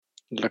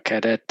Look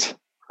at it.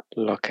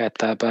 Look at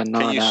the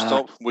banana. Can you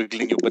stop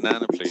wiggling your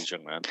banana, please,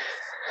 young man?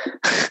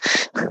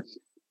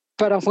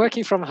 But I'm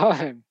working from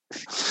home.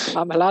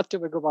 I'm allowed to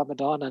wiggle my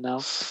banana now.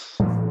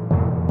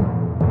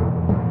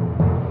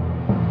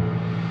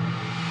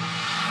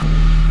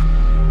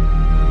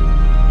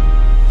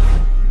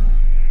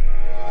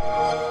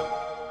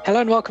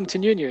 Hello and welcome to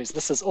New News.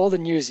 This is all the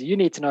news you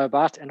need to know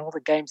about and all the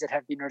games that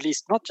have been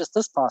released not just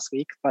this past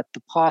week, but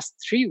the past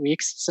 3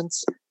 weeks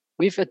since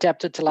we've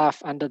adapted to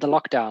life under the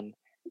lockdown.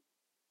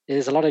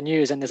 There's a lot of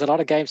news and there's a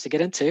lot of games to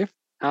get into.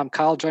 I'm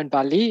Kyle, joined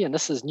by Lee, and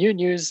this is new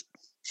news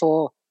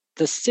for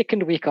the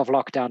second week of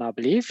lockdown, I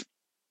believe.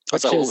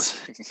 Which is,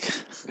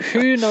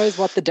 who knows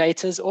what the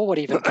date is or what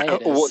even day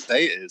it is. Or what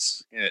day it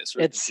is. Yeah, it's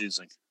really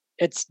confusing.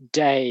 It's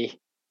day.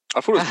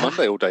 I thought it was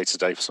Monday all day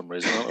today for some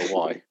reason. I don't know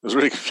why. It was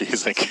really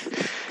confusing.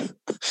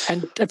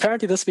 And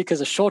apparently this week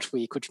is a short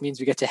week, which means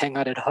we get to hang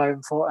out at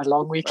home for a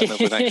long weekend.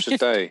 An extra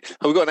day.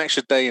 Oh, we got an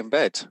extra day in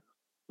bed.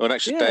 Or an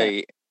extra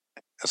day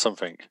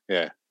something.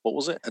 Yeah. What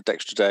was it? An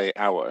extra day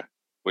hour,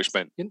 which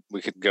meant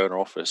we could go in our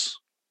office.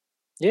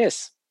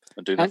 Yes.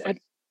 And do nothing. And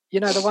you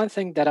know, the one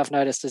thing that I've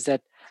noticed is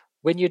that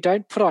when you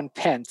don't put on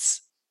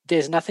pants,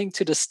 there's nothing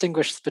to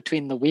distinguish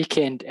between the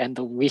weekend and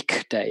the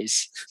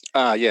weekdays.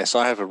 Yes,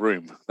 I have a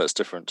room that's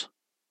different.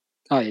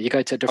 Oh, yeah, you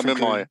go to a different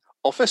room. I'm in my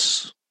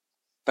office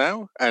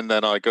now, and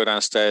then I go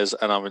downstairs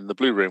and I'm in the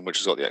blue room, which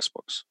has got the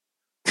Xbox.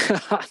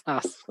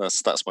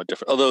 Nice. That's my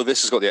different. Although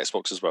this has got the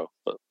Xbox as well.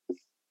 But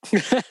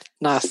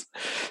nice.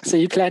 So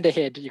you planned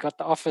ahead. You got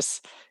the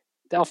office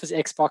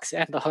Xbox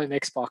and the home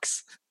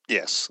Xbox.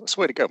 Yes, that's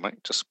the way to go,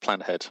 mate. Just plan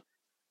ahead.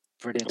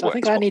 Brilliant. I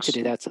think Xbox. I need to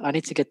do that. I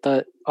need to get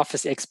the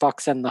office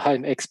Xbox and the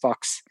home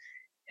Xbox,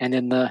 and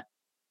then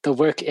the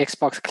work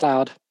Xbox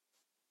Cloud.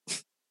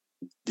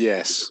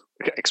 Yes,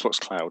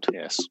 Xbox Cloud.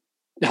 Yes.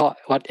 Oh,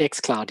 what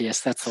xCloud?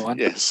 Yes, that's the one.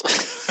 Yes.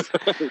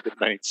 Good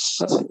mates.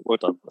 Well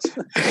done.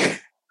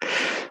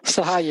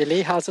 So how are you,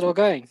 Lee? How's it all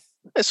going?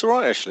 It's all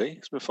right, actually.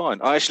 It's been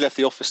fine. I actually left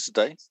the office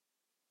today.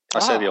 I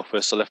say the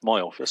office. I left my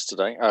office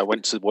today. I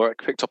went to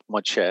work, picked up my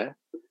chair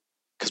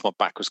because my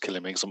back was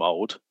killing me because I'm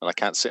old and I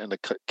can't sit in a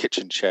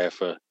kitchen chair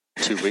for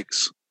 2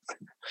 weeks.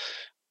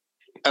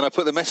 And I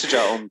put the message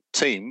out on our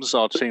Teams.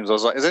 I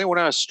was like, is anyone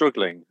else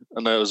struggling?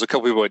 And there was a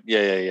couple of people went,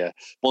 yeah.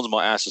 One of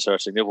my ass is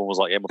hurting. The other one was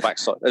like, yeah, my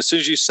back's hurting. As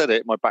soon as you said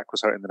it, my back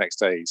was hurting the next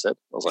day, he said.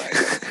 I was like,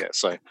 yeah.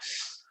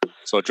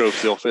 So I drove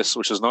to the office,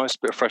 which was nice,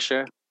 bit of fresh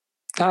air.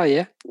 Oh,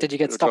 yeah. Did you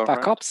get stopped by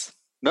cops?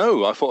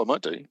 No, I thought I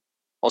might do. I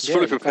was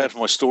fully prepared for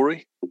my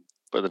story.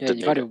 But didn't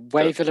you got to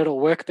wave a little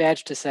work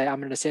badge to say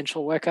I'm an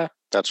essential worker.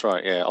 That's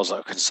right, yeah. I was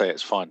like, I can say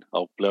it's fine.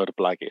 I'll blur to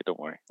blag it, don't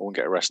worry. I won't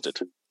get arrested.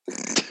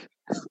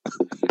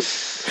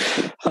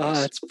 Oh,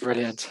 that's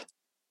brilliant.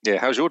 Yeah,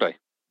 how's your day?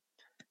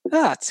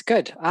 It's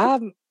good.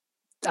 I'm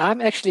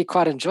actually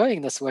quite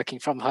enjoying this working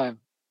from home.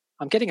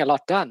 I'm getting a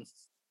lot done.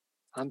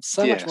 I'm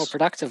so much more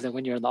productive than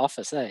when you're in the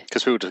office, eh?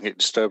 Because people don't get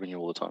disturbing you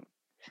all the time.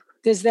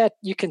 There's that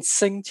you can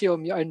sing to your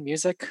own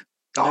music.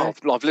 Oh,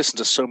 I've listened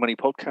to so many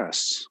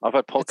podcasts. I've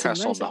had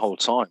podcasts on the whole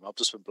time. I've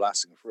just been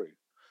blasting through.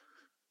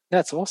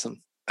 That's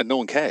awesome. And no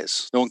one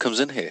cares. No one comes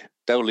in here.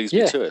 Dale leads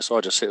me to it, so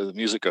I just sit with the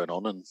music going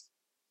on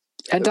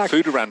and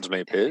food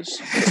randomly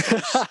appears.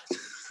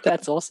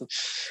 That's awesome.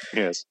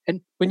 Yes.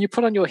 And when you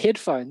put on your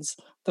headphones,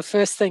 the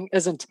first thing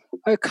isn't,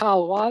 oh,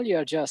 Carl, while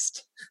you're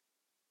just...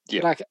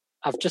 Yeah. Like,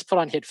 I've just put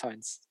on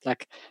headphones.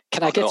 Like,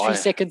 can I get 3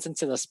 seconds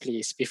into this,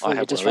 please, before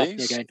you disrupt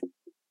me again?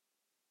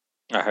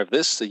 I have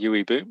this, the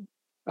UE Boom.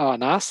 Oh,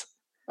 nice.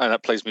 And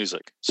that plays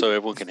music, so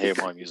everyone can hear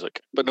my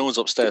music. But no one's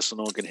upstairs, so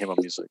no one can hear my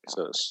music.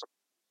 So it's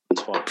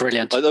fine.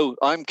 Brilliant. Although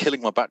I'm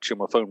killing my battery on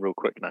my phone real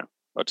quick now,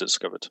 I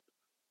discovered.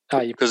 Oh,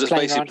 because it's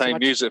basically playing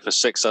music for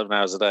 6-7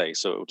 hours a day,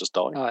 so it will just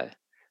die. Oh,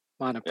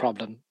 minor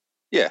problem.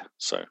 Yeah,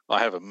 so I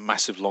have a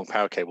massive long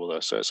power cable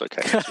though, so it's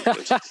okay.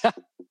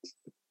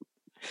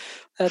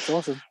 That's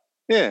awesome.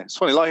 Yeah, it's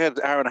funny. Like I had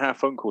an hour and a half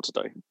phone call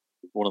today.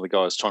 One of the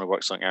guys trying to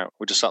work something out.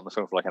 We just sat on the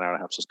phone for like an hour and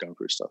a half, just going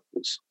through stuff.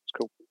 It's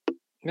cool.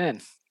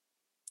 Man.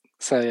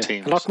 So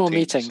a lot more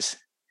meetings.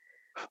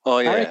 Oh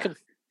yeah.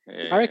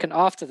 I reckon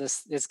after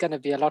this, there's going to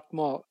be a lot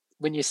more.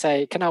 When you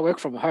say, "Can I work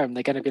from home?"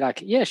 They're going to be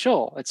like, "Yeah,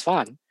 sure, it's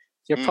fine."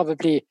 You're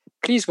probably,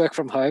 "Please work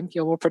from home.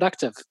 You're more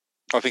productive."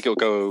 I think it'll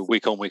go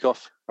week on, week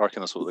off. I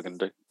reckon that's what they're going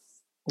to do.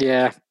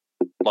 Yeah.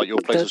 Like your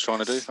place was trying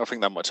to do. I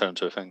think that might turn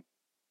into a thing.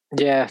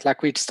 Yeah,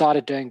 like we'd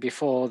started doing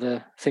before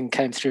the thing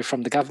came through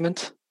from the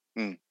government.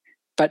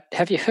 But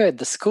have you heard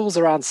the schools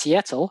around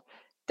Seattle?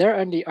 They're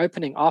only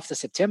opening after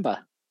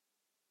September.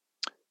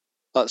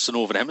 That's the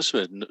Northern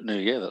Hemisphere New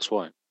Year. That's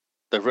why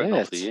they've written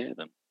off the year.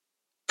 Then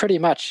pretty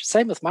much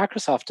same with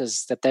Microsoft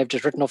is that they've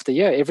just written off the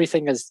year.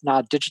 Everything is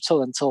now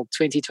digital until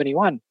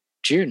 2021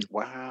 June.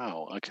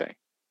 Wow. Okay.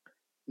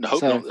 No,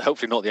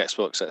 hopefully not the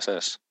Xbox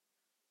XS.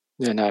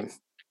 Yeah, no.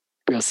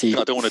 We'll see.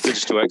 I don't want a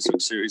digital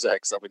Xbox Series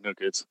X. That'd be no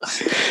good.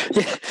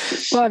 Yeah.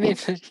 Well, I mean,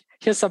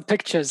 here's some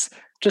pictures.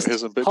 Just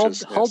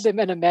hold them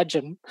and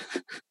imagine.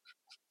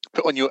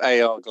 Put on your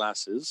AR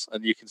glasses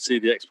and you can see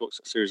the Xbox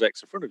Series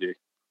X in front of you.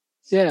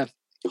 Yeah.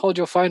 hold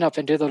your phone up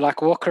and do the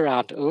like walk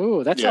around.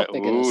 Ooh, that's how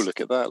big it is.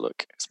 Look at that.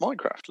 Look, it's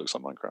Minecraft. Looks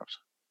like Minecraft.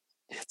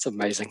 It's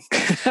amazing.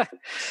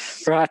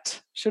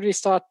 Right. Should we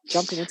start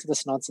jumping into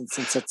this nonsense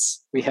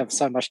since we have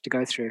so much to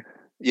go through?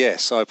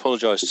 Yes, I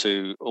apologise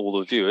to all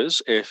the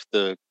viewers if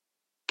the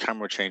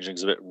camera changing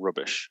is a bit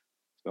rubbish,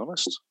 to be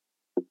honest.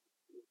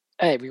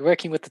 Hey, we're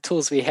working with the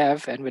tools we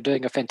have and we're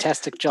doing a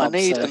fantastic job. I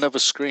need another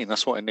screen.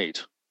 That's what I need.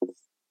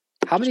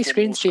 How many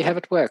screens do you have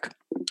at work?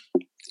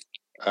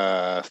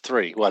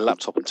 3. Well, a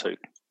laptop and 2.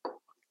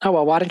 Oh,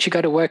 well, why don't you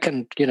go to work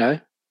and,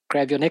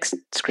 grab your next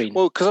screen?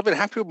 Well, because I've been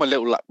happy with my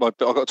little laptop.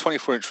 I've got a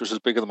 24-inch, which is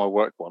bigger than my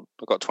work one.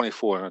 I've got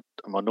 24 on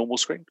my normal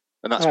screen,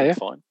 and that's been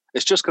fine.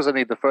 It's just because I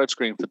need the third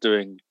screen for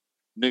doing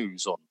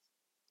news on.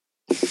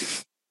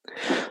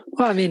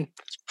 Well, I mean,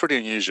 it's pretty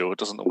unusual. It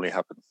doesn't normally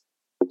happen.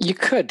 You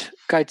could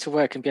go to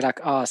work and be like,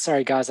 oh,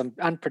 sorry, guys, I'm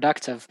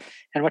unproductive.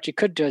 And what you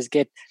could do is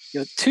get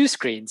your 2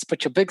 screens,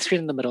 put your big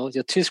screen in the middle,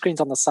 your 2 screens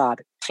on the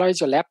side,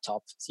 close your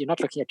laptop, so you're not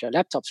looking at your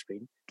laptop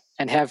screen,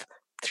 and have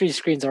 3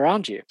 screens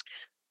around you.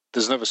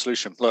 There's another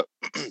solution. Look,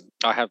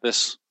 I have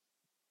this.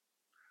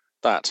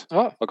 I've got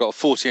a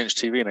 40-inch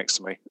TV next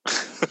to me.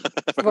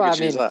 Well, I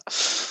mean,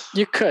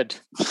 you could.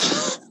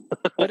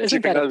 But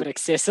isn't that a bit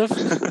excessive? I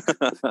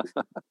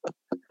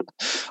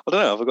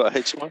don't know. Have I got a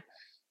HDMI?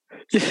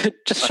 You're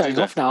just showing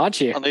off now, aren't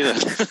you? I need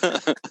it.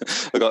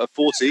 I got a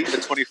 40, a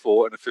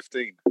 24, and a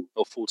 15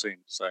 or 14.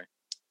 So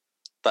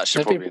that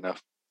should probably be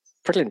enough.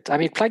 Brilliant. I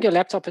mean, plug your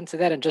laptop into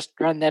that and just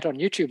run that on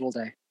YouTube all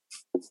day.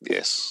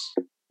 Yes.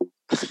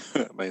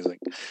 Amazing.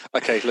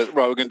 Okay, right,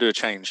 we're going to do a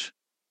change.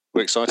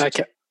 We're excited.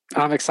 Okay,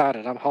 I'm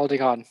excited. I'm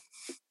holding on.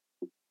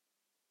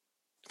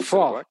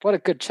 Wow, what a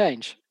good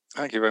change.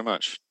 Thank you very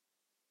much.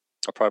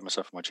 I pride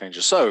myself on my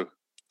changes. So,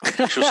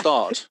 we shall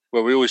start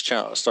where we always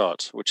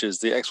start, which is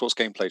the Xbox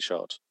gameplay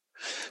chart.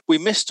 We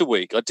missed a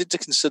week. I did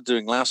consider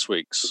doing last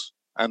week's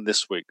and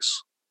this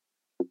week's,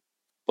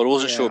 but I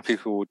wasn't sure if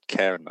people would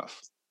care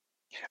enough.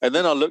 And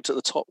then I looked at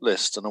the top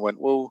list and I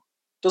went, well,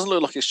 it doesn't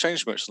look like it's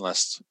changed much in the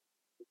last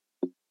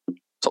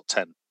top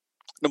 10.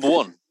 Number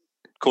 1,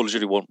 Call of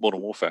Duty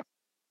Modern Warfare.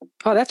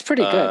 Oh, that's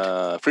pretty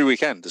good. Free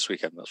weekend this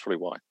weekend. That's probably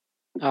why.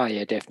 Oh,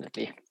 yeah,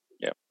 definitely.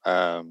 Yeah.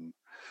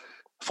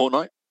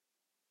 Fortnite.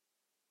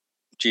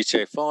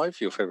 GTA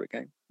 5, your favourite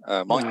game.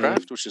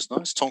 Minecraft, which is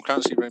nice. Tom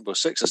Clancy Rainbow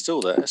Six are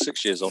still there.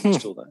 6 years on,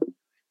 still there.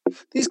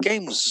 These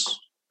games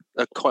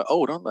are quite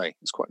old, aren't they?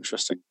 It's quite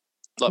interesting.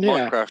 Like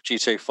Minecraft,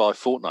 GTA 5,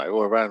 Fortnite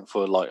were around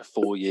for like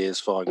 4 years,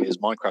 5 years.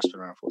 Minecraft's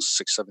been around for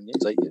 6, 7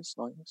 years, 8 years,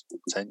 9 years,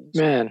 10 years.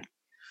 Man.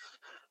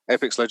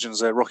 Apex Legends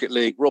there, Rocket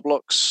League,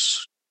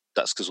 Roblox.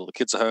 That's because all the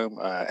kids are home.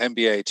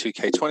 NBA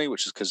 2K20,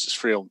 which is because it's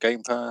free on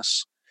Game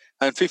Pass.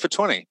 And FIFA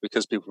 20,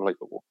 because people play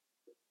football.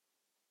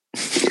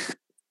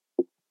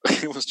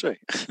 It was true.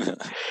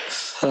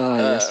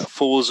 Yes.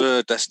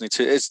 Forza, Destiny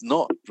 2. It's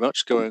not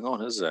much going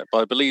on, is there?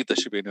 But I believe there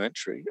should be a new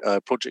entry.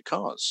 Project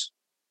Cars.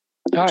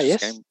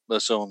 Yes.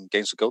 That's on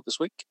Games for Gold this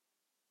week.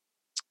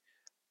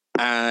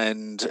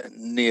 And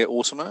Nier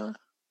Automata.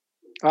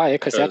 Oh, yeah,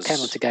 because that came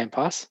onto Game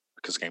Pass.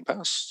 Because Game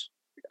Pass.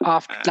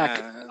 After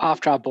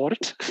I bought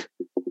it.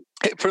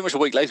 Pretty much a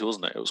week later,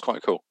 wasn't it? It was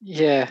quite cool.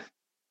 Yeah.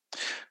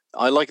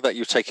 I like that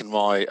you've taken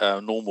my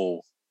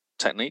normal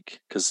technique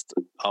because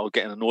I was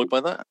getting annoyed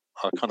by that.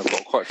 I kind of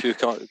got quite a few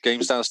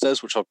games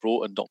downstairs which I've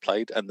brought and not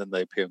played, and then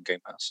they appear on Game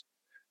Pass.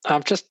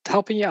 I'm just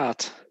helping you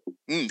out.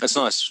 That's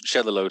nice.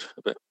 Share the load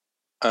a bit.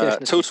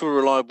 Total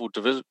Reliable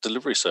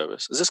Delivery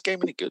Service. Is this game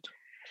any good?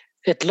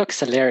 It looks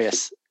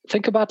hilarious.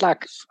 Think about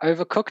like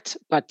Overcooked,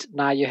 but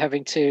now you're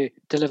having to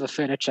deliver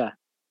furniture.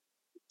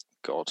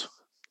 God.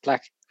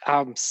 Like,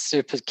 I'm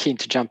super keen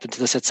to jump into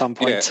this at some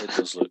point. Yeah, it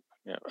does look.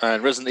 Yeah,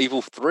 and Resident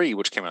Evil 3,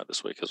 which came out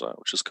this week as well,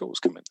 which is cool. It's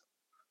coming.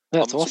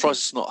 That's I'm surprised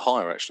it's not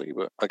higher actually,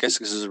 but I guess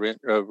this is a kind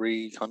of what do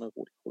you call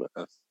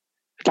it?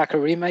 Like a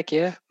remake,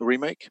 yeah. A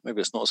remake? Maybe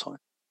it's not as high.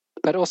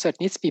 But also, it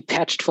needs to be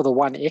patched for the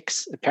One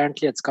X.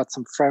 Apparently, it's got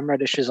some frame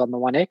rate issues on the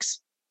One X.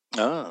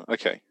 Ah,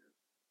 okay.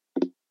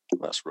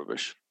 That's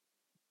rubbish.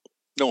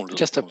 No one does.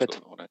 Just a bit.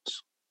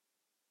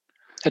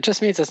 It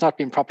just means it's not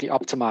been properly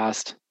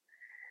optimized.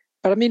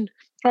 But I mean,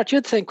 right,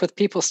 you'd think with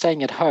people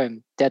staying at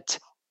home that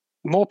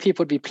more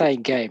people would be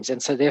playing games,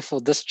 and so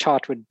therefore this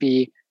chart would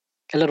be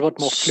a little bit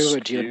more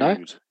fluid, you know?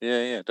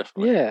 Yeah,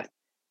 definitely. Yeah.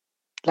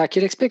 Like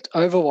you'd expect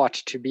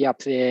Overwatch to be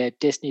up there,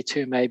 Destiny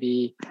 2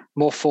 maybe,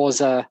 more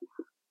Forza,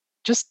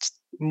 just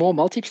more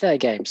multiplayer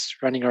games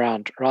running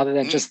around rather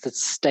than just the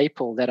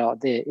staple that are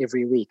there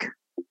every week.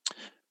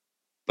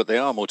 But they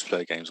are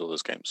multiplayer games, all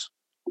those games.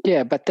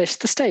 Yeah, but they're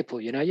the staple,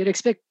 you know? You'd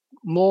expect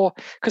more,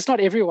 because not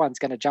everyone's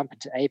going to jump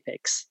into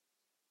Apex.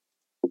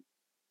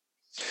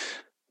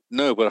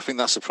 No, but I think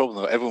that's the problem,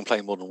 though. Everyone's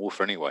playing Modern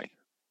Warfare anyway.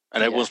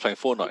 And everyone's playing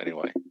Fortnite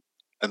anyway.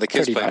 And the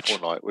kids playing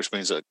Fortnite, which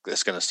means that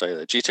it's going to stay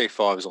there. GTA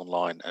 5 is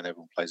online and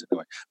everyone plays it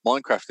anyway.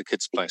 Minecraft, the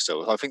kids are playing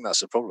still. I think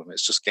that's the problem.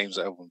 It's just games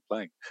that everyone's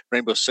playing.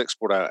 Rainbow Six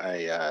brought out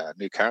a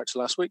new character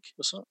last week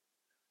or something.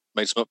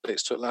 Made some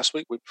updates to it last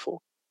week before.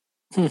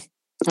 Okay.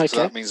 So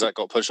that means that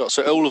got pushed off.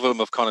 So all of them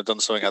have kind of done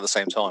something at the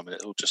same time and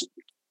it will just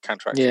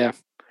counteract. Yeah.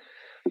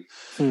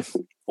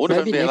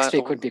 Maybe next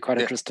week would be quite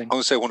interesting. I'm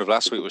going to say one of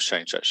last week was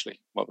changed, actually.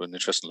 Might have been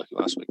interesting to look at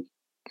last week.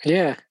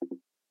 Yeah.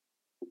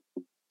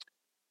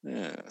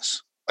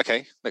 Yes.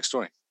 Okay, next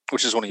story,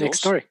 which is one of yours. Next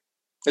story.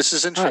 This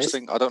is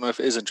interesting. I don't know if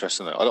it is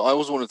interesting, though. I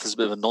always wonder if there's a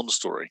bit of a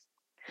non-story.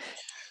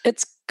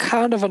 It's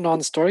kind of a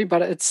non-story,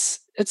 but it's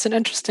an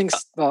interesting...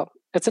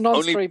 it's a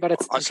non-story, but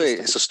it's I say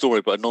it's a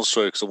story, but a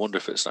non-story because I wonder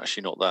if it's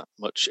actually not that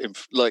much...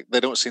 they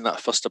don't seem that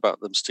fussed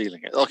about them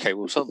stealing it. Okay,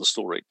 we'll tell them the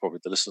story. Probably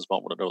the listeners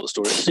might want to know what the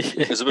story is.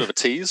 There's a bit of a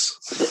tease.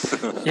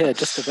 Yeah,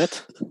 just a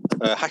bit.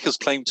 Hackers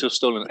claim to have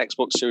stolen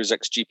Xbox Series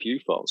X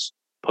GPU files.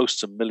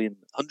 Posts $100 million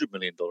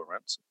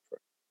ransom for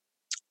it.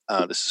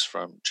 This is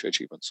from True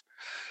Achievements.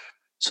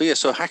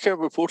 So a hacker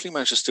reportedly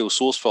managed to steal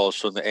source files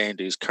from the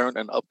AMD's current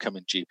and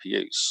upcoming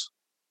GPUs,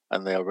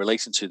 and they are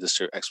related to the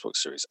Xbox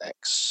Series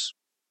X.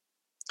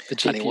 The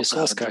GPU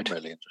source code.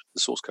 The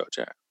source code,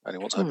 yeah. And he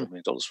wants $100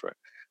 million for it.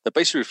 They're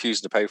basically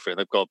refusing to pay for it.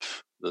 They've got,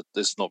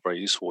 this is not very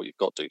useful what you've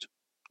got, dude.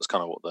 That's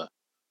kind of what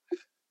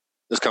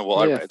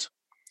I read.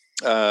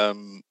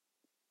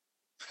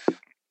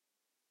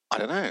 I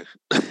don't know.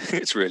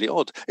 It's really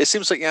odd. It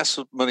seems like he asked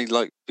for money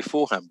like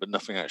beforehand, but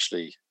nothing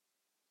actually.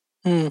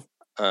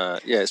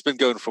 It's been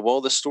going for a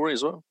while, this story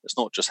as well. It's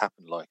not just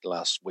happened like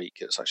last week.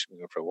 It's actually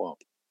been going for a while.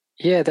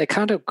 Yeah, they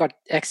kind of got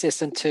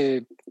access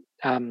into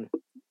AMD's...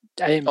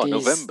 Oh,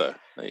 November.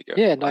 There you go.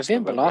 Yeah,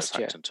 November last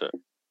year,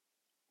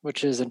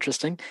 which is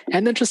interesting.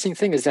 And the interesting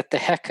thing is that the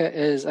hacker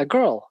is a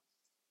girl.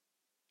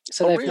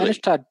 So they've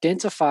managed to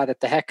identify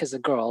that the hacker is a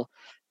girl,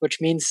 which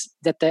means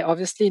that they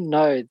obviously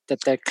know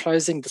that they're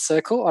closing the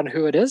circle on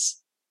who it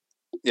is.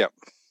 Yeah.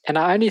 And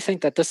I only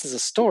think that this is a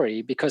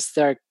story because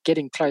they're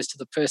getting close to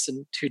the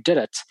person who did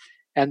it.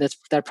 And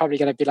they're probably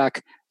going to be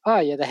like, oh,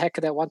 yeah, the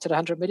hacker that wanted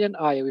 100 million,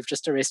 oh, yeah, we've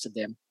just arrested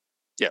them.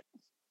 Yeah.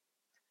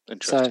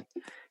 Interesting.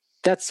 So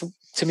that's,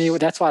 to me,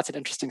 that's why it's an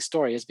interesting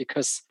story, is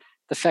because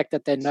the fact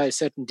that they know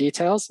certain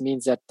details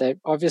means that they're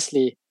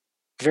obviously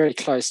very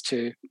close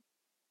to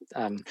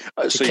so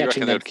you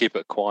reckon they would keep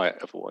it quiet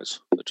otherwise?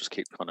 They'd just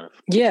keep kind of...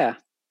 Yeah,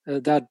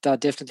 they'll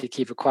definitely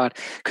keep it quiet.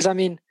 Because, I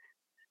mean,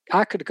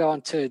 I could go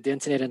onto the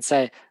internet and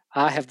say,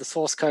 I have the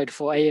source code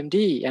for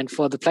AMD and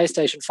for the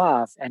PlayStation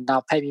 5, and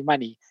now pay me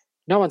money.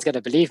 No one's going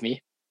to believe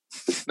me.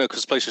 No,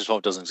 because PlayStation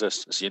 5 doesn't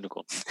exist. It's a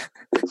unicorn.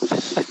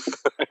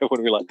 I want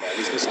to be like,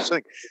 there's such a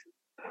thing.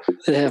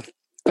 Yeah,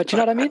 but you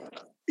know what I mean?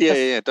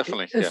 Yeah,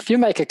 definitely. If you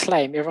make a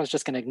claim, everyone's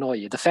just going to ignore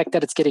you. The fact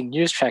that it's getting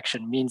news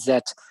traction means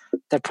that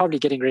they're probably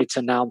getting ready to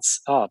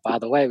announce, oh, by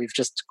the way, we've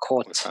just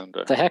caught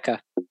the hacker.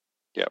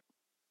 Yeah,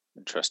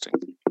 interesting.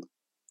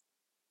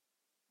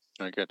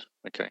 Very good.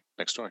 Okay,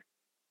 next story.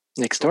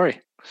 Yeah,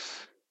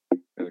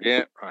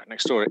 right.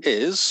 Next story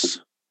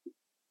is...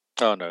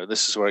 Oh, no,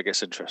 this is where it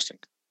gets interesting.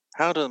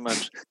 How do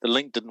the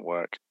link didn't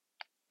work?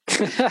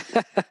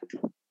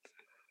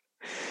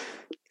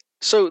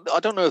 So I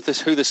don't know if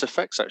who this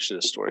affects, actually,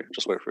 this story.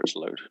 Just wait for it to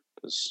load.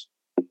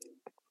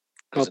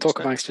 I'll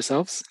talk amongst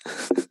yourselves.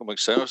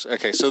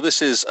 Okay, so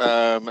this is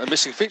a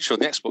missing feature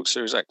on the Xbox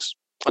Series X.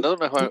 I don't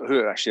know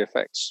who it actually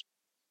affects.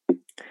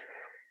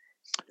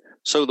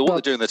 So what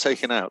they're doing, they're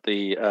taking out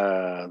the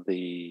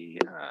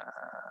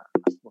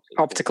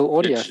optical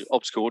audio.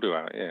 Optical audio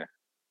out, yeah.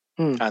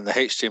 And the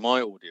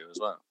HDMI audio as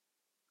well.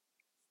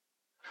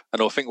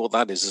 And I think what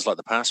that is like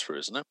the pass-through,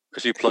 isn't it?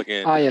 If you plug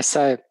in... Oh, yeah,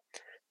 so...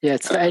 Yeah,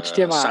 it's the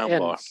HDMI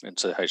soundbar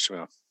into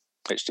HDMI.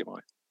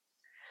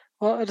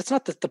 Well, it's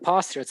not the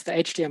pass-through, it's the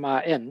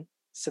HDMI in,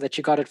 so that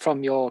you got it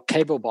from your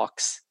cable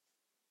box,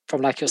 from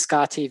like your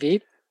Sky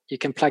TV. You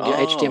can plug your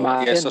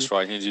HDMI in. Yes, that's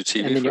right. You can do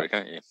TV for it,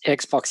 can't you?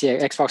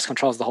 Xbox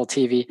controls the whole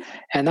TV.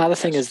 And the other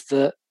thing is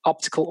the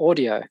optical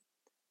audio.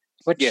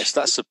 Yes,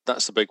 that's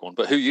the big one.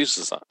 But who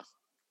uses that?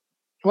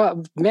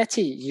 Well,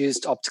 Matty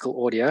used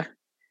optical audio.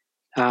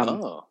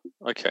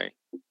 Okay.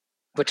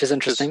 Which is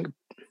interesting.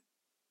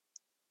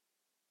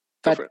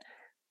 But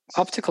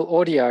optical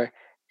audio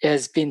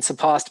has been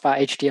surpassed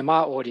by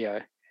HDMI audio,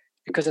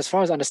 because as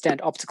far as I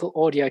understand, optical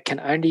audio can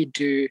only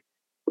do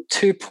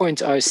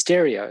 2.0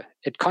 stereo.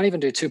 It can't even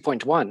do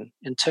 2.1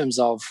 in terms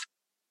of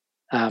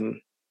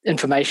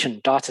information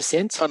data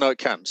sent. Oh, no, it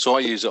can. So I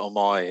use it on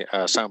my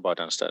soundbar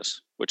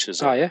downstairs, which is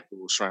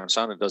surround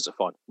sound. It does it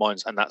fine.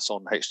 And that's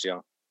on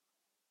HDR.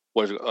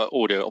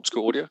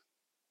 Optical audio.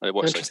 And it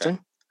works. Interesting.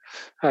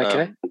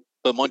 Okay.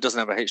 But mine doesn't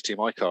have a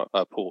HDMI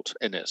port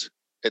in it.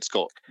 It's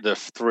got the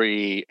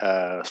 3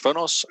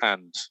 Phonos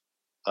and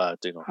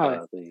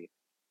the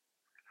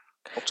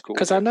optical.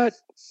 Because I know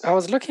I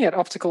was looking at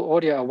optical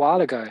audio a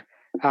while ago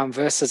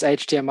versus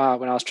HDMI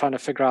when I was trying to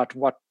figure out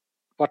what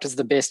is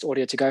the best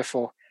audio to go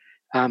for,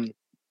 and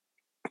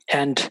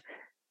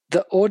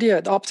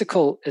the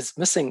optical is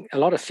missing a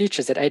lot of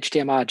features that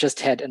HDMI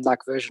just had in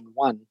like version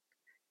 1,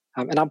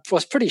 and I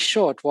was pretty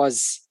sure it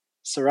was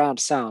surround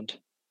sound.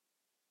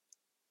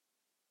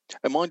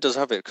 And mine does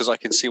have it, because I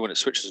can see when it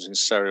switches between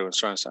stereo and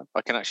surround sound.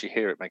 I can actually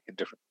hear it making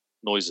different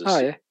noises. Oh,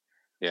 yeah.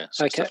 Yeah.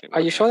 So okay. Are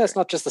you sure that's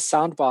not just the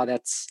soundbar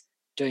that's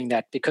doing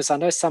that? Because I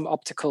know some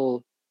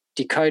optical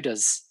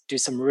decoders do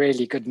some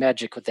really good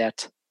magic with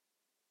that.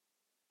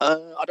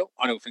 I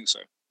don't think so.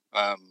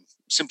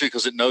 simply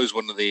because it knows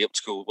when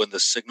the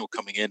signal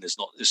coming in is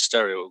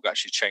stereo, it will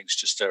actually change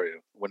to stereo.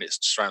 When it's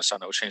surround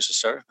sound, it will change to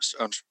surround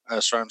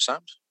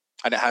sound.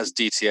 And it has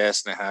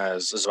DTS, and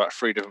there's about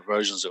 3 different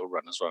versions it will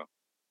run as well.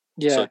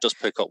 Yeah. So it does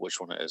pick up which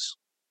one it is.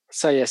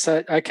 So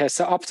so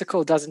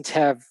optical doesn't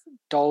have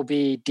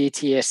Dolby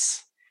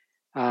DTS.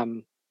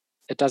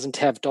 It doesn't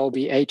have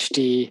Dolby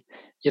HD.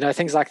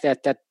 Things like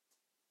that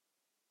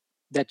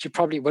you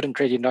probably wouldn't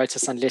really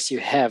notice unless you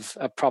have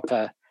a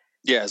proper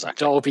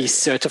Dolby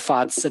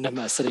certified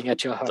cinema sitting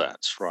at your home.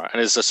 That's right.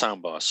 And it's a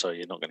soundbar, so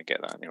you're not going to get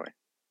that anyway.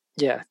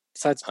 Yeah.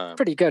 So it's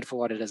pretty good for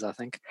what it is, I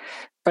think.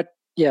 But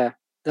yeah,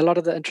 a lot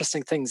of the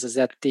interesting things is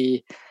that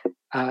the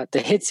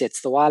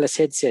headsets, the wireless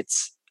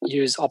headsets,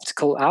 use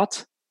optical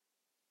out.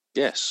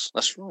 Yes,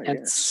 that's right.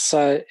 And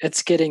so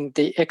it's getting,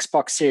 the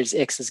Xbox Series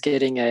X is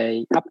getting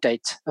a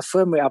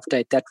firmware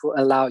update that will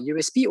allow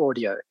USB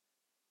audio.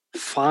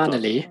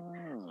 Finally.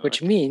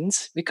 Which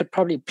means we could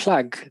probably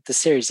plug the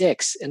Series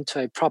X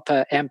into a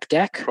proper amp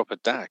DAC. Proper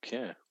DAC,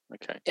 yeah.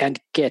 Okay. And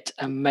get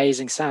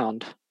amazing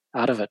sound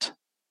out of it.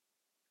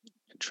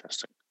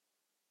 Interesting.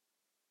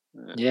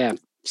 Yeah.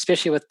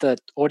 Especially with the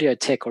audio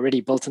tech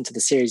already built into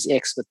the Series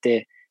X with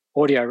their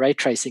audio ray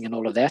tracing and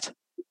all of that.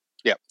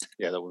 Yeah.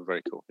 Yeah, that would be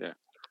very cool. Yeah.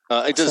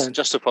 It does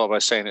justify by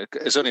saying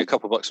it's only a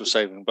couple of bucks of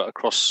saving, but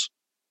across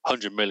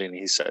 100 million,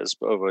 he says,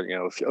 but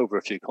over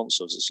a few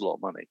consoles, it's a lot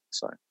of money.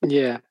 So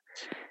yeah.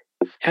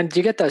 And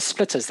you get those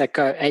splitters that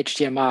go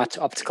HDMI to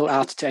optical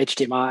out to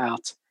HDMI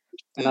out.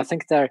 And I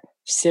think they're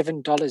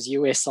 $7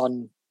 US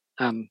on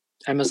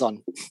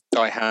Amazon.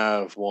 I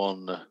have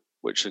one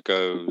which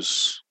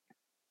goes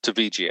to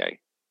VGA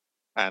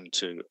and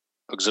to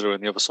auxiliary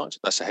on the other side.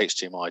 That's a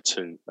HDMI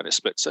 2 and it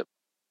splits it.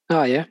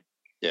 Oh, yeah?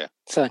 Yeah.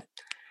 So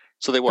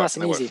they work, nice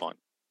and they easy. work fine.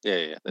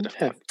 Yeah, they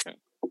definitely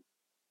work.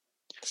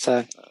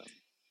 So,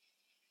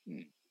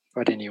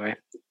 but anyway.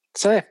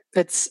 So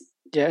it's...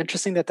 yeah,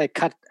 interesting that they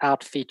cut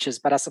out features,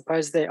 but I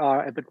suppose they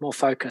are a bit more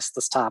focused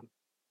this time.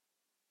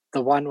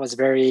 The one was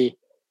very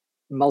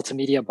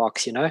multimedia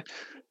box, It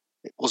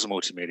was a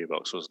multimedia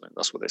box, wasn't it?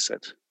 That's what they said.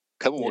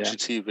 Come and watch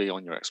your TV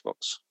on your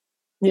Xbox.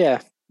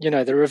 Yeah,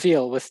 the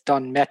reveal with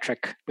Don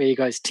Matrick, where he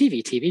goes,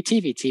 TV,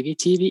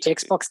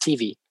 Xbox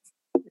TV.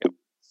 Yep.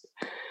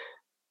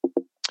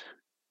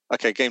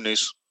 Okay, game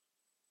news.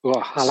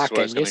 Oh, I like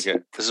game news.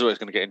 This is where it's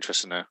going to get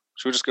interesting now.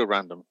 Should we just go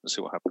random and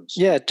see what happens?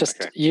 Yeah,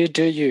 you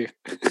do you.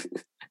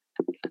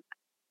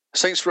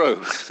 Saints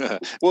Row.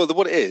 Well,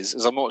 what it is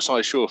I'm not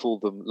entirely sure if all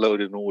of them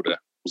loaded in order,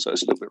 so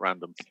it's a little bit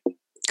random.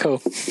 Cool.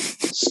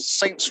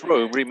 Saints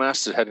Row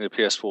remastered heading to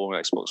PS4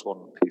 and Xbox One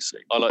and PC.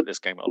 I like this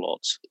game a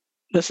lot.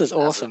 This is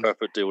awesome.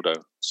 Perfect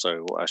dildo.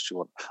 So what else do you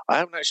want? I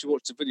haven't actually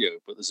watched the video,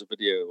 but there's a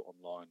video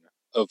online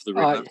of the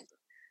remaster.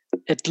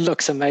 It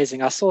looks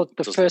amazing. I saw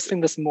the first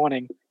thing this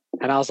morning,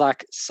 and I was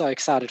like so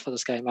excited for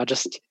this game. I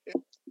was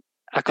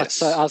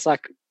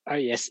like, oh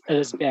yes, it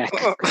is back.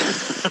 I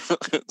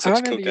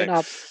remember you and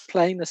I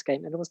playing this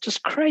game, and it was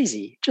just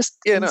crazy, just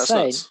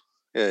insane. It's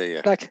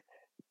yeah. Like,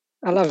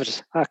 I love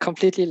it. I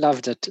completely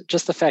loved it.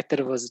 Just the fact that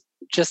it was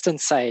just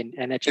insane,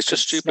 and it's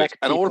just stupid.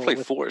 And I want to play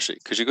 4 actually,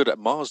 because you go to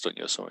Mars, don't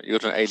you? Something you go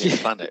to an alien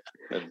planet,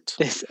 and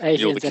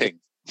you're the king.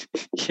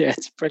 Yeah,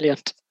 it's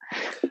brilliant.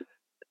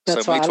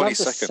 That's why I love the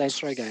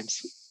Saints Row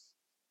games.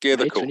 Yeah,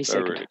 they're cool.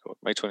 They're really cool.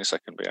 May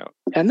 22nd be out.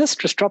 And this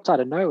just dropped out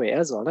of nowhere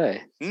as well, eh?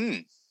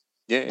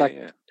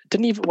 Yeah.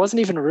 Wasn't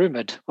even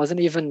rumored,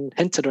 wasn't even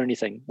hinted or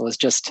anything. It was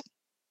just,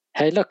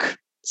 hey, look,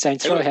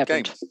 Saints Row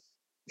happened.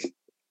 Game.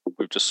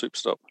 We've just souped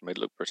it up and made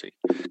it look pretty.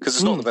 Because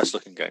it's not the best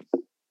looking game,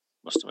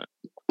 must admit.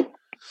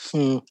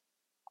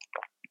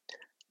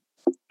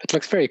 It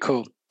looks very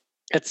cool.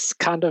 It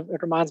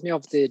reminds me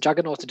of the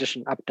Juggernaut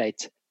Edition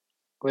update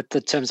with the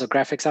terms of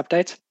graphics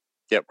update.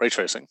 Yep, ray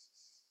tracing.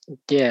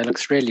 Yeah, it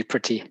looks really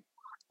pretty.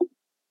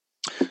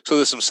 So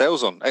there's some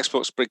sales on.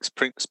 Xbox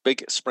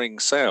big spring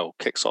sale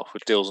kicks off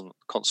with deals on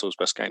consoles'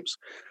 best games.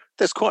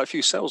 There's quite a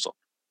few sales on.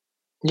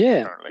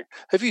 Yeah. Apparently.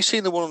 Have you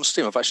seen the one on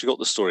Steam? I've actually got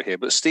the story here,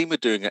 but Steam are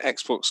doing an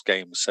Xbox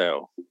game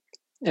sale.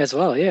 As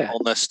well, yeah.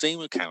 On their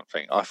Steam account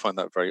thing. I find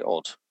that very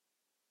odd.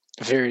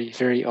 Very,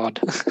 very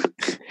odd.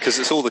 Because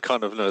it's all the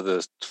kind of,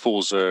 the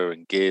Forza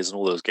and Gears and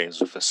all those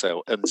games are for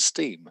sale on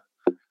Steam.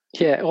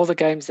 Yeah, all the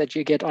games that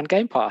you get on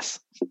Game Pass.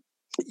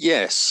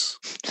 Yes.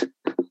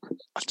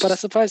 But I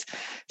suppose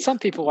some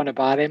people want to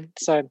buy them,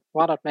 so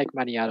why not make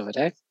money out of it,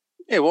 eh?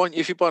 Yeah,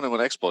 if you buy them on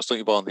Xbox, don't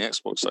you buy on the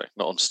Xbox, though,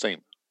 not on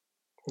Steam?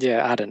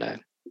 Yeah, I don't know.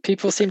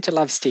 People seem to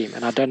love Steam,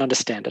 and I don't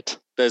understand it.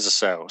 There's a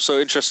sale. So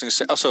interesting.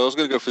 So I was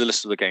going to go through the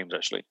list of the games,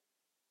 actually.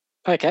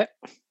 Okay.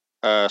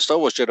 Star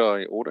Wars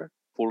Jedi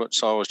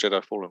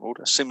Fallen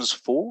Order. Sims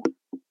 4.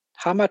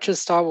 How much is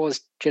Star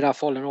Wars Jedi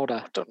Fallen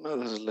Order? I don't know.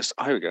 There's a list.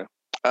 Oh, here we go.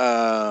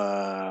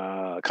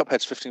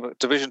 Cuphead's $15.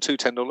 Division 2,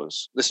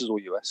 $10. This is all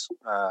US.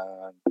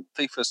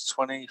 FIFA's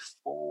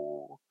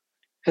 $24.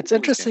 It's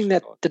interesting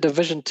that the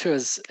Division 2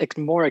 is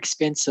more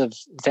expensive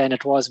than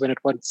it was when it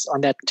was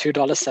on that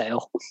 $2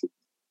 sale.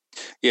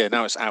 Yeah,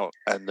 now it's out,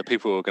 and the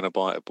people who are going to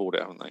buy it have bought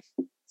it, haven't they?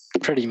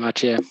 Pretty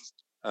much, yeah.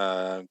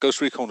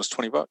 Ghost Recon is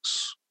 $20,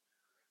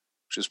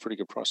 which is a pretty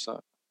good price.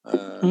 That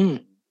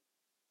Red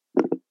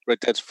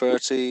Dead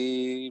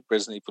 30,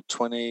 Resident Evil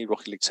 20,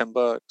 Rocket League 10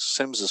 bucks,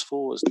 Sims is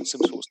 4,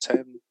 Sims 4 is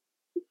 10.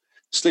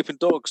 Sleeping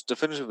Dogs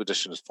Definitive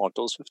Edition is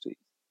 $5.50.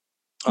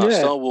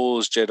 Star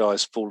Wars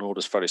Jedi's Fallen Order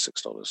is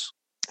 $36.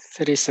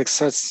 36,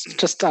 so it's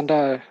just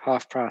under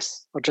half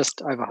price, or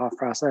just over half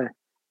price, eh?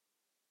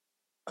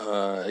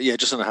 Yeah,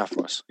 just under half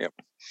price. Yep.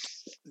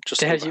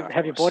 Just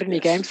have you bought any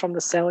games from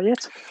the sale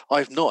yet?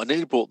 I've not. I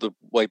nearly bought the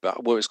way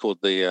back. What it's called,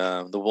 the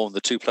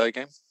 2-player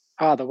game.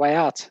 Oh, the Way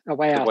Out. The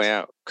Way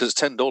Out, because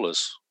it's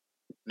 $10,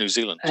 New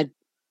Zealand. And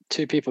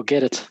 2 people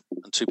get it.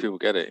 And 2 people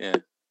get it. Yeah,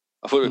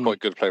 I thought it was quite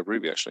good to play with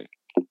Ruby actually.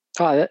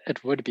 Oh,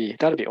 it would be.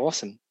 That'd be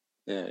awesome.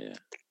 Yeah.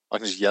 I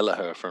can just yell at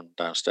her from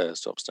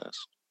downstairs to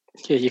upstairs.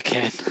 Yeah, you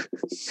can.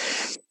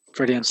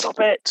 Brilliant. Stop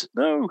it!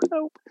 No,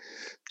 help.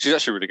 She's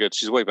actually really good.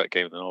 She's a way better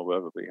game than I'll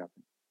ever be.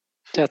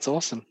 That's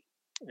awesome.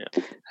 Yeah.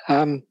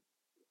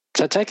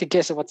 So take a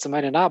guess at what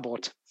Simone and I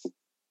bought.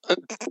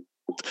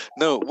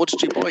 No, what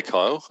did you buy,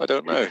 Kyle? I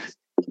don't know.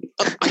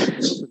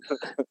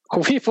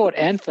 We bought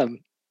Anthem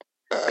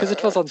because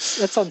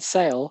it's on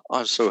sale.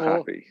 I'm so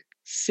happy.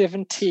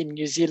 17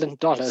 New Zealand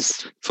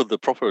dollars for the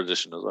proper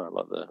edition as well,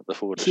 like the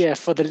full edition. Yeah,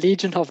 for the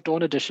Legion of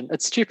Dawn edition.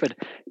 It's stupid.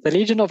 The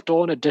Legion of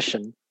Dawn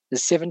edition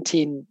is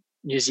 17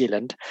 New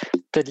Zealand.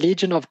 The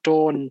Legion of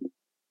Dawn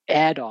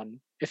add-on,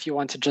 if you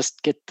want to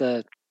just get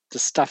the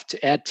stuff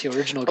to add to your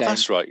original game.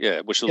 That's right, yeah.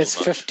 Which is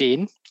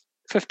 $15.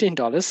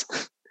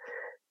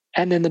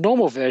 And then the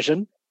normal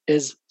version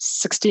is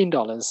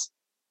 $16.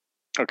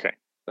 Okay,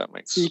 that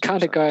makes sense. So you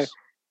kind of go,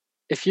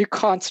 if you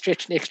can't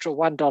stretch an extra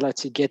 $1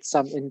 to get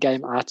some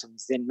in-game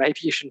items, then maybe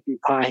you shouldn't be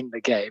buying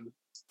the game.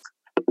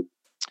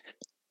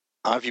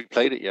 Have you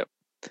played it yet?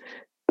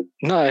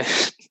 No,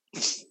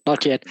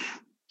 not yet.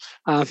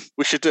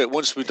 We should do it.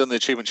 Once we've done the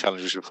achievement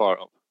challenge, we should fire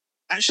it up.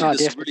 Actually,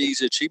 there's some really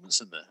easy achievements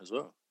in there as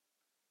well.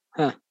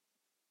 Huh.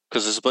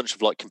 Because there's a bunch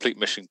of like complete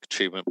mission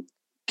achievement,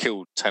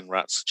 kill 10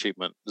 rats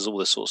achievement. There's all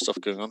this sort of stuff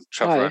going on.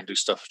 Travel around, do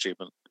stuff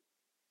achievement.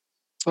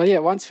 Well, yeah,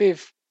 once we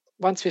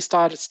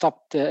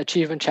stop the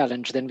achievement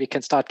challenge, then we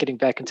can start getting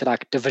back into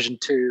like Division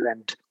 2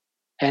 and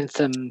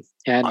Anthem.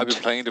 And I've been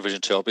playing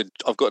Division 2.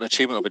 I've got an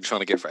achievement I've been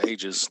trying to get for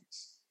ages.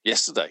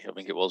 Yesterday, I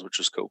think it was, which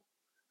was cool.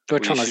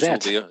 Which one was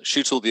that?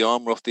 Shoot all the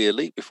armor off the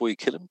elite before you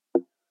kill him.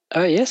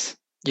 Oh, yes.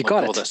 You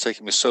got it. That's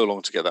taking me so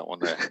long to get that one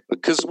there.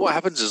 Because what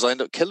happens is I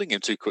end up killing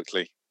him too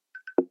quickly.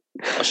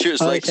 I shoot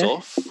his legs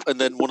off,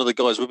 and then one of the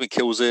guys with me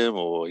kills him,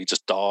 or he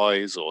just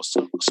dies, or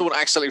someone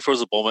accidentally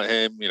throws a bomb at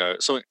him.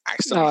 Something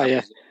accidentally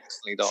happens.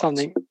 Accidentally dies.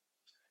 Something.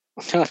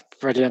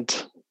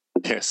 Brilliant.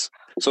 Yes.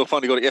 So I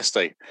finally got it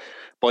yesterday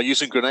by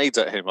using grenades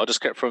at him. I just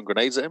kept throwing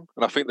grenades at him,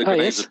 and I think the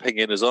grenades are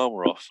pinging his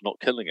armor off,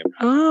 not killing him.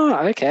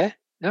 Oh, okay.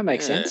 That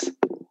makes sense.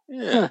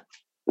 Yeah. Huh.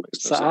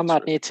 So I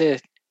might need to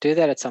do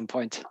that at some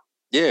point.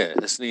 Yeah,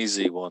 it's an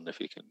easy one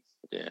if you can.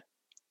 Yeah.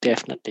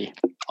 Definitely.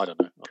 I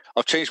don't know.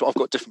 I've changed. I've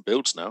got different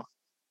builds now.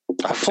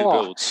 I have 2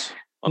 builds.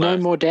 No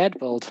more dad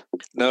build.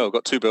 No, I've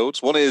got 2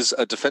 builds. One is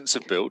a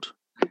defensive build.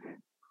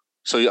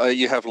 So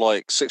you have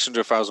like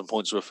 600,000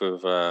 points worth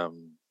of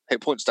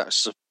hit points.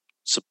 That's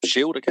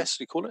shield, I guess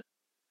you call it.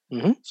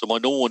 Mm-hmm. So my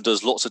normal one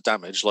does lots of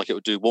damage. Like it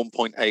would do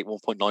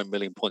 1.9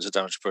 million points of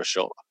damage per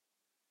shot.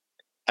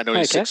 And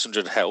only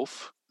 600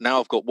 health. Now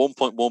I've got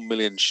 1.1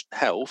 million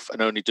health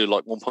and only do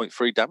like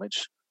 1.3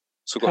 damage.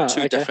 So I've got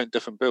 2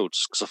 different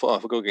builds because I thought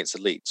if I go against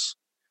elites,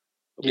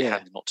 it'll be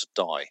handy not to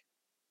die.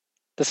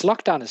 This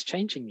lockdown is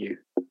changing you.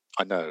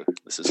 I know.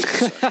 This is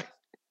insane.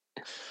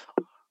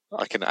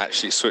 I can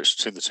actually switch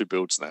between the 2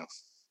 builds now.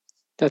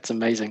 That's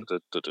amazing. Oh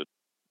my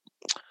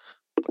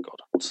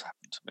God, what's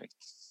happened to me?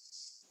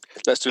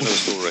 Let's do another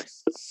story.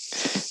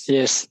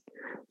 Yes.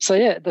 So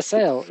yeah, the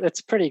sale,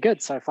 it's pretty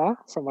good so far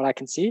from what I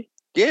can see.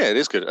 Yeah, it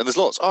is good. And there's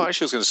lots. Oh,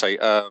 actually, I was going to say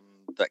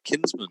that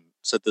Kinsman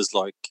said there's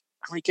like,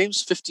 how many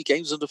games? 50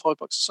 games under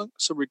 $5 or something?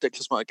 Some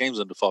ridiculous amount of games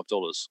under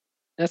 $5.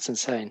 That's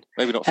insane.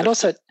 Maybe not 50, and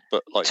also,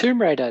 but like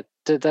Tomb Raider,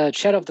 the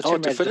Shadow of the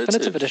Tomb Raider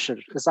Definitive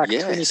Edition is like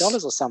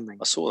 $20 or something.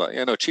 I saw that.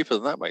 Yeah, no, cheaper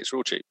than that, mate. It's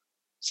real cheap.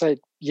 So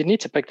you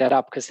need to pick that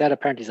up because that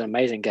apparently is an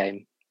amazing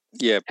game.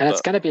 Yeah. And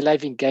it's going to be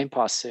leaving Game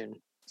Pass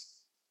soon.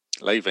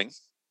 Leaving?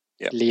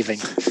 Yeah. Leaving.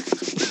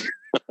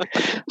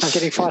 I'm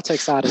getting far too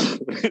excited.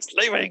 It's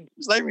leaving.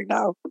 It's leaving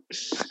now.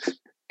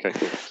 Okay.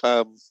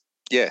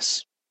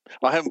 Yes.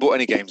 I haven't bought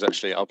any games,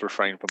 actually. I'll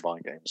refrain from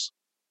buying games.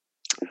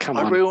 Come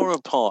on. I really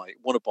want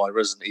to buy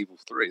Resident Evil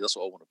 3. That's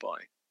what I want to buy.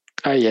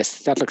 Oh,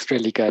 yes. That looks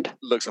really good.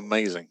 Looks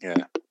amazing,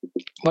 yeah.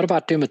 What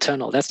about Doom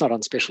Eternal? That's not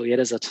on special yet,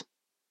 is it?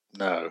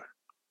 No.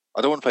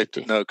 I don't want to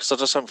play... No, because I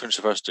just haven't finished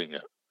the first Doom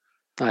yet.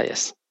 Oh,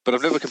 yes. But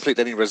I've never completed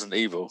any Resident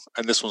Evil,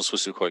 and this one's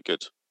supposed to be quite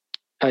good.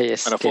 Oh,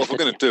 yes. And I thought if I'm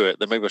going to do it,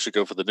 then maybe I should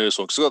go for the newest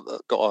one, because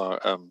I've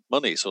got our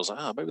money, so I was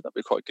like, maybe that'd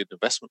be quite a good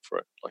investment for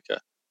it.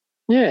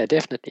 Yeah,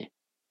 definitely.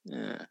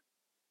 Yeah.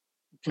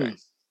 Okay.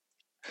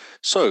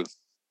 So,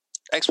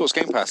 Xbox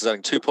Game Pass is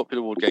adding 2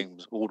 popular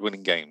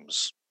award-winning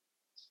games.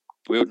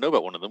 We all know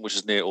about one of them, which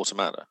is Nier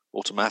Automata.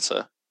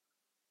 Automata?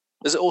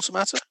 Is it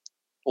Automata?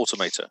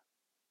 Automator.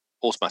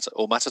 Automata.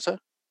 Automata?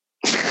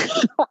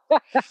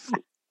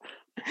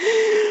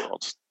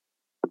 God.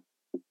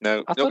 No, I you're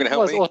not thought going to it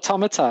help was me?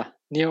 Automata.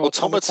 Near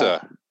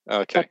Automata.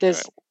 Okay. But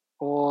there's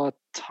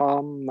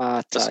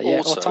Automata. That's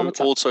Yeah,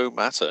 Automata.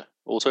 Automata.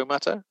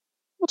 Automata?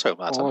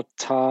 Automata.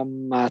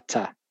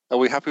 Automata. Are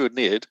we happy with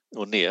Neared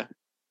or Near?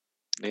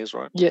 Near's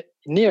right. Yeah,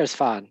 Near is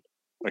fine.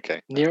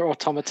 Okay. Near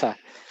Automata.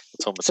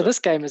 Automata. So this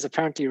game is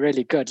apparently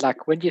really good.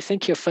 Like when you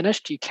think you're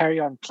finished, you carry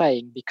on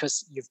playing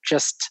because you've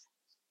just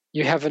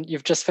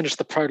finished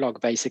the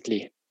prologue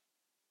basically.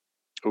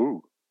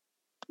 Ooh.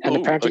 And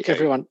apparently okay.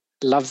 everyone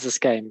loves this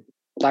game.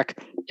 Like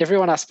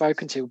everyone I've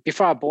spoken to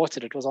before I bought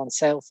it, it was on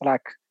sale for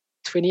like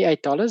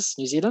 $28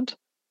 New Zealand.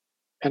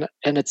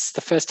 And it's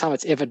the first time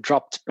it's ever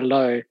dropped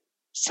below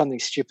something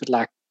stupid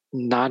like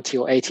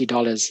 $90 or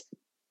 $80.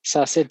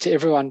 So I said to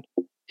everyone,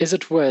 is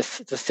it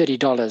worth the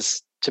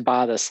 $30 to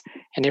buy this?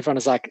 And everyone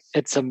is like,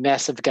 it's a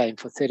massive game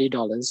for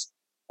 $30.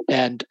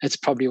 And it's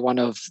probably one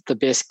of the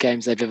best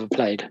games they've ever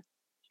played.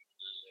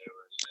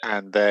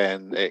 And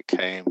then it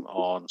came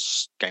on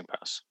Game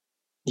Pass.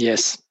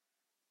 Yes.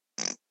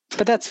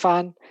 But that's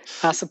fine.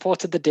 I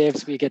supported the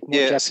devs. We get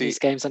more Japanese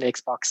games on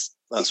Xbox.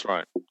 That's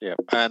right. Yeah.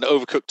 And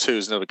Overcooked 2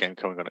 is another game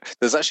coming on it.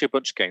 There's actually a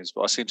bunch of games,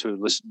 but I seem to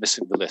be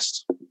missing the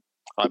list.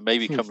 I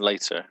maybe come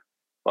later,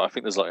 but I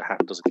think there's like a half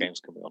a dozen games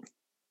coming on.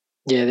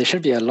 Yeah, there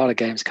should be a lot of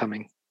games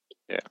coming.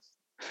 Yeah.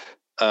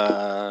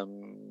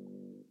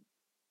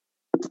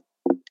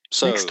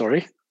 So next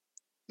story.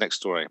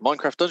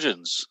 Minecraft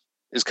Dungeons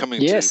is coming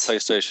to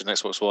PlayStation,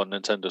 Xbox One,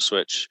 Nintendo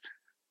Switch,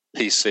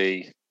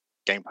 PC,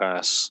 Game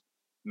Pass,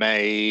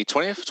 May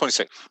 20th,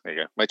 26th. There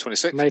you go. May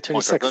 26th. May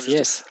 26th,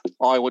 yes.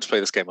 I want to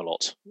play this game a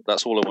lot.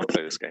 That's all I want to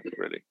play this game,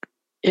 really.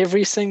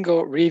 Every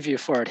single review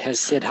for it has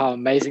said how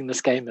amazing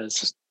this game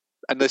is.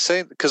 And they're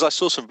saying, because I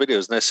saw some videos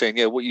and they're saying,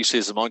 yeah, what you see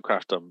is a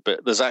Minecraft,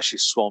 but there's actually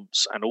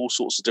swamps and all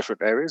sorts of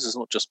different areas. It's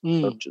not just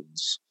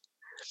dungeons.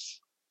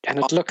 And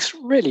it looks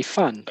really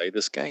fun. Play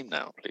this game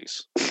now,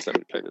 please. Let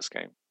me play this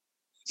game.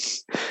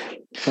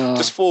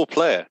 Just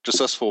 4-player, just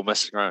us 4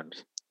 messing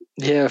around.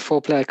 Yeah,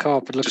 4-player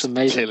co-op. It looks just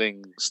amazing.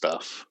 Killing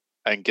stuff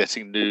and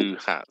getting new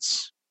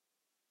hats.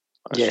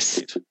 Yes.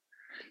 Indeed.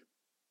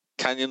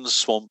 Canyons,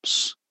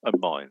 swamps, and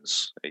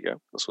mines. There you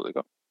go. That's what they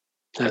got.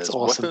 That's There's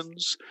awesome.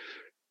 Weapons.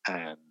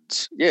 And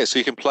yeah, so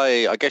you can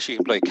play, I guess you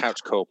can play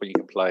couch co-op and you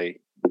can play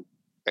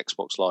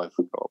Xbox Live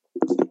co-op.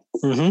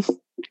 Mm-hmm.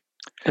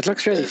 It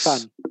looks really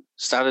fun.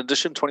 Standard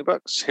edition,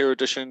 $20. Hero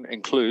edition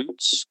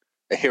includes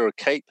a hero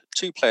cape,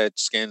 2 player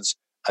skins,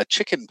 a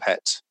chicken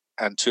pet,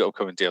 and 2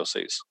 upcoming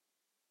DLCs.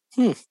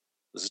 There's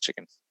a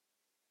chicken.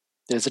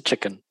 There's a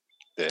chicken.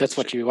 That's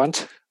what you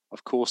want.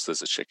 Of course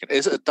there's a chicken.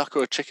 Is it a duck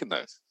or a chicken,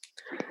 though?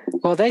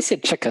 Well, they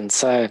said chicken,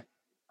 so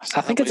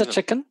I think it's a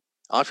chicken.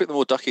 I think they're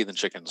more ducky than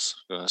chickens.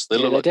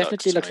 They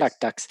definitely look like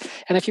ducks.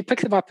 And if you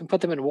pick them up and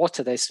put them in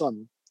water, they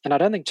swim. And I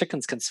don't think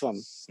chickens can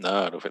swim.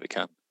 No, I don't think they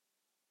can.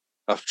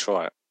 I have to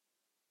try it.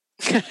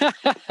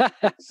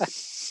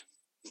 Yes.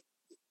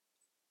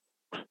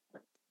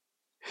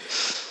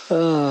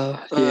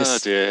 Oh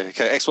dear.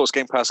 Okay, Xbox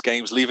Game Pass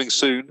games leaving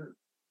soon.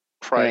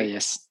 Prey.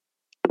 Yes.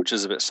 Which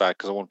is a bit sad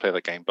because I want to play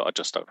that game, but I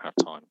just don't have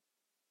time.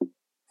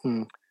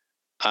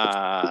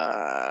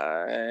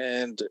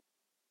 And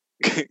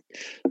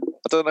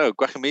I don't know,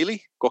 Guacamole.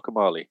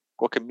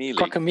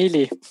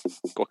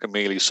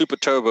 Super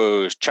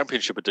Turbo's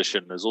Championship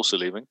Edition is also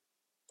leaving.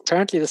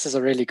 Apparently, this is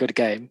a really good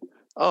game.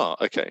 Oh,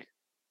 okay.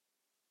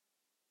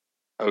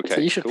 So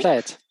you should play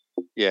it.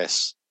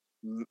 Yes.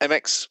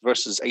 MX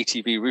versus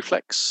ATV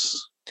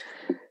Reflex.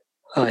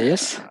 Oh,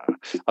 yes.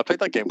 I played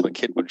that game with a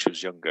kid when she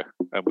was younger,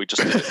 and we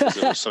just did it because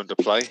it was something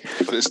to play,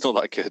 but it's not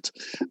that good.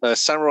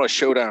 Samurai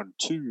Showdown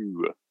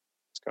 2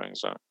 is going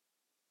on.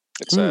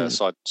 It's a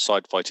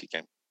side fighty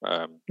game.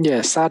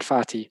 Side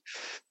fighty.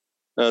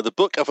 The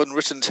Book of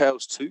Unwritten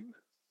Tales 2.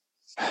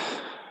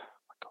 Oh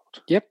my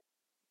God. Yep.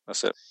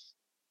 That's it.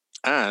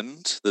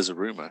 And there's a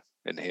rumor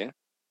in here.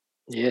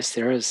 Yes,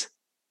 there is.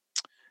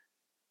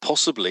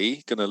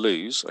 Possibly going to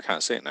lose, I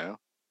can't say it now,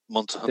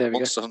 Monster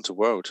Hunter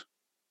World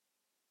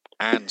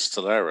and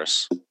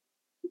Stellaris.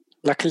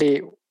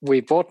 Luckily,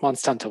 we bought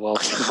Monster Hunter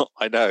World.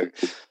 I know.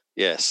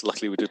 Yes,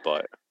 luckily we did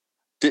buy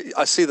it.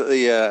 I see that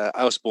the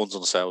Iceborne's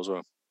on sale as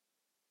well.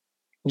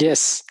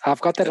 Yes,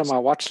 I've got that on my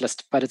watch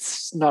list, but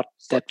it's not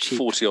that cheap.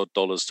 $40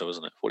 odd still,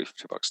 isn't it? $40,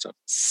 $50 still.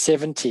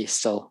 70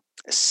 still.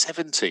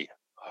 70?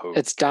 Okay.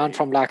 It's down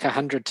from like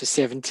 100 to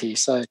 70,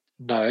 so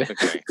no.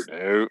 Okay,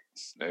 no.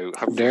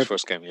 Haven't finished the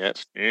first game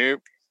yet. No.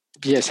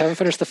 Yes, haven't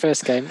finished the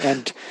first game,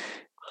 and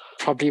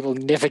probably will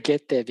never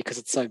get there because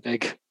it's so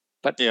big.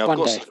 But yeah, one I've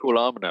got day. some cool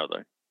armor now,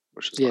 though.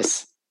 Which is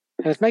nice.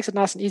 And it makes it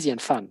nice and easy and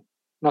fun,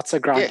 not so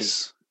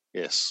grindy.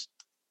 Yes.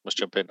 Let's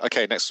jump in.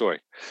 Okay, next story.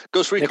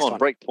 Ghost Recon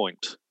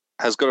Breakpoint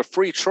has got a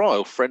free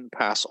trial friend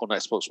pass on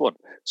Xbox One.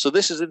 So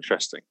this is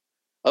interesting.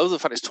 Other than the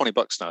fact it's $20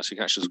 now, so you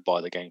can actually just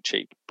buy the game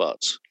cheap.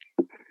 But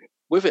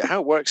with it, how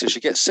it works is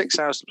you get 6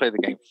 hours to play the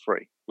game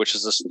free, which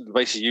is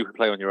basically you can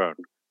play on your own.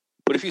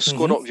 But if you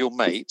squad up with your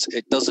mate,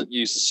 it doesn't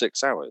use the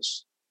 6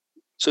 hours.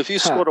 So if you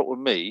squad up with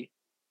me,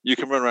 you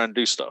can run around and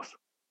do stuff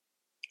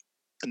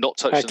and not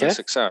touch the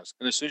 6 hours.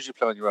 And as soon as you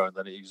play on your own,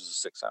 then it uses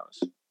 6 hours.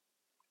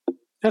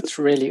 That's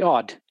really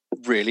odd.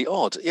 Really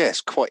odd.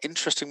 Yes, quite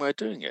interesting way of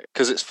doing it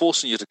because it's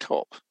forcing you to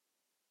cop.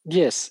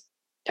 Yes.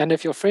 And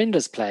if your friend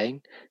is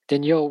playing,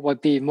 then you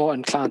would be more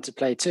inclined to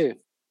play too.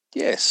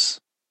 Yes.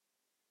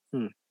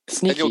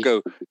 Sneaky. And you'll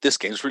go, this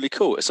game's really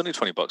cool. It's only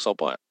 $20. I'll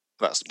buy it.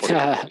 That's probably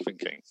what I'm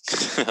thinking.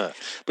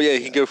 But yeah,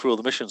 you can go through all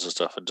the missions and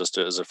stuff and just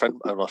do it as a friend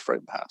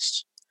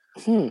pass.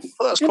 Well,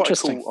 that's quite a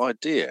cool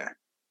idea.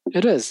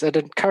 It is. It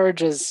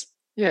encourages,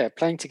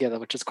 playing together,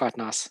 which is quite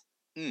nice.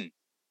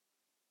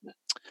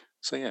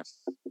 So yeah,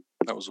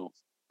 that was all.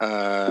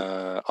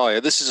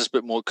 This is just a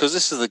bit more because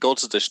this is the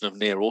Gods edition of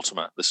Nier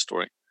Automata. This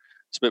story,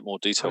 it's a bit more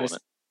detail on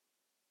it.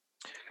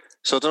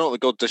 So I don't know what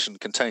the God edition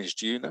contains.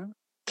 Do you know?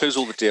 Includes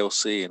all the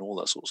DLC and all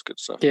that sort of good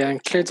stuff. Yeah,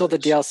 includes all the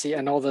DLC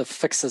and all the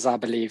fixes, I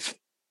believe.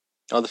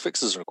 Oh, the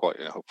fixes are quite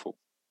helpful.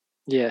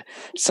 Yeah.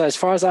 So as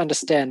far as I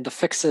understand, the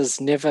fixes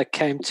never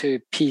came to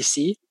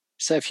PC.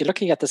 So if you're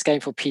looking at this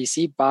game for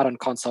PC, buy it on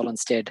console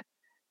instead,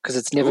 because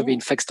it's never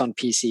been fixed on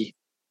PC.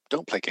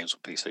 Don't play games on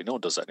PC. No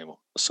one does that anymore.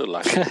 It's so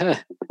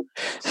laggy.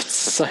 It's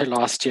so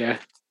last year.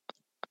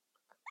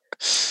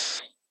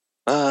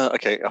 Okay, I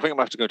think I'm going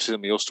to have to go to some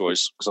of your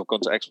stories because I've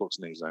gone to Xbox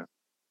news now.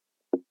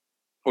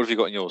 What have you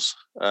got in yours?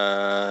 What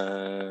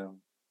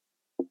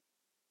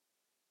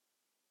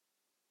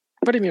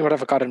do you mean, what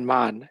have I got in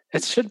mine?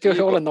 It should be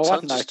all in the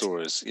OneNote. Tons of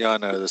stories. Yeah, I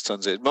know, there's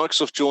tons of it.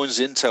 Microsoft joins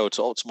Intel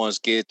to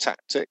optimize gear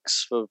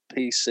tactics for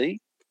PC.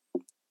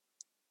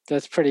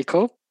 That's pretty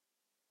cool.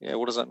 Yeah,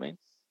 what does that mean?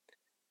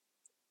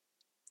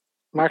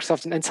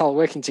 Microsoft and Intel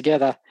working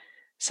together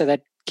so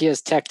that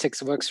Gears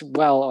Tactics works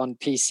well on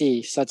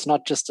PC. So it's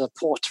not just a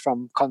port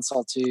from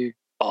console to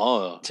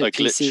like PC.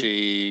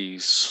 Glitchy,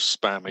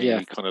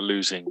 spammy, kind of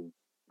losing,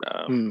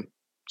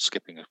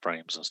 skipping of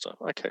frames and stuff.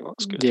 Okay, well,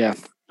 that's good. Yeah.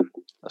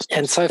 That's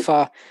and so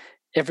far,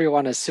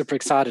 everyone is super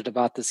excited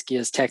about this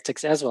Gears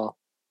Tactics as well.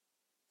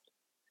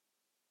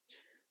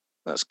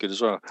 That's good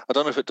as well. I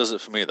don't know if it does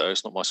it for me, though.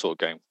 It's not my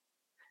sort of game.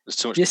 There's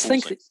too much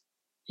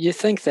You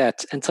think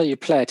that until you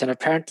play it, and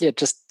apparently it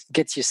just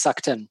gets you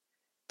sucked in.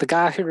 The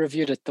guy who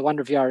reviewed it, the one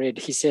review I read,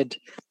 he said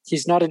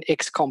he's not an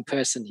XCOM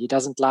person. He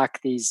doesn't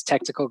like these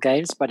tactical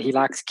games, but he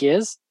likes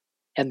Gears.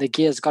 And the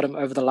Gears got him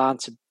over the line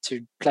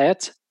to play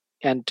it.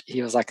 And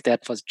he was like,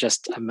 that was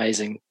just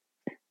amazing.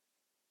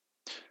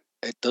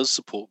 It does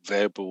support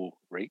variable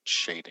rate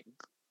shading.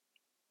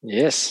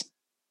 Yes.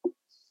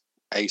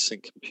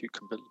 Async compute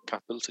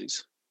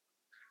capabilities.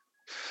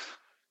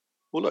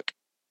 Well, look.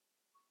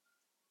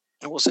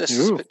 And what's this?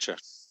 This picture?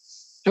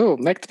 Oh,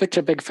 make the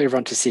picture big for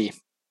everyone to see.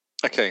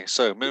 Okay,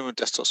 so minimum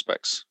desktop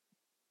specs.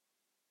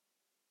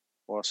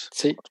 What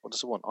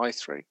does it want?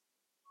 i3.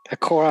 A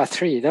Core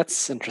i3.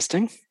 That's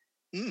interesting.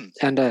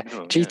 And a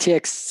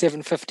GTX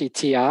 750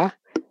 Ti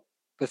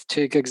with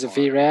 2 gigs of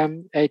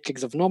VRAM, 8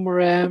 gigs of normal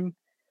RAM,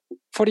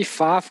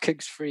 45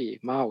 gigs free.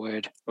 My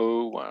word.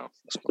 Oh, wow.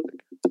 That's quite big.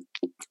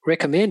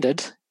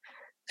 Recommended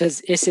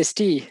is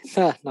SSD.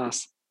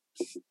 Nice.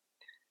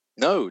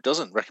 No, it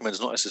doesn't. Recommend is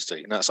not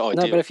SSD. No, that's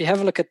ideal. No, but if you have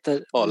a look at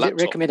the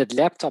recommended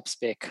laptop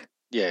spec.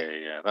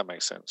 Yeah, that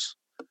makes sense.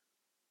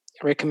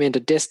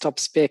 Recommended desktop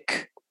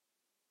spec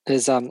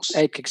is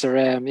 8 gigs of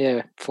RAM,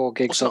 4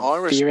 gigs of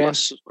Iris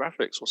VRAM.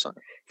 Graphics, what's that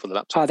for the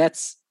laptop? Oh,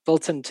 that's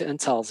built into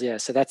Intel's,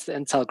 so that's the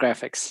Intel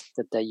graphics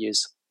that they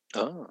use.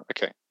 Oh,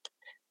 okay.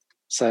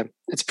 So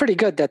it's pretty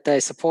good that they're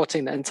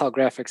supporting the Intel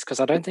graphics because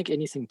I don't think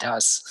anything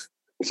does.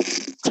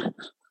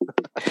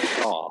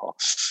 Oh,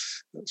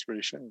 that's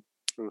really shame.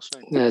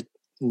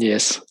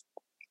 Yes.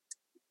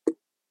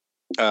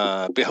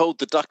 Behold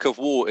the Duck of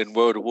War in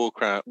World of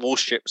Warcraft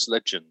Warships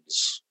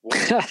Legends.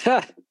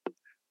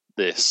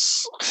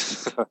 This.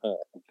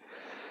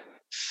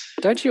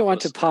 Don't you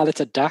want to pilot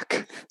a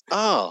duck?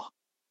 Oh,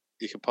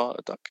 you can pilot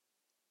a duck.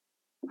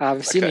 I'm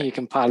assuming you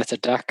can pilot a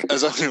duck.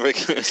 As only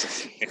regular.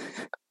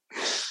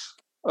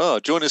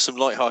 Join us some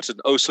light-hearted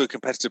and so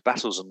competitive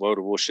battles in World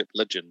of Warship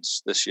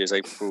Legends. This year's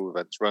April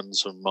event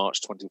runs from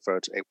March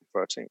 23rd to April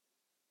 13th.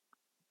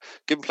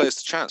 Giving players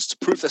the chance to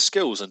prove their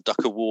skills in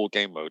Duck of War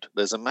game mode.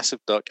 There's a massive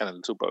duck and a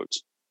little boat.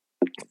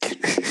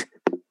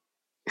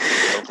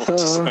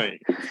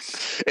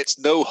 It's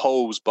no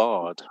holes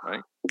barred,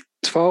 right?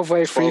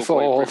 12-way free for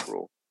all.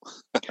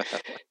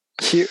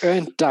 You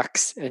earn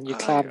ducks and you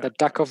climb the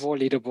Duck of War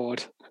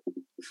leaderboard.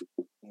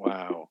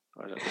 Wow.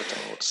 I don't know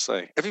what to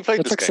say. Have you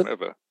played this game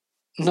ever?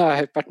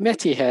 No, but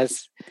Matty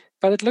has.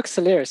 But it looks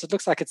hilarious. It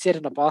looks like it's set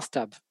in a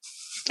bathtub.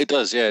 It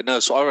does, yeah. No,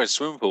 so I read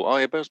swimming pool. Oh,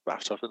 yeah, but it's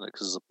bathtub, isn't it?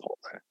 Because there's a pot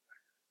there.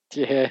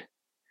 Yeah.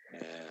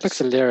 Yes. Looks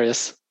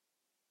hilarious.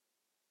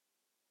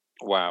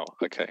 Wow.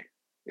 Okay.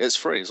 It's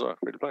free as well.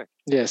 Free to play.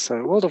 Yeah,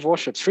 so World of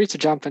Warships, free to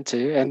jump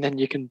into, and then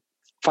you can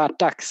fight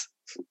ducks.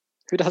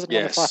 Who doesn't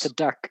want to fight a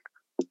duck?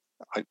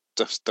 I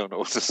just don't know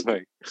what to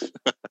say.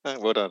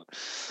 Well done.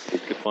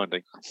 Good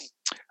finding.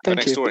 Thank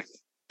next you. Story.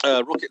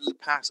 Rocket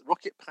Pass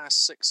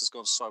 6 has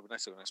gone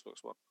cybernetic on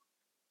Xbox One.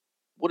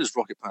 What is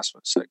Rocket Pass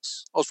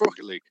 6? Oh, it's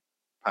Rocket League.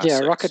 Pass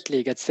 6. Rocket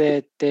League. It's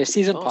their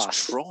season pass.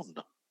 It's Tron.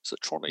 Is it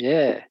Tronic?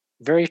 Yeah,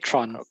 very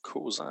Tron. How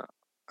cool is that?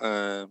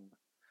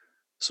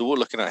 So what we're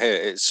looking at here,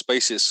 it's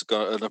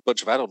got a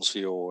bunch of add-ons for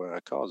your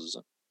cars,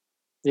 isn't it?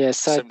 Yeah,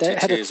 so they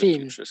had a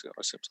theme.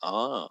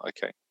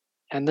 Okay.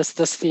 And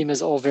this theme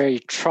is all very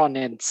Tron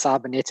and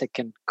cybernetic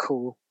and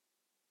cool.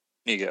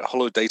 You get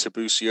hollow data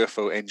boost,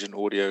 UFO engine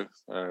audio,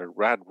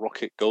 rad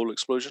rocket goal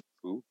explosion.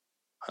 Ooh.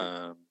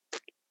 So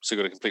you've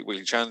got to complete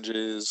weekly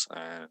challenges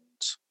and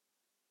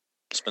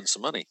spend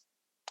some money.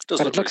 But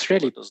it looks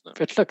really, doesn't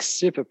it? It looks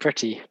super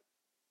pretty.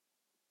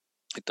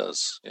 It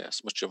does, yeah.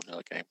 It's much jumping in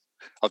that game.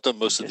 I've done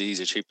most of the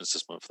easy achievements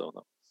this month, though.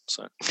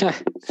 So no,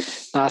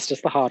 it's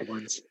just the hard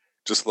ones.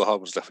 Just the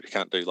hard ones left you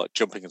can't do, like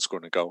jumping and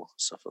scoring a goal,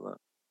 stuff like that.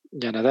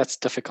 Yeah, no, that's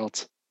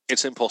difficult.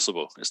 It's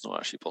impossible. It's not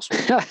actually possible.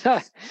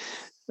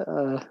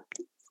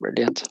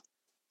 Brilliant.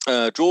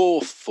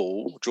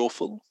 Drawful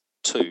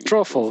 2.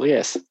 Drawful,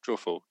 yes.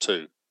 Drawful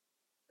 2.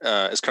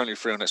 It's currently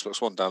free on Xbox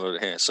One. Download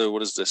it here. So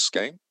what is this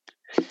game?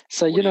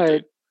 So you know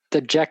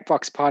the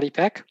Jackbox Party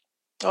Pack?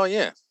 Oh,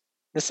 yeah.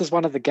 This is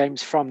one of the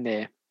games from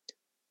there.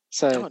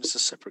 So it's a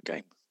separate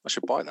game. I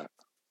should buy that.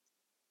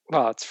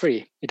 Well, it's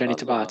free. You don't need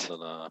to buy it. I'm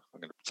going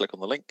to click on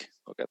the link.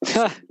 I'll get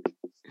that.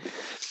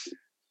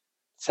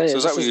 So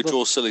is that where you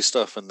draw silly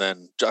stuff and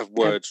then have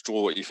words,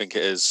 draw what you think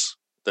it is,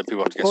 then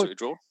people have to guess what you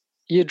draw?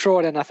 You draw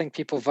it and I think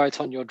people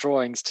vote on your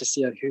drawings to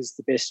see who's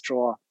the best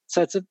drawer.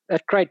 So it's a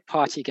great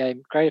party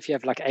game. Great if you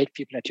have like 8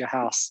 people at your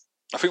house.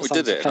 I think we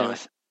did it.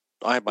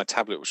 I had my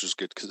tablet, which was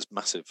good because it's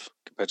massive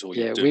compared to what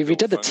you do. Yeah, we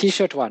did the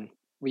T-shirt one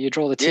where you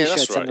draw the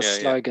T-shirts and the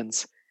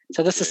slogans.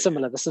 So this is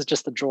similar. This is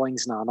just the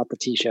drawings now, not the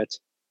T-shirt.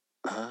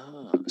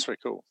 Ah, that's very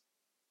cool.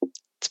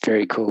 It's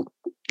very cool.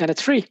 And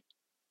it's free.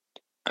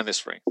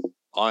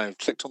 I've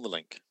clicked on the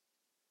link.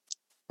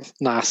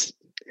 Nice.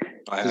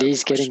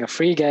 Lee's getting a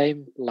free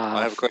game live.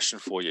 I have a question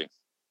for you.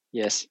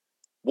 Yes.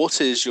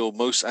 What is your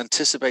most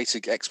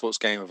anticipated Xbox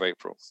game of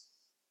April?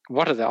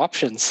 What are the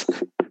options?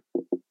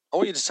 I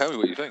want you to tell me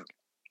what you think.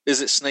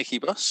 Is it Snaky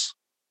Bus?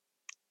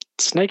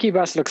 Snaky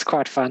Bus looks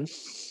quite fun.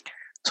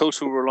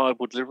 Total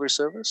Reliable Delivery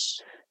Service?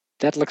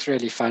 That looks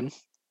really fun.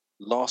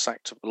 Lost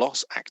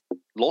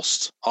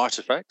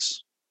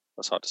Artifacts?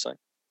 That's hard to say.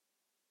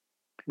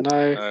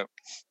 No.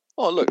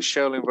 Oh, look,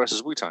 Shaolin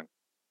versus Wu-Tang.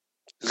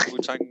 Is it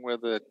Wu-Tang where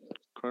the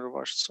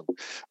coronavirus is from?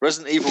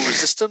 Resident Evil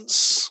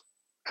Resistance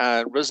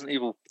and Resident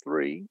Evil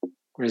 3.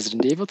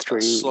 Resident Evil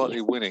 3.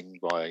 Slightly winning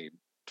by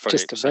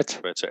 38%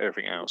 compared to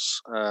everything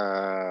else.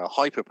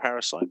 Hyper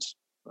Parasite.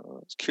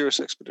 Curious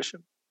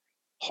Expedition.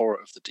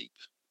 Horror of the Deep.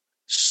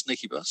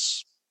 Sneaky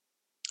Bus.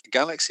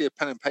 Galaxy of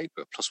Pen and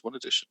Paper +1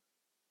 edition.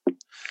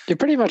 You're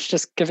pretty much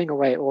just giving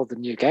away all the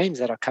new games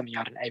that are coming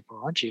out in April,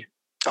 aren't you?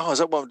 Oh, is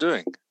that what I'm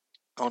doing?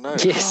 Oh, no.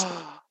 Yes.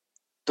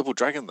 Double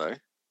Dragon, though.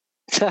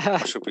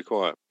 I should be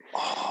quiet.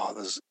 Oh,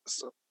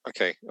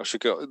 okay. I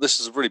should go. This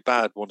is a really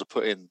bad one to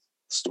put in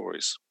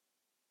stories.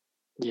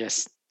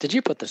 Yes. Did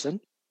you put this in?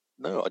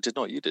 No, I did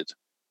not. You did.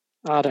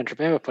 I don't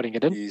remember putting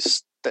it in. You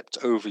stepped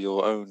over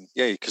your own.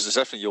 Yeah, because it's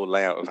definitely your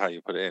layout of how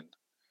you put it in.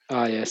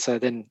 Oh, yeah. So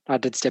then I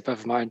did step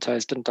over my own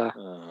toes, didn't I?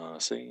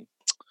 See.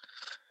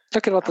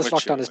 Look at what this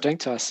lockdown is doing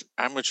to us.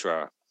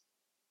 Amateur.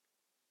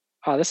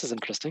 Oh, this is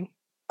interesting.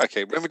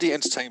 Okay, Remedy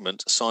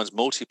Entertainment signs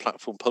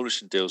multi-platform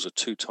publishing deals with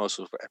 2 titles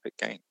for Epic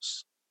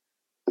Games.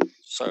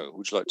 So,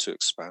 would you like to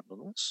expand on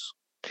this?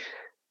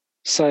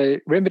 So,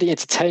 Remedy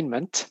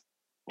Entertainment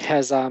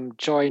has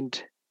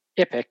joined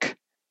Epic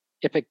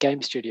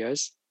Game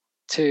Studios,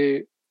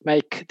 to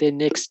make their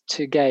next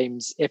 2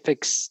 games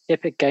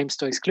Epic Game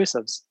Store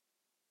exclusives.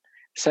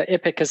 So,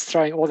 Epic is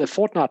throwing all their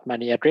Fortnite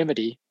money at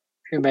Remedy,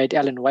 who made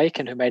Alan Wake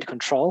and who made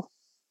Control,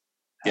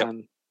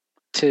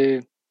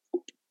 to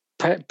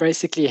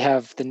basically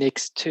have the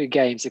next 2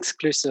 games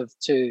exclusive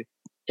to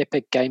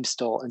Epic Game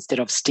Store instead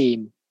of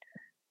Steam.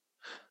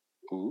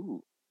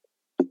 Ooh.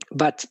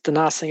 But the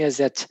nice thing is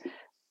that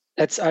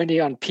it's only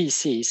on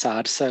PC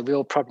side, so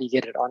we'll probably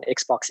get it on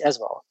Xbox as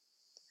well.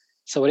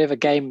 So whatever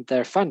game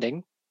they're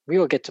funding, we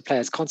will get to play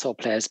as console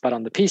players, but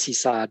on the PC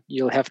side,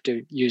 you'll have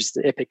to use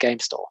the Epic Game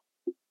Store.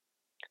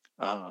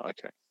 Ah,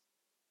 okay.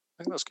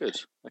 I think that's good.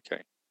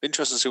 Okay.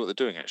 Interesting to see what they're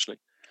doing, actually.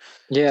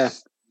 Yeah.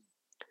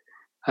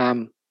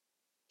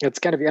 It's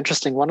going to be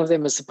interesting. One of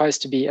them is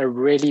supposed to be a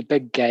really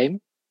big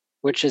game,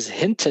 which is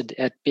hinted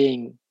at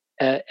being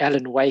a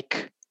Alan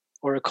Wake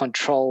or a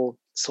Control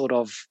sort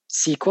of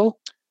sequel.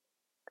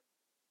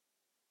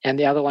 And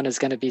the other one is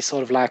going to be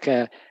sort of like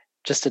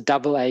just a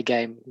double A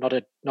game, not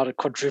a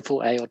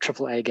quadruple A or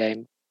triple A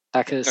game,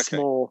 like a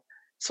small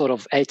sort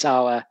of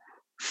 8-hour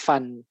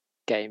fun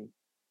game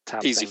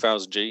type Easy thing.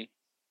 1000G.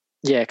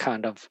 Yeah,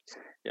 kind of.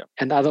 Yeah.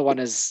 And the other one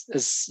is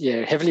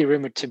heavily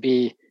rumored to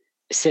be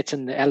set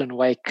in the Alan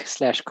Wake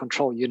 /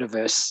 Control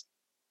universe.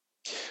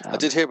 I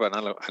did hear about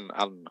an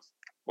Alan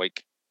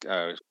Wake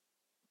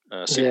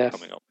sequel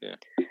coming up. Yeah.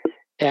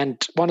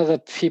 And one of the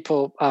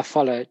people I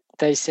follow,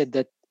 they said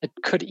that it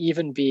could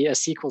even be a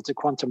sequel to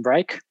Quantum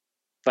Break,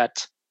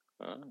 but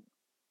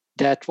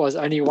that was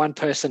only one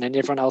person, and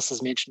everyone else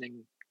is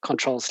mentioning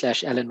Control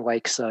 / Alan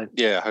Wake. So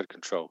yeah, I heard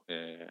Control.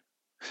 Yeah.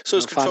 So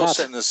is Control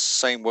set in the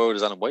same world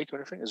as Alan Wake or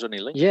anything? Is there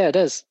any link? Yeah, it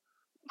is.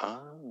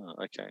 Ah,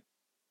 okay.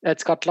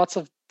 It's got lots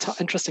of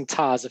interesting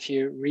ties. If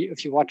you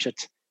watch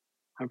it,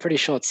 I'm pretty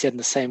sure it's set in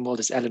the same world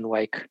as Alan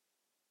Wake.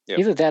 Yep.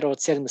 Either that or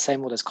it's set in the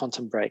same world as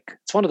Quantum Break.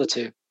 It's one of the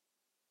two.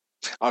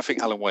 I think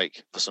Alan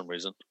Wake for some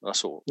reason.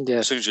 That's all. Yeah.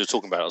 As soon as you're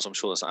talking about it, I'm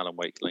sure there's an Alan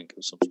Wake link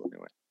of some sort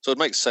anyway. So it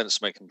makes sense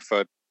to make a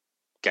preferred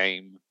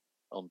game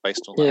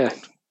based on that. Yeah.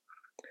 World.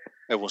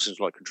 Everyone seems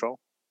to like Control.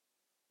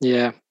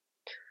 Yeah.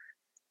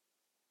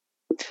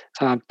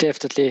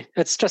 Definitely.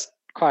 It's just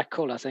quite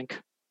cool, I think.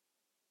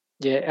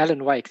 Yeah,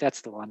 Alan Wake,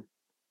 that's the one.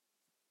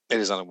 It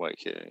is Alan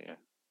Wake, yeah.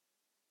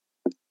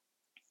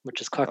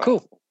 Which is quite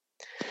cool.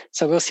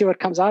 So we'll see what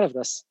comes out of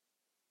this.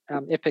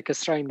 Epic is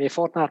throwing their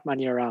Fortnite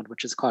money around,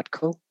 which is quite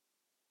cool.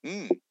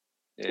 Yeah.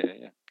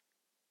 Bear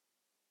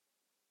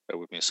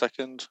with me a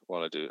second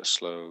while I do a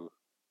slow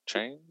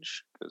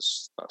change,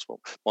 because that's what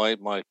my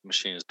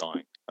machine is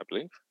dying, I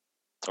believe.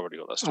 I've already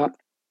got that started.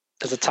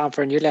 Is it time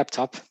for a new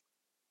laptop?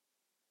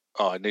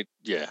 Oh, I need.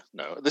 Yeah,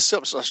 no. This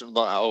is actually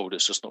not that old.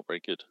 It's just not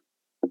very good.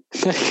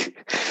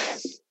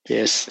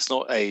 Yes. It's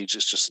not age.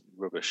 It's just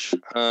rubbish.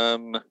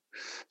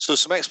 So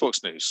some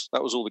Xbox news.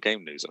 That was all the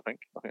game news. I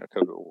think I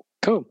covered it all.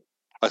 Cool.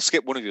 I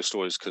skipped one of your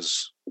stories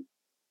because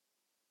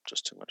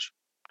just too much.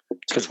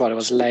 Because what, it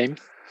was lame.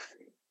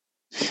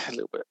 Yeah, a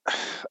little bit.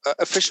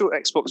 Official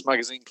Xbox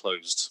magazine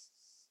closed.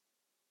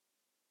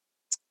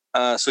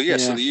 So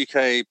the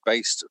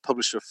UK-based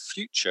publisher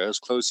Future has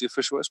closed the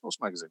official Xbox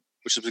magazine,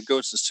 which has been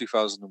going since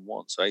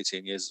 2001, so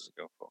 18 years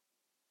ago.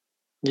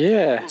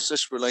 Yeah. Was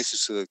this related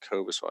to the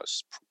COVID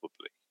virus?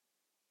 Probably.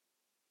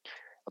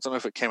 I don't know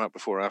if it came out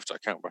before or after. I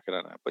can't work it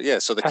out now. But yeah,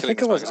 so I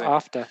think it was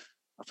after.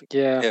 I think,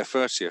 yeah. Yeah,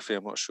 30th. Yeah,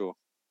 I'm not sure.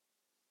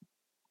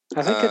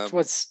 I think it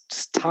was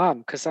just time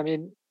because, I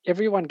mean,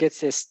 everyone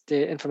gets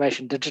their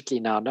information digitally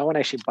now. No one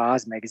actually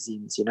buys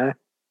magazines, you know?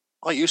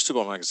 I used to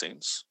buy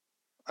magazines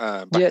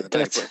back in the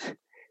day, but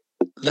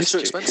they're too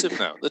expensive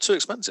now. They're too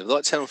expensive. They're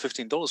like $10 or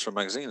 $15 for a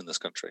magazine in this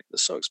country. They're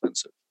so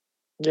expensive.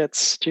 Yeah, it's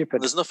stupid.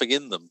 And there's nothing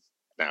in them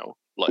now,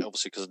 like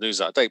obviously because the news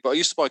is out of date. But you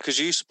used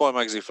to buy a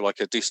magazine for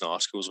like a decent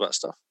articles about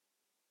stuff.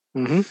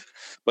 Mm-hmm.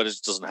 But it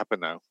doesn't happen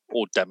now.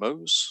 Or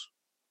demos,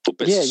 or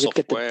bits of you'd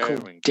get the software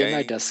cool and demo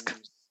games. disc.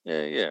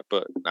 Yeah.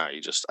 But now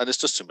and it's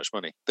just too much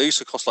money. They used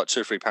to cost like £2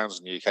 or £3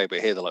 in the UK, but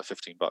here they're like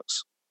 $15.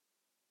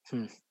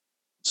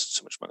 It's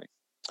too much money.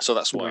 So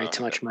that's why way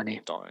too much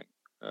money. Dying.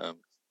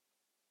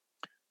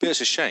 But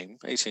it's a shame.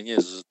 18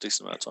 years is a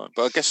decent amount of time.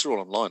 But I guess they're all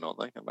online, aren't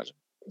they? I imagine.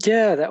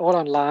 Yeah, they're all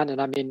online,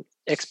 and I mean,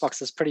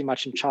 Xbox is pretty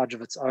much in charge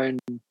of its own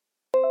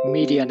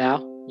media now.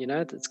 You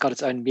know, it's got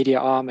its own media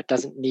arm. It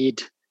doesn't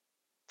need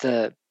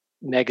the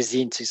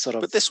magazine to sort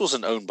of. But this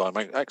wasn't owned by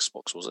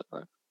Xbox, was it?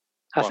 No?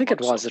 I think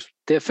it was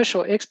the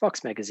official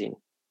Xbox magazine.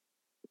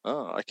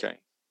 Oh, okay.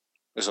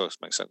 This always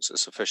makes sense.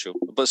 It's official,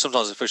 but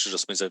sometimes official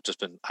just means they've just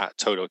been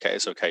told, okay,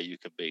 it's okay, you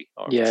can be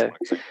our official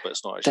magazine, but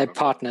it's not actually. They're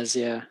partners,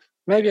 yeah.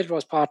 Maybe it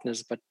was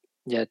partners, but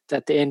yeah,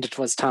 at the end it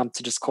was time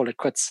to just call it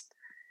quits.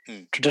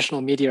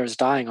 Traditional media is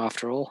dying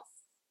after all.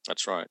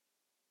 That's right.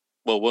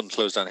 Well, one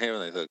closed down here,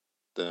 and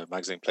the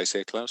magazine place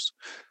here closed.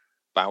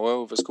 Bow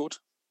Wow, it's called.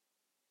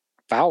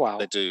 Bow Wow.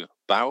 They do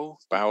Bow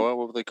Wow.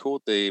 What were they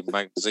called? The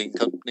magazine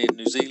company in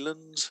New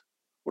Zealand.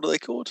 What are they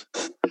called?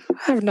 I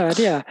have no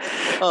idea.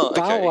 Oh,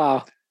 okay. Bow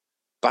Wow.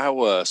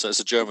 Bauer. So it's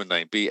a German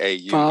name.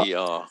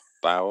 Bauer.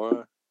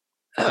 Bauer.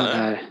 I don't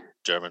know.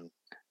 German.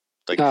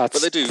 But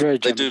they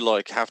do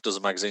like half a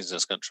dozen magazines in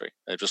this country.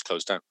 They've just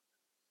closed down.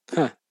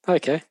 Huh.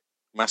 Okay.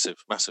 Massive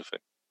thing.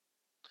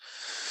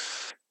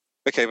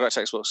 Okay, back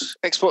to Xbox.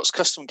 Xbox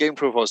custom game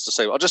profiles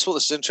disabled. I just thought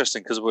this is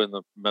interesting because we're in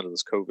the middle of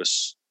this COVID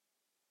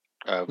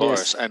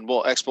virus, and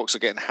what Xbox are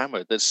getting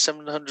hammered. There's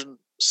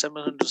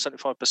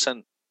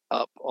 775%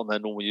 up on their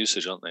normal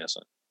usage, aren't they?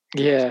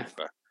 Yeah.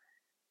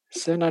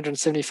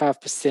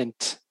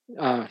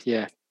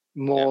 775%.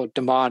 More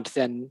demand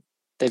than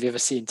they've ever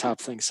seen, type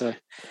thing. So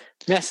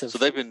massive. So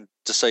they've been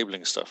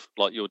disabling stuff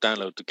like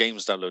the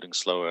game's downloading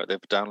slower. They've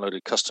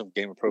downloaded custom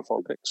gamer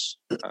profile pics.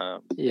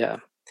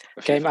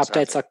 Game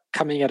updates are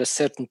coming at a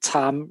certain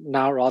time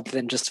now rather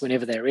than just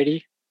whenever they're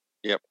ready.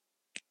 Yep.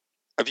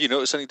 Have you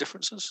noticed any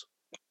differences?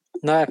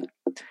 No.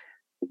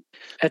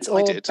 It's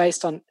all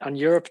based on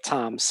Europe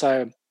time.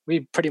 So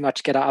we pretty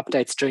much get our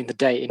updates during the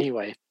day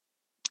anyway.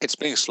 It's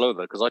being slow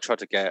though, because I tried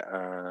to get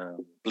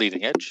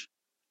Bleeding Edge.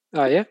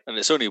 Oh, yeah? And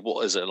it's only,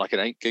 what is it, like an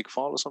 8 gig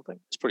file or something?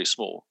 It's pretty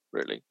small,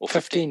 really. Or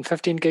 15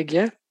 gig,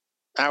 yeah?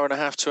 Hour and a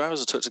half, 2 hours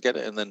it took to get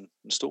it and then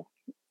install.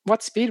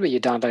 What speed were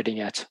you downloading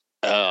at?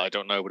 I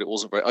don't know, but it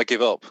wasn't very... I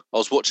give up. I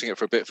was watching it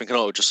for a bit thinking,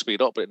 it'll just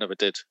speed up, but it never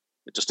did.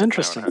 It just took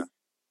interesting. An hour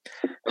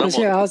and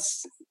a half.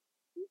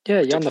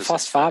 Because, you're on the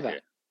fast fiber.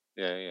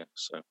 Yeah,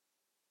 so...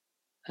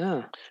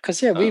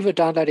 Because, we were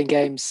downloading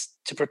games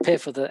to prepare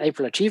for the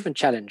April Achievement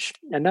Challenge,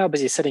 and now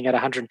busy sitting at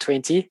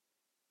 120.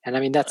 And I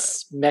mean,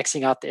 that's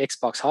maxing out the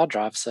Xbox hard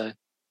drive, so...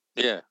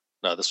 Yeah.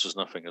 No, this was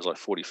nothing. It was like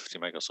 40, 50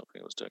 meg or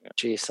something I was doing it.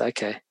 Jeez,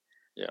 okay.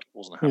 Yeah,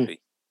 wasn't happy.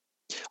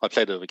 I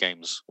played other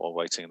games while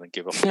waiting and then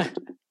give up.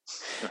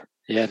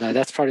 Yeah, no,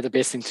 that's probably the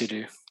best thing to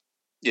do.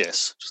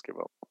 Yes, just give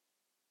up.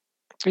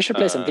 We should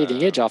play some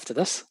Bleeding Edge after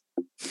this.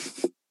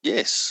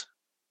 Yes.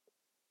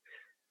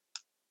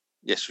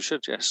 Yes, we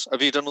should. Yes.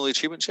 Have you done all the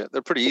achievements yet?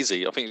 They're pretty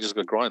easy. I think you just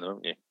got to grind them,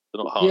 haven't you?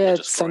 They're not hard. Yeah, they're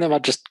just some of them are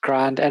just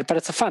grind, but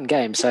it's a fun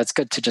game, so it's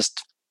good to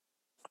just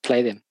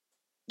play them.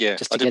 Yeah,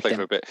 just I did play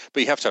for a bit,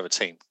 but you have to have a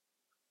team.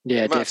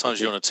 Yeah, the amount definitely. of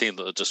times you're on a team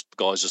that are just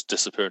guys just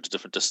disappear into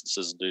different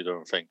distances and do their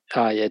own thing.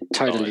 Oh yeah,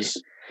 totally. Guys,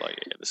 like,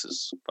 yeah, this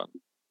is fun.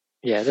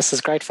 Yeah, this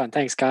is great fun.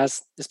 Thanks,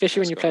 guys. Especially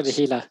when you play the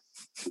healer.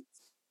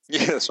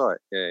 Yeah, that's right.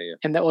 Yeah.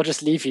 And they all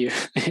just leave you.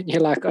 And you're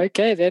like,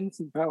 okay, then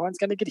no one's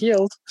going to get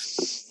healed.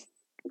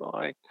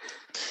 Bye.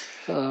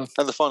 And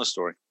the final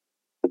story.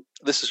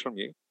 This is from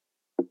you.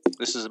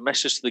 This is a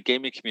message to the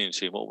gaming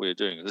community and what we're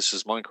doing. This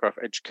is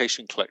Minecraft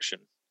Education Collection.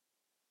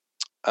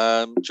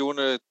 Do you want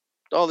to...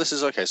 Oh, this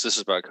is okay. So this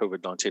is about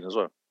COVID-19 as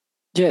well.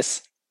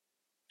 Yes.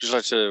 Would you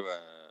like to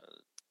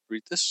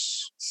read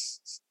this?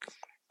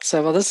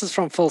 So, well, this is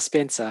from Phil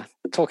Spencer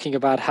talking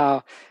about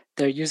how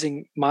they're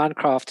using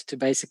Minecraft to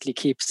basically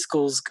keep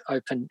schools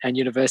open and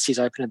universities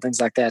open and things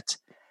like that.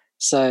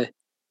 So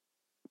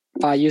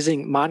by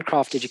using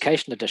Minecraft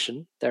Education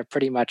Edition, they're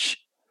pretty much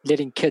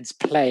letting kids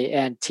play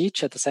and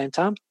teach at the same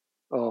time,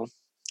 or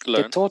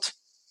learn. Get taught.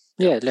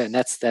 Yeah, learn.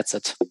 That's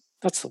it.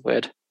 That's the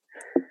word.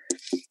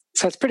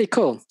 So it's pretty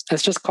cool.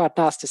 It's just quite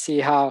nice to see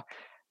how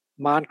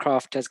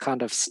Minecraft has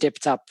kind of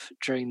stepped up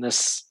during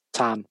this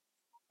time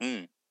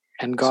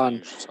and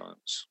gone,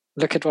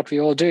 look at what we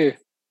all do.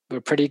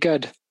 We're pretty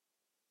good.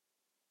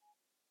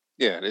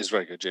 Yeah, it is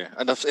very good, yeah.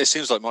 And it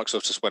seems like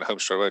Microsoft just went home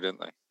straight away, didn't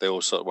they? They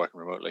all started working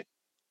remotely.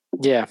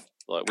 Yeah.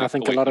 Like I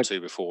think a lot of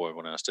two before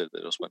everyone else did,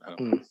 they just went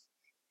home.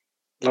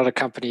 A lot of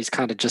companies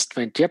kind of just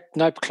went, yep,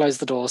 nope, close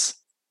the doors.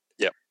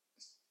 Yep.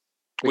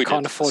 We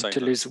can't afford to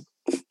lose.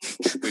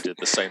 We did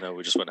the same though,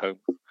 we just went home.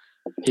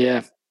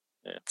 Yeah.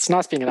 It's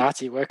nice being an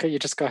IT worker. You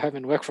just go home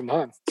and work from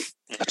home.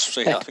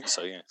 Actually, I think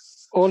so, yeah.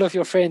 All of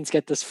your friends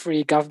get this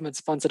free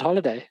government-sponsored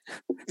holiday.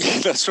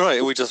 That's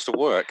right. We just have to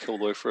work all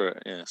the way through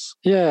it, yes.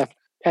 Yeah.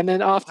 And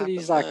then after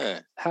these,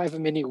 however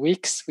many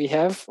weeks we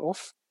have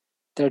off,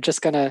 they're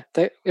just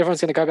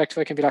everyone's going to go back to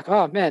work and be like,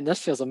 oh man, this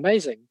feels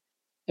amazing.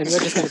 And we're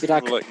just going to be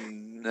like,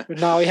 no.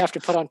 Now we have to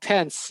put on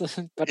pants,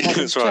 but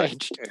nothing's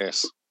changed.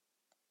 Yes.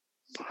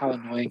 How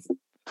annoying.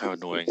 How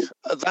annoying.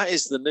 That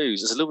is the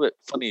news. It's a little bit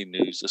funny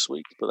news this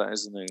week, but that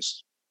is the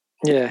news.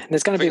 Yeah.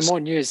 There's going to be more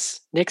news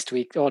next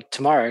week or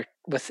tomorrow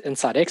with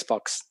Inside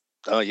Xbox.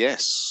 Oh,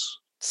 yes.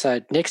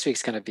 So next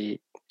week's going to be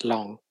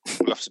long.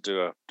 We'll have to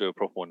do a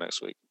proper one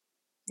next week.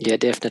 Yeah,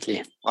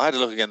 definitely. I had a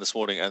look again this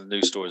morning and the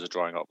news stories are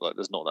drying up. Like,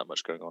 there's not that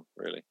much going on,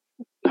 really.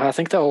 I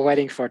think they were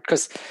waiting for it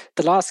because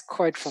the last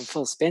quote from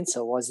Phil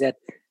Spencer was that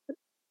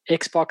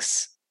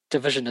Xbox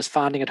division is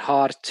finding it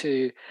hard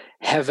to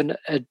have an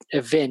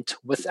event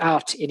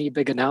without any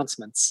big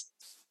announcements.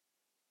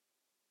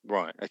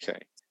 Right, okay.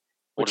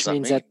 What does that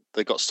mean? That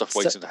they've got stuff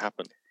waiting to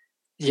happen.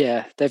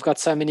 Yeah, they've got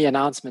so many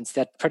announcements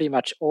that pretty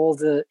much all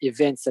the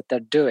events that they're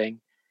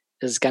doing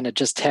is going to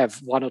just have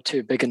one or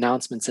two big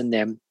announcements in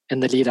them in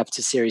the lead up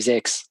to Series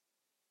X.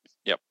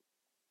 Yep.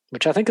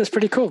 Which I think is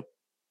pretty cool.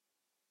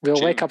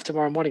 We'll wake up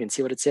tomorrow morning and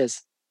see what it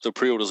says. So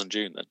pre-orders in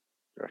June then,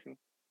 you reckon?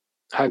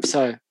 Hope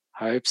so.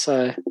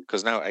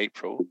 Because now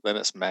April, then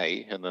it's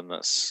May, and then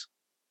that's...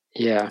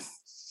 Yeah.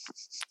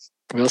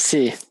 We'll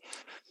see.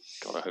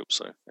 God, I hope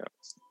so, yeah.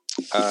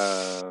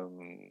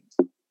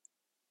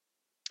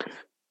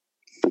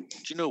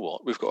 Do you know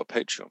what? We've got a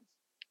Patreon.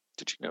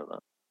 Did you know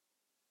that?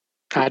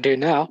 I do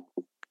now.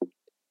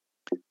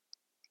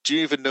 Do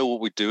you even know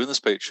what we do in this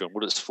Patreon?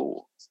 What it's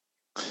for?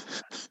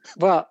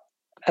 Well,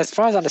 as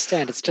far as I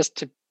understand, it's just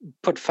to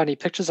put funny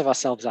pictures of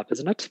ourselves up,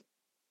 isn't it?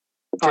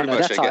 Pretty much,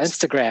 that's our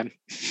Instagram.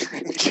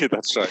 Yeah,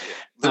 that's right.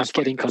 Yeah. I'm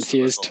getting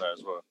confused. There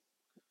as well.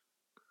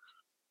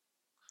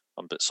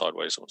 I'm a bit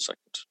sideways 1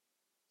 second.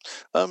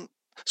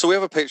 So we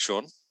have a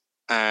Patreon,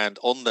 and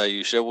on there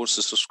you should be able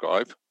to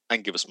subscribe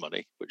and give us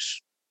money,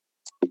 which...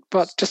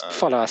 But just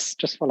follow us.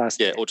 Just follow us.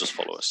 Yeah, or just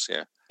follow us,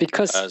 yeah.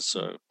 Because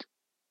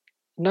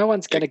no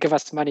one's going to give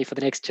us money for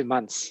the next 2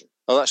 months.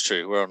 Oh, that's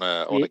true. We're on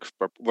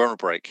a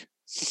break.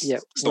 Yeah.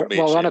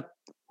 We're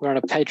on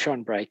a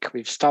Patreon break.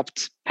 We've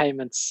stopped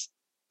payments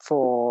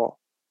for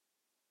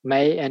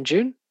May and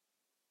June.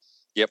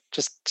 Yep.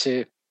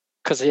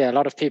 Because a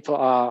lot of people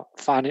are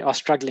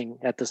struggling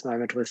at this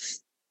moment with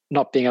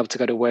not being able to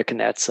go to work and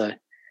that. So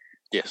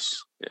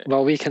yes. Yeah.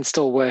 Well, we can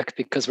still work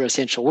because we're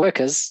essential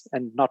workers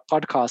and not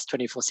podcast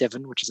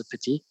 24/7, which is a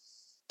pity.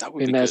 That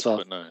would be good,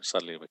 but no,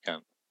 sadly we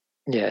can't.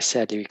 Yeah,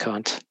 sadly we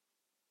can't.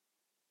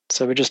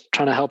 So we're just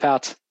trying to help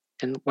out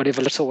in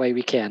whatever little way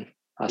we can,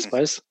 I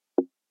suppose.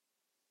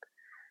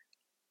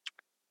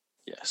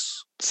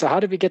 Yes. So how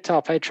did we get to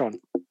our Patreon?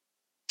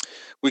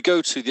 We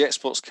go to the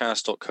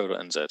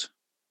xboxcast.co.nz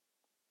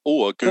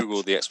or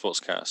Google the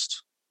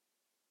Xboxcast.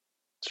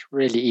 It's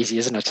really easy,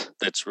 isn't it?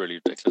 It's really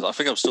ridiculous. I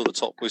think I'm still the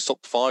top. We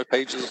stopped 5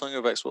 pages or something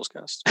of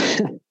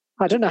Xboxcast.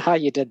 I don't know how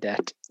you did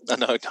that. I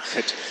know,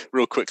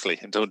 real quickly,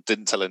 and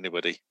didn't tell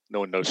anybody. No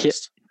one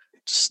noticed. Yeah.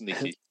 Just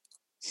sneaky.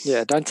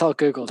 Yeah, don't tell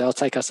Google; they'll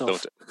take us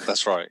off.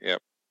 That's right. Yeah.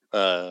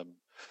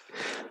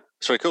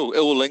 It's very cool.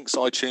 All links,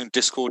 iTunes,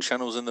 Discord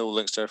channels, and all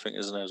links to everything,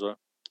 isn't there as well?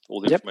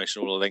 All the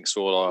information, all the links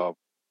to all our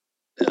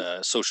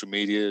social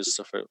media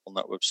stuff on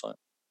that website.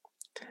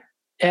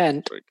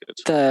 And Very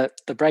good.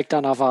 The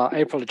breakdown of our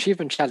April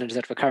Achievement Challenge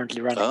that we're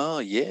currently running. Oh,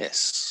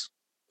 yes.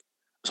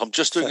 So I'm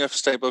just doing F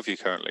Stay Above You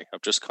currently.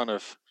 I've just kind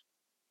of...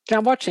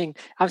 I'm watching.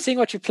 I'm seeing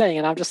what you're playing,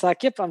 and I'm just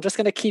like, yep, I'm just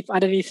going to keep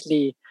underneath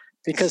Lee,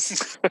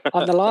 because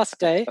on the last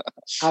day,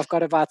 I've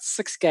got about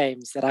 6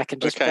 games that I can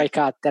just break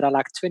out that are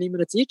like 20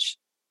 minutes each.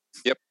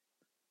 Yep.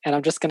 And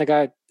I'm just going to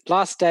go,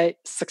 last day,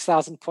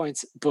 6,000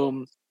 points,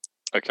 boom.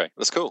 Okay,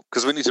 that's cool,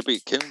 because we need to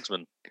beat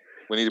Kingsman.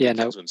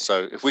 Kingsman.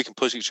 So if we can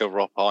push each other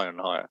up higher and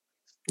higher.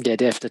 Yeah,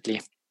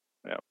 definitely.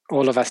 Yeah.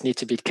 All of us need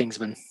to beat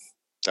Kingsman.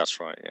 That's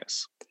right,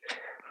 yes.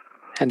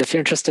 And if you're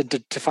interested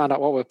to find out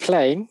what we're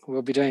playing,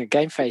 we'll be doing a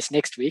game face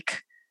next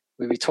week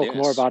where we talk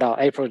more about our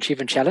April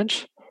Achievement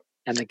Challenge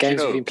and the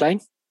games we've been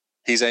playing.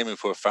 He's aiming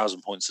for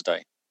 1,000 points a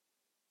day.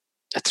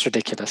 That's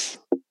ridiculous.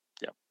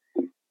 Yeah.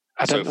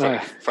 I don't know.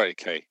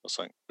 30K or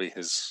something be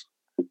his.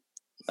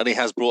 And he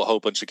has brought a whole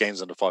bunch of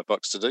games under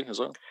 $5 to do as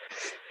well.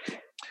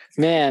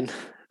 Man,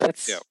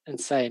 that's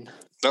insane.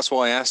 That's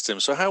why I asked him,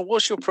 so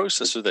what's your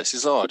process with this?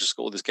 He's I just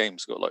got all these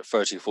games, got like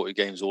 30 or 40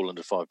 games all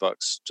under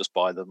 $5. Just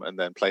buy them and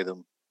then play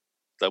them.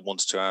 They're 1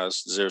 to 2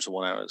 hours, 0 to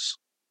 1 hours.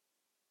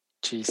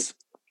 Jeez.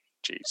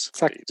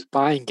 It's like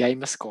buying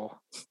gamer score.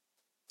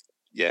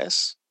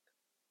 Yes.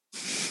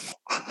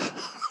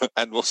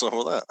 And what's wrong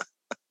with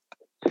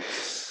that?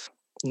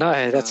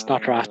 No, that's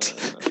not right.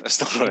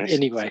 That's not right.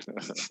 Anyway.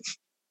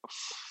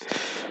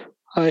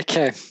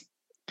 Okay.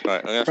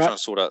 Right, I'm going to try and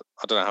sort out.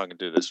 I don't know how I can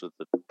do this with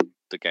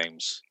the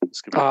games.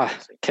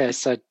 Okay,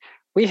 so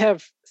we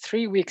have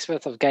 3 weeks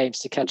worth of games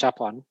to catch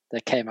up on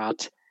that came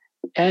out.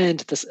 And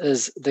this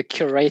is the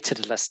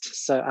curated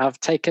list. So I've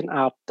taken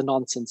out the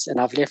nonsense and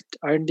I've left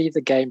only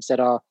the games that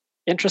are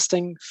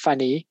interesting,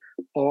 funny,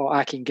 or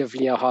I can give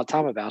Lee a hard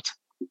time about.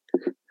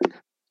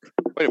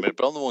 Wait a minute,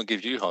 but I'm the one who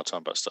gives you a hard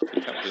time about stuff.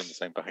 You can't be in the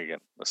same back again.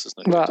 This is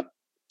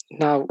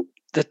now,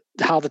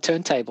 how the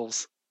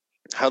turntables.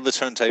 How the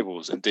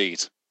turntables,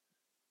 indeed.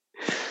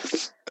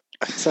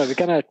 So we're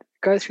going to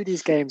go through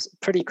these games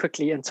pretty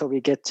quickly until we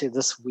get to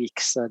this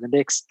week. So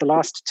the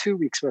last 2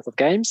 weeks worth of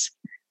games.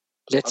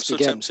 Let's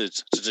begin. I'm so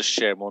tempted to just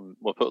share one.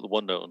 We'll put the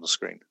OneNote on the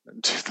screen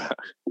and do that.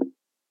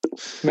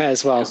 May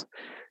as well.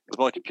 Because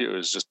my computer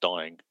is just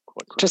dying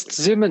quite quickly. Just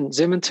zoom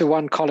into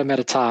one column at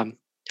a time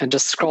and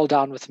just scroll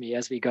down with me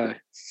as we go.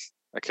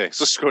 Okay,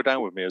 so scroll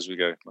down with me as we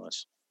go.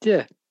 Nice.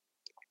 Yeah.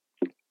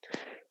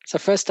 So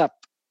first up,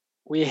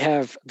 we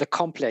have The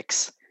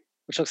Complex,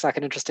 which looks like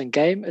an interesting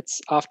game.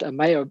 It's after a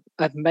major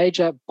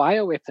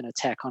bioweapon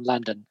attack on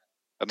London.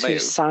 Two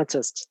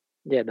scientists,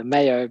 the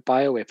Mayo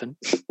bioweapon.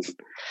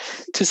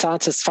 2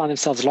 scientists find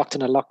themselves locked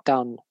in a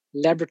lockdown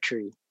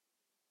laboratory,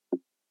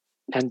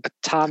 and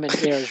time and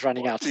air is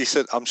running out.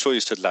 I'm sure you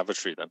said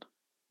lavatory then,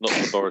 not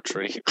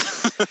laboratory.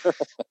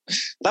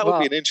 That would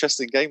be an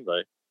interesting game,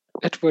 though.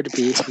 It would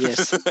be,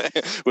 yes.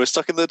 We're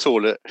stuck in the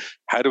toilet.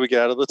 How do we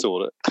get out of the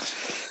toilet?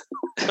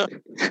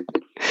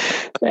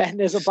 And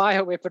there's a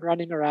bioweapon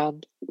running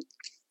around,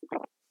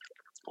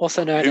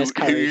 also known as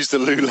curry. Who used the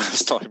loo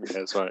last time? Yeah,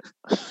 that's right.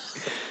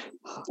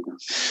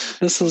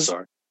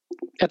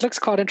 It looks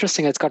quite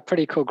interesting. It's got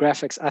pretty cool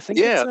graphics. I think.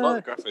 Yeah, I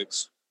like the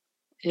graphics.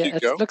 Yeah,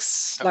 it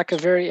looks like a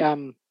very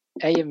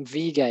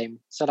AMV game.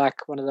 So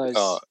like one of those.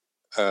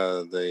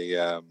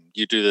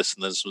 You do this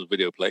and then some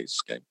video plays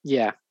game.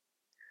 Yeah.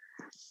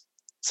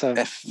 So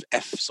F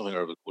something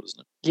or other called, isn't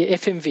it? Yeah,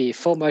 FMV,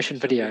 full motion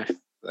video.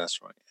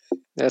 That's right.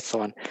 That's the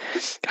one.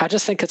 I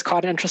just think it's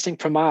quite an interesting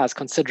premise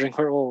considering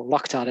we're all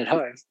locked out at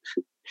home.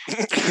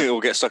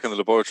 We'll get stuck in the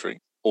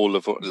laboratory or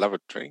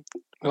lavatory.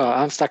 Well,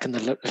 I'm stuck in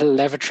the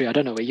lavatory. I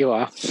don't know where you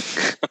are.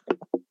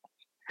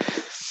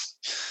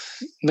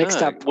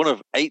 Next up, one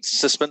of 8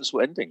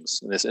 suspenseful endings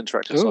in this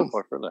interactive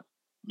sci-fi thriller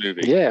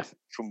movie. Yeah,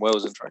 from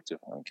Wales Interactive.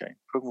 Okay,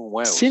 from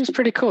Wales. Seems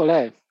pretty cool,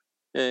 eh?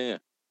 Yeah.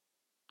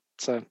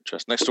 So,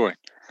 just next story.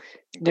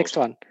 Next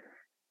one.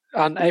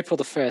 On April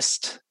the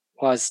 1st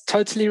was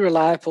Totally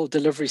Reliable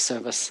Delivery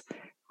Service,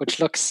 which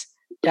looks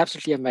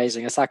absolutely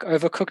amazing. It's like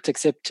Overcooked,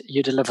 except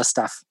you deliver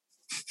stuff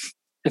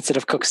instead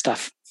of cook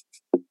stuff.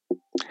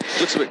 It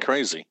looks a bit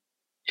crazy.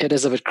 It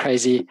is a bit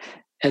crazy.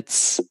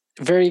 It's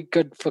very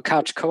good for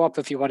couch co-op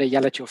if you want to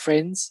yell at your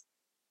friends.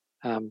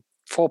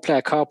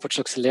 4-player co-op, which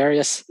looks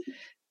hilarious.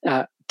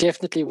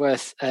 Definitely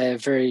worth a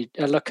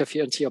look if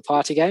you're into your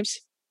party games.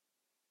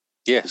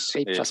 Yes.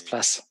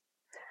 8++.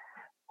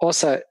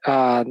 Also,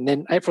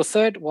 then April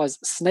 3rd was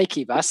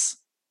Snaky Bus.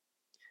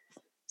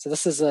 So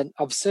this is an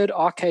absurd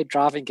arcade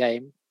driving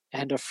game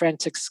and a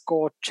frantic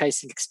score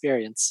chasing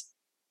experience.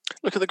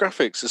 Look at the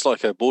graphics. It's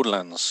like a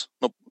Borderlands.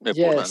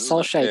 Borderlands,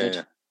 cel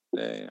shaded.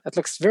 Yeah. It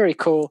looks very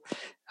cool.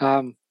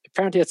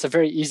 Apparently, it's a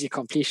very easy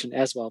completion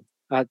as well.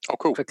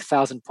 Cool. Quick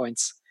 1,000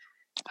 points.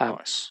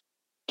 Nice.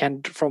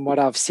 And from what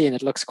I've seen,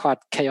 it looks quite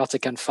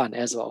chaotic and fun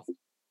as well.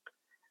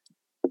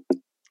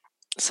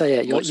 So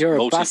yeah, you're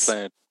a bus.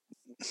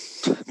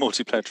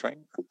 Multiplayer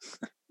train.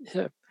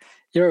 Yeah.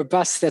 You're a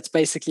bus that's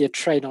basically a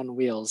train on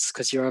wheels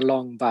because you're a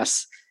long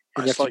bus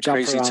and you have to jump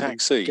around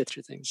Taxi. and get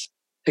through things.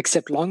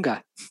 Except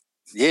longer.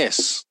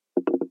 Yes.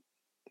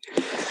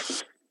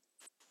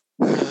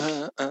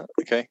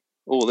 Okay.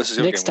 Oh, this is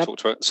the other Next game we up-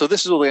 talked about. So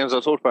this is all the games I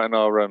talked about in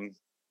our which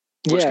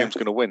Yeah, game's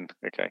going to win?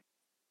 Okay.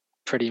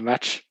 pretty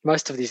much.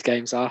 Most of these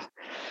games are.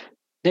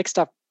 Next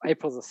up,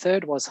 April the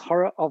 3rd was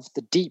Horror of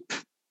the Deep.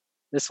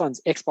 This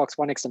one's Xbox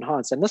One X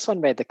Enhanced, and this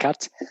one made the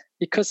cut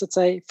because it's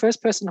a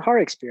first-person horror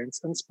experience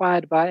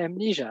inspired by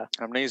Amnesia.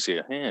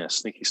 Amnesia. Yeah,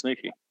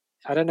 sneaky.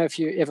 I don't know if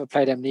you ever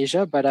played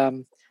Amnesia, but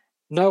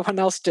no one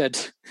else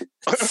did.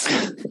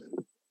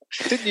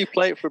 Didn't you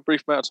play it for a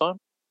brief amount of time?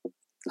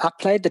 I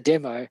played the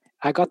demo.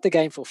 I got the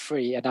game for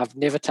free, and I've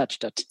never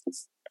touched it.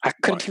 I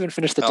couldn't even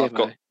finish the demo. I've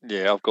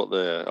got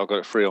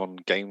it free on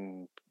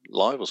Game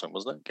Live or something,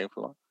 wasn't it? Game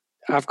for Live.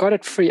 I've got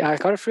it free. I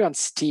got it free on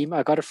Steam.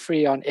 I got it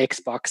free on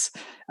Xbox.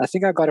 I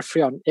think I got it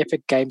free on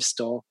Epic Game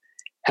Store,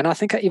 and I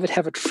think I even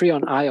have it free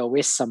on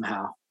iOS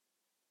somehow.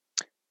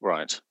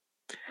 Right.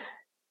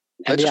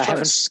 And They're just I trying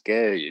haven't to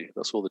scare you.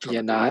 That's all they're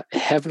trying to do. I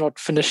have not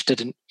finished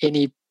it on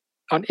any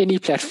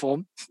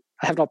platform.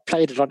 I have not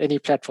played it on any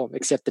platform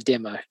except the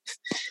demo.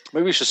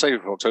 Maybe we should save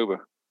it for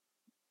October.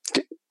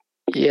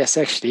 Yes,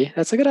 actually,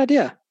 that's a good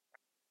idea.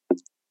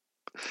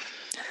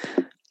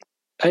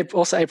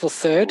 Also, April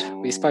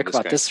 3rd, we spoke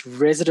about this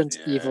Resident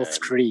Evil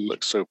 3.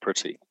 Looks so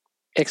pretty.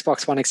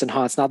 Xbox One X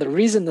Enhanced. Now, the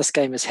reason this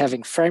game is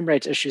having frame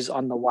rate issues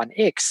on the One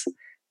X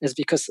is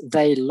because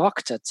they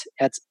locked it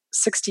at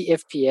 60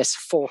 FPS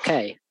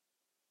 4K.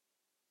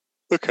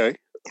 Okay.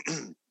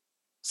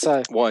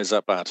 So why is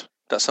that bad?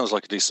 That sounds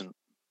like a decent.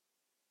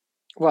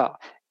 Well,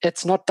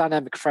 it's not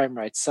dynamic frame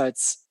rate, so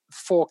it's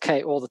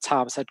 4K all the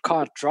time, so it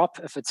can't drop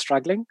if it's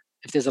struggling,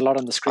 if there's a lot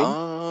on the screen.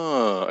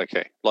 Oh,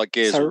 okay. Like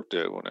Gears will do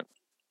it, won't it?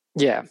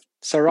 Yeah.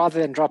 So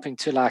rather than dropping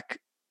to like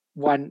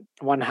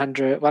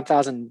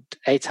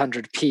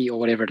 1800p or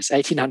whatever it is,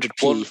 1800p.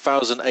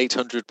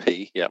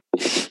 1800p, yeah.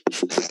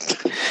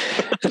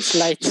 It's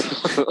late.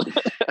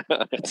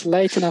 It's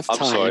late enough. I'm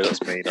sorry,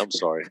 that's mean. I'm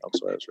sorry, that's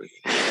really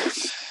mean.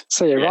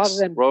 So yeah, yes.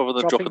 rather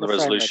than dropping the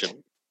resolution,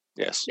 rate,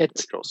 yes, it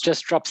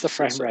just drops the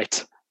frame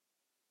rate.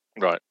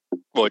 Right.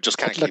 Well, it just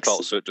can't keep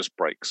up, so it just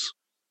breaks.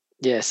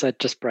 Yeah, so it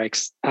just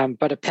breaks.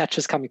 But a patch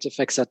is coming to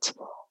fix it.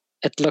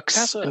 It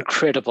looks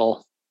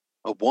incredible.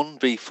 A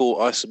 1v4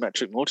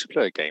 isometric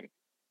multiplayer game.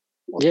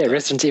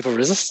 Resident Evil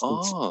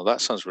Resistance. Oh, that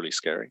sounds really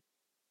scary.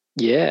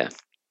 Yeah,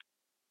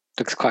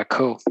 looks quite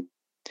cool.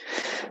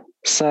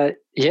 So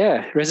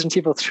yeah, Resident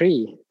Evil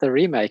 3, the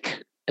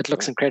remake, it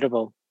looks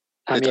incredible.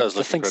 It does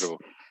look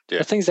incredible. Yeah,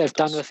 the things they've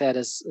done with that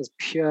is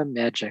pure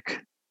magic.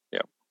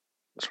 Yeah,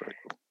 that's really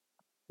cool.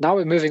 Now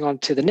we're moving on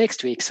to the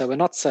next week, so we're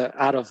not so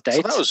out of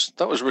date. So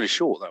that was really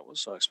short. That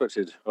was. I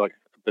expected like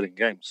a billion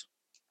games.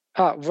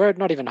 We're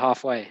not even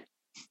halfway.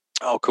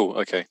 Oh, cool.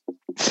 Okay.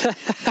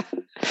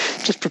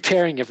 Just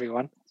preparing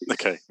everyone.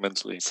 Okay,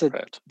 mentally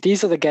prepared.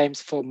 These are the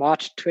games for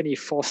March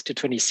 24th to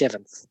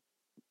 27th.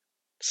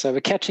 So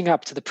we're catching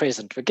up to the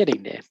present. We're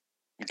getting there.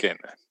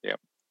 Yeah.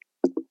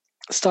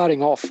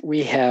 Starting off,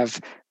 we have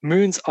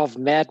Moons of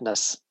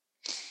Madness.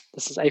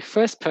 This is a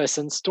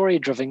first-person,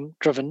 story-driven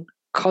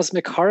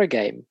cosmic horror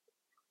game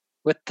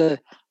with the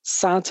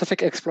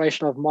scientific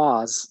exploration of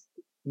Mars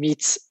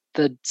meets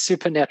the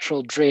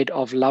supernatural dread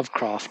of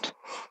Lovecraft.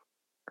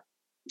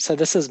 So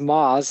this is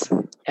Mars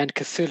and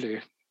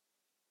Cthulhu.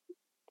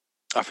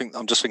 I think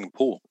I'm just thinking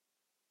Paul.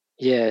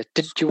 Yeah.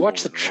 Did you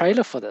watch the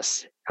trailer for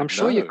this? I'm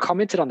sure you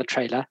commented on the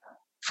trailer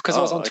because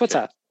I was on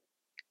Twitter.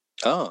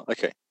 Oh,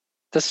 okay.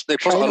 I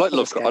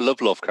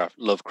love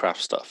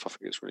Lovecraft stuff. I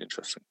think it's really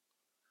interesting.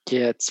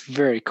 Yeah, it's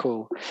very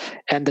cool.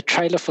 And the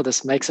trailer for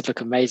this makes it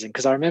look amazing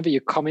because I remember you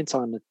comment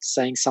on it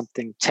saying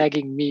something,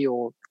 tagging me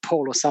or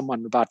Paul or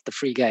someone about the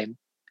free game,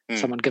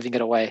 someone giving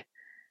it away.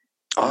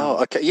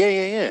 Oh, okay.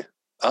 Yeah.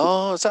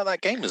 Oh, is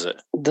that game, is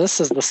it? This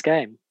is this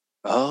game.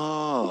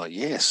 Oh,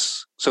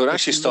 yes. So it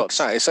actually starts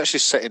out, it's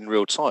actually set in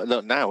real time.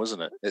 Look, now,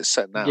 isn't it? It's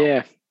set now.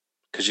 Yeah.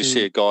 Because you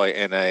see a guy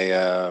in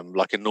a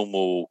like a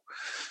normal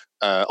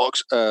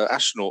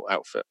astronaut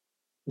outfit.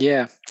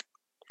 Yeah.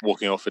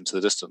 Walking off into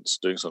the distance,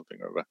 doing something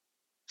over.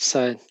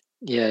 So,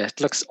 yeah, it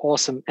looks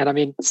awesome. And I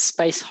mean,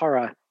 space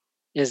horror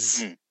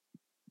is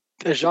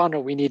a genre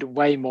we need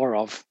way more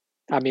of.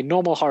 I mean,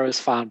 normal horror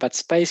is fine, but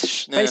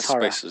space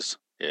horror. Spaces,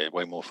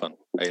 way more fun.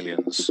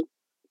 Aliens.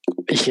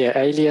 Yeah,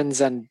 aliens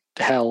and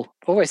hell.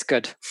 Always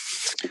good.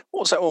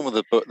 What's that one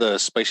with the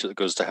spaceship that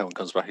goes to hell and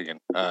comes back again?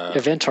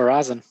 Event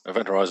Horizon.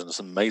 Event Horizon. It's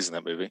amazing,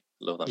 that movie.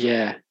 Love that movie.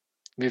 Yeah,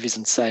 movie's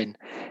insane.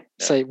 Yeah.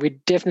 So we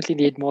definitely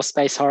need more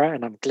space horror,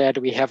 and I'm glad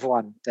we have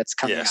one that's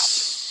coming out.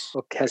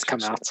 Or has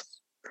come out.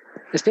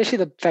 Especially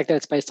the fact that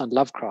it's based on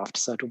Lovecraft,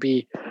 so it will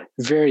be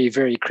very,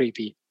 very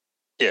creepy.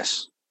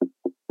 Yes.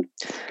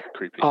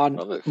 Creepy.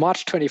 On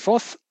March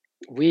 24th,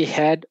 we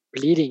had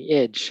Bleeding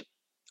Edge,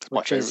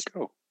 which is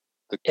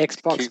the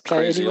Xbox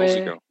Play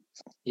Anywhere.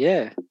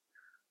 Yeah.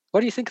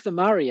 What do you think of the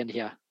Maori in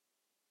here?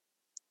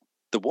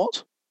 The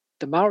what?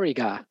 The Maori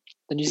guy,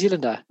 the New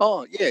Zealander.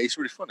 Oh, yeah, he's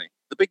really funny.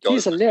 The big guy.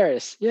 He's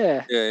hilarious.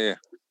 Yeah. Yeah.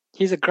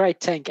 He's a great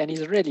tank, and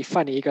he's really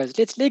funny. He goes,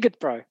 "Let's leg it,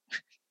 bro."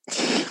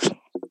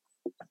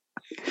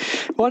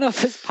 One of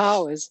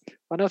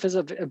his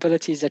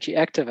abilities that you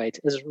activate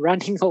is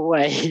running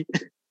away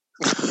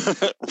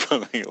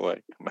Running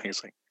away.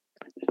 Amazing.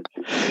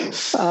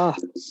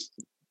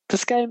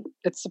 This game,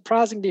 it's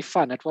surprisingly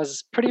fun. It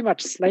was pretty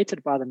much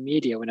slated by the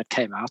media when it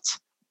came out,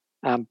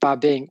 by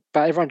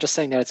everyone just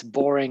saying that it's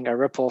boring, a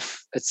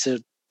ripoff. It's a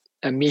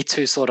Me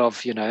Too sort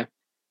of,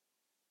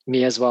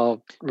 me as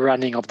well,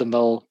 running of the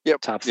mill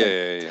type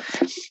thing. Yeah.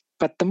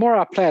 But the more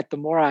I play it, the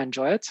more I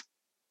enjoy it.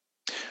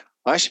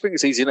 I actually think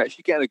it's easy. If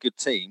you get a good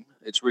team,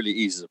 it's really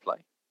easy to play.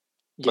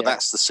 But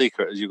that's the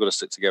secret: is you've got to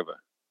stick together.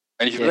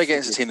 And if you play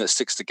against a team that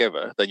sticks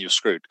together, then you're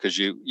screwed because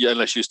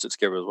unless you stick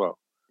together as well.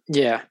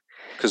 Yeah.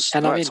 Because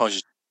when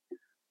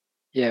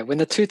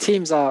the two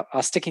teams are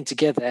sticking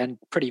together and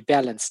pretty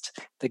balanced,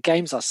 the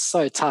games are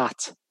so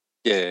tight.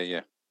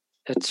 Yeah.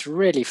 It's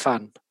really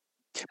fun.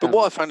 But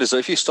what I found is that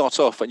if you start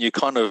off and you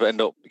kind of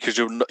end up, because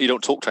you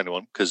don't talk to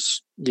anyone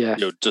because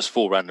you're just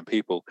 4 random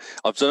people.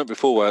 I've done it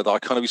before where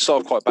you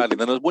start off quite badly.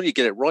 Then when you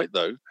get it right,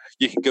 though,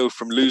 you can go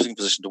from losing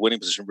position to winning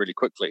position really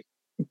quickly.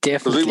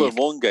 Definitely. Because we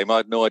won one game, I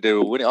had no idea we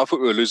were winning. I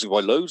thought we were losing by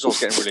loads. I was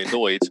getting really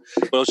annoyed.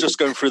 But I was just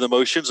going through the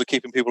motions of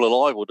keeping people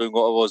alive or doing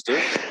what I was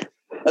doing.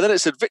 And then it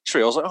said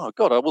victory. I was like, oh,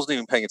 God, I wasn't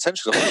even paying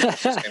attention. I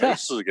watched this game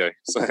ages ago.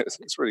 So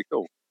it's really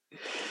cool.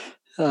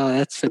 Oh,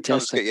 that's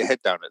fantastic. Just get your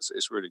head down. It's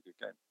a really good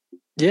game.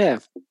 Yeah.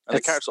 And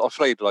the characters, I've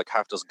played like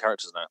half a dozen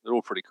characters now. They're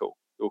all pretty cool.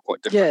 They're all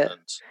quite different. Yeah.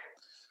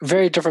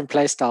 Very different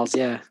play styles,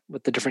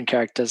 with the different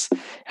characters.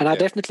 And I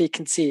definitely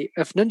can see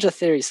if Ninja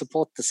Theory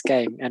support this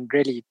game and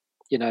really,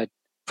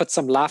 put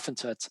some life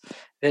into it,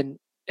 then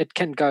it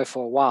can go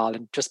for a while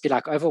and just be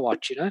like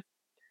Overwatch,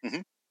 Mm-hmm.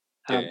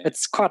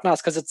 It's quite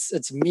nice because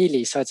it's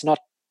melee, so it's not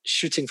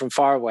shooting from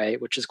far away,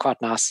 which is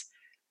quite nice.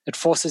 It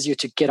forces you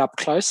to get up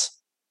close.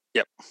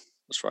 Yep,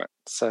 that's right.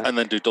 So and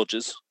then do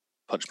dodges,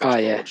 punch,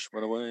 dodge,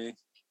 run away.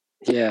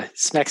 Yeah,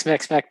 smack,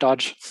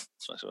 dodge.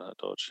 Smack,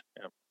 dodge.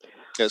 Yeah,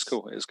 it's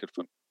cool. It is good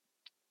fun.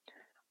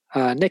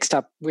 Next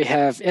up, we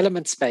have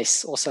Element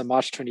Space, also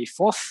March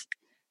 24th.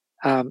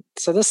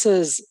 So this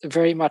is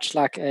very much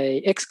like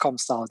a XCOM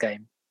style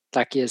game.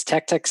 Like here's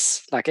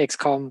tactics, like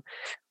XCOM,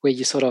 where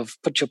you sort of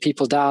put your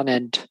people down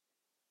and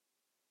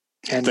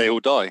they all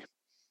die.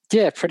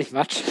 Yeah, pretty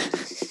much.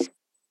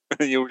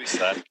 You're already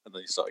sad, and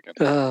then you start again.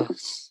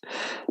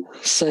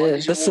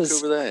 This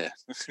is over there.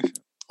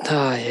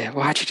 Oh yeah,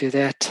 why'd you do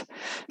that?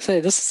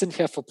 So this is in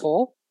here for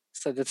Paul.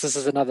 So this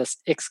is another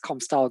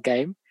XCOM style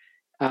game.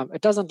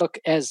 It doesn't look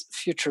as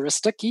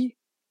futuristic-y.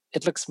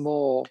 It looks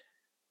more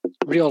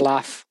real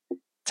life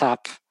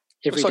type,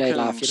 everyday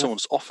life.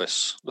 Someone's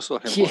office. Looks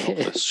like in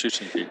one office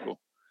shooting people.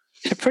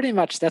 Pretty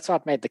much, that's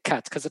what made the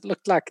cut, because it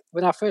looked like,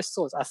 when I first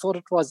saw it, I thought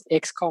it was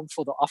XCOM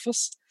for the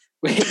office,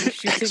 where you're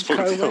shooting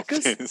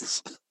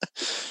co-workers.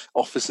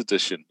 Office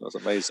edition. That's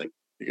amazing.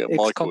 You get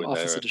Michael in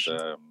there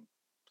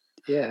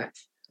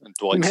and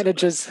Dwight.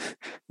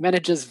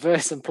 Managers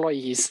versus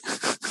employees.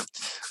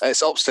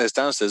 It's upstairs,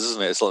 downstairs,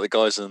 isn't it? It's like the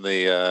guys in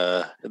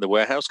the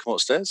warehouse come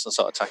upstairs and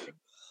start attacking.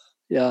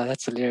 Yeah,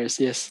 that's hilarious.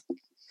 Yes.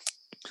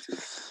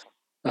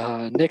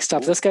 Next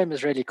up, this game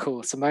is really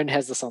cool. Simone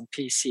has this on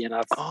PC, and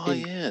I've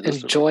been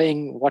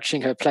enjoying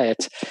watching her play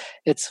it.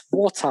 It's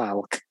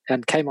Wartile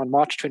and came on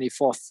March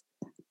 24th.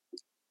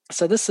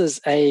 So this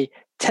is a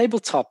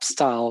tabletop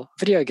style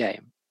video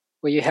game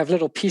where you have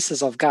little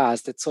pieces of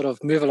guys that sort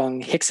of move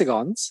along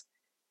hexagons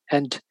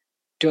and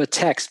do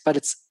attacks,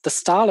 but the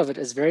style of it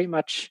is very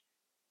much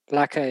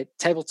like a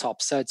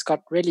tabletop. So it's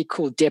got really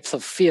cool depth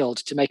of field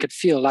to make it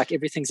feel like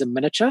everything's a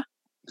miniature.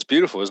 It's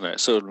beautiful, isn't it?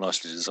 It's so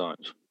nicely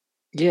designed.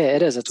 Yeah,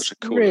 it is. It's such a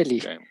cool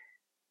game.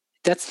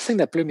 That's the thing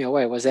that blew me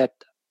away, was that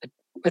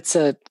it's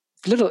a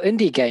little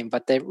indie game,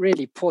 but they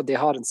really poured their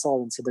heart and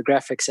soul into the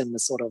graphics and the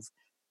sort of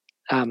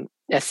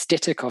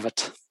aesthetic of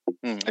it.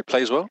 It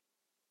plays well?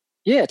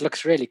 Yeah, it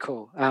looks really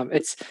cool.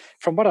 It's,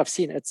 from what I've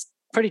seen, it's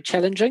pretty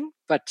challenging,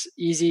 but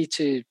easy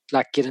to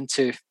get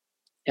into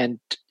and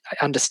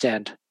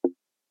understand.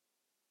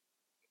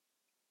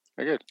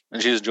 Very good.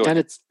 And she's enjoying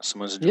it.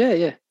 Someone's enjoying it.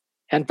 Yeah.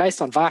 And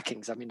based on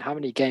Vikings. I mean, how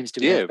many games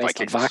do we have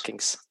based on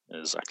Vikings?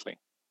 Exactly.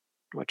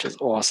 Which is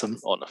awesome.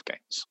 Not enough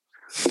games.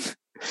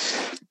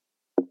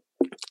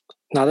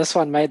 Now, this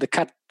one made the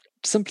cut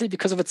simply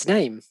because of its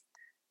name.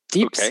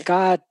 Deep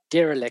Sky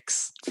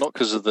Derelicts. Not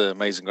because of the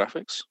amazing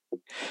graphics?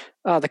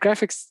 The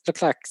graphics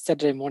look like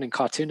Saturday morning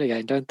cartoon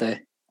again, don't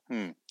they?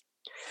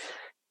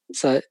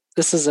 So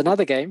this is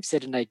another game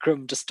set in a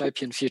grim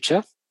dystopian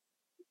future.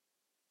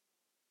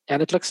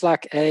 And it looks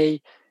like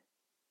a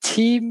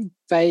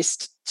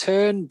team-based,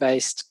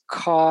 turn-based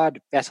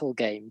card battle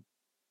game.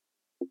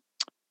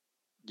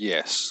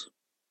 Yes.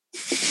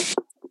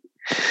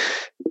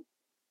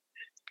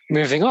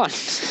 Moving on.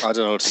 I don't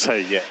know what to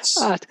say. Yes.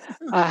 I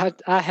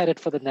had it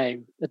for the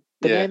name. The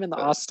name and the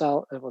art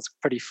style, it was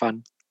pretty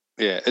fun.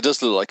 Yeah, it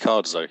does look like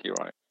cards, though. You're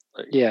right.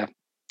 Yeah,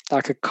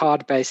 like a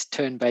card-based,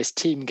 turn-based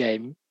team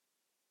game.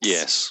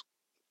 Yes.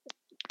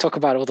 Talk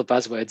about all the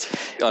buzzwords.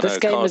 I know,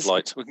 card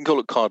light. We can call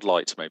it card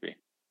light, maybe.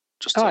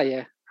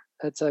 Yeah.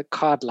 It's a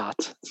card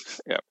light.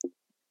 Yeah.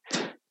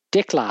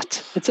 Deck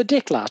light. It's a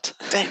deck light.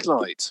 Deck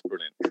light.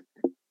 Brilliant.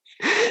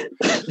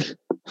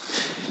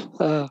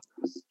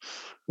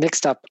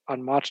 next up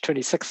on March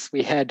 26th,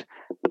 we had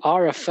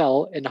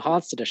RFL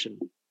Enhanced Edition.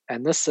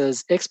 And this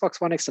is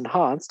Xbox One X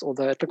Enhanced,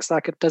 although it looks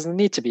like it doesn't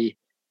need to be.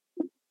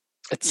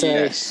 It's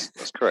yes,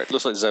 that's correct. It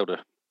looks like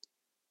Zelda.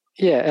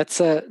 Yeah, it's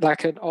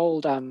like an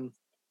old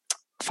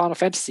Final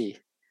Fantasy.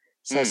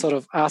 So sort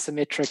of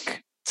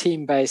asymmetric,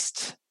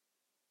 team-based,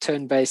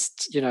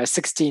 turn-based,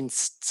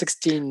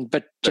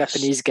 16-bit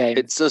Japanese game.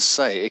 It does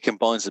say it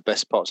combines the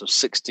best parts of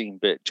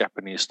 16-bit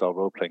Japanese-style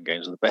role-playing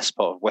games with the best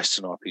part of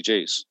Western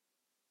RPGs.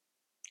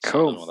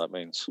 Cool. I don't know what that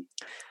means.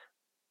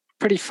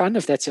 Pretty fun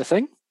if that's your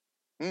thing.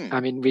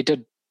 I mean, we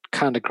did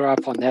kind of grow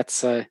up on that,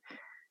 so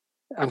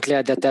I'm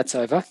glad that that's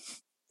over.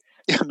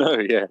 No,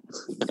 yeah.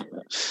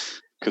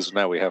 Because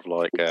now we have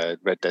like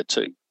Red Dead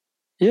 2.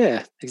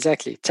 Yeah,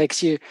 exactly. It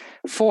takes you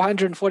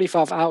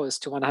 445 hours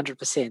to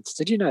 100%.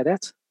 Did you know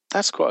that?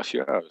 That's quite a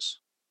few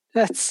hours.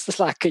 That's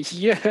like a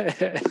year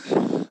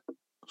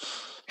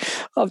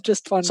of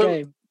just one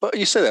game. But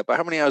you say that, but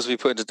how many hours have you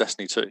put into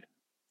Destiny 2?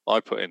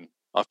 I've put in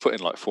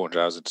like 400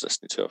 hours into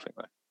Destiny 2, I think,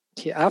 though.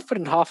 Yeah, I've put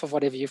in half of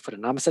whatever you've put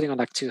in. I'm sitting on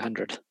like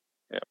 200.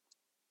 Yeah.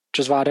 Which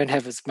is why I don't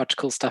have as much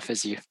cool stuff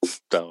as you.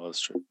 No, that's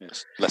true.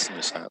 Yes. Less than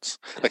this hats.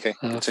 Okay,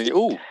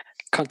 continue.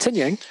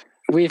 Continuing,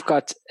 we've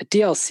got a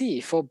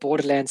DLC for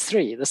Borderlands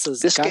 3. This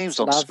Guns, game's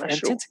on Love, special.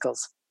 and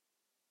Tentacles.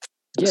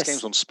 This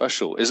game's on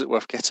special. Is it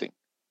worth getting?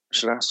 I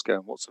should ask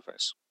what's her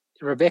face?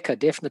 Rebecca,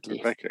 definitely.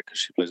 Rebecca, because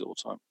she plays it all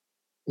the time.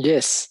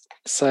 Yes.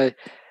 So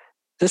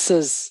this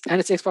is, and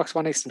it's Xbox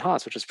One X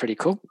Enhanced, which is pretty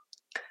cool.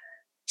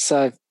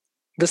 So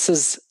this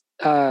is,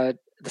 the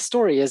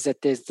story is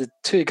that there's the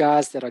two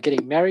guys that are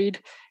getting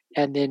married,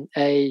 and then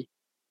a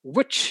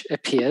witch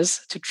appears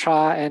to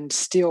try and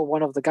steal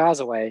one of the guys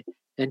away,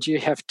 and you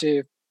have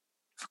to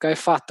go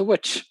fight the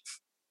witch.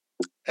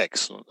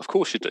 Excellent. Of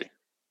course you do.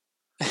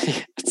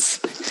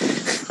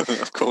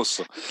 Of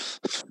course.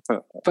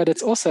 But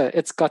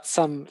it's got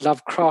some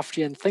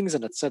Lovecraftian things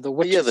in it. So the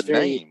witch is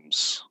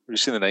names. Have you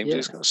seen the names?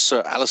 Yeah.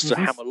 Sir Alistair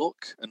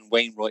Hammerlock and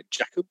Wainwright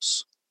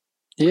Jacobs.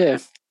 Yeah.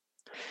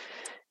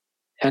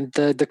 And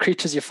the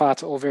creatures you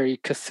fight are all very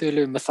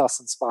Cthulhu mythos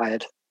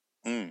inspired.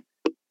 The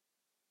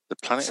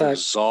planet of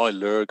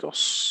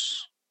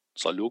Xylurgos.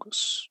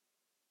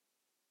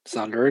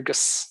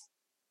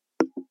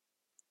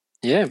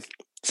 Yeah.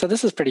 So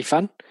this is pretty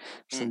fun.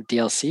 Some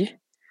DLC.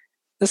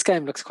 This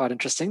game looks quite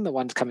interesting. The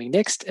one's coming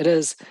next. It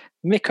is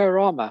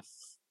Mekorama.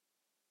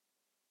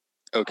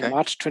 Okay. On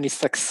March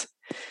 26th.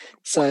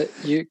 So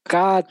you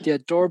guide the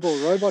adorable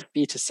robot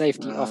bee to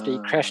safety after he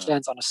crash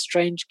lands on a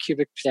strange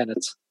cubic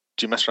planet.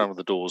 Do you mess around with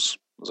the doors?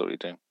 Is that what you're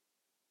doing?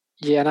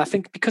 Yeah, and I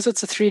think because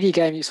it's a 3D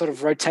game, you sort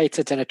of rotate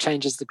it and it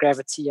changes the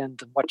gravity and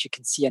what you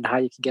can see and how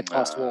you can get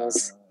past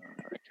walls.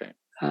 Okay.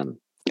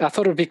 I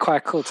thought it would be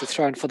quite cool to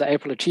throw in for the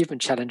April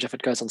Achievement Challenge if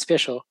it goes on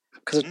special,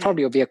 because it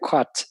probably will be a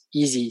quite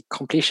easy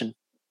completion.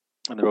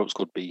 And the robot's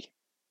called B.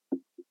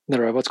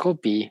 The robot's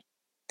called B.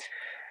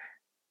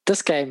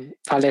 This game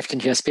I left in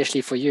here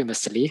especially for you,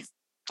 Mr. Lee,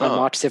 on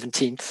March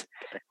 17th.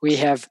 We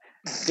have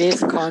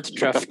Bears Can't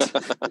Drift.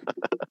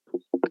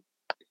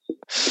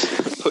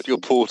 Put your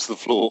paw to the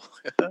floor.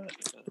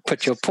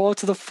 Put your paw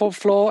to the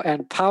floor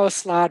and power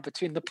slide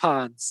between the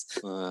pawns.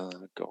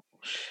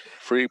 Gosh.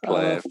 Free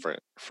player,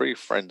 free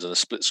friends, and a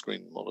split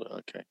screen monitor.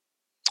 Okay.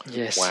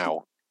 Yes.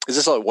 Wow. Is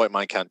this like White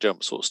Man Can't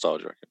Jump sort of style,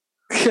 do you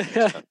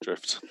reckon?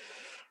 Drift.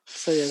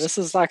 So yeah, this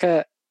is like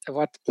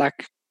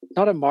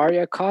not a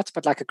Mario Kart,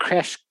 but like a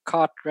Crash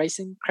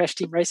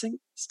Team Racing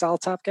style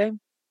type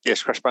game.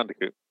 Yes, Crash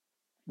Bandicoot.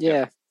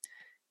 Yeah.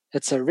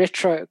 It's a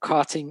retro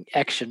karting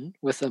action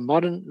with a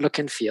modern look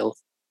and feel.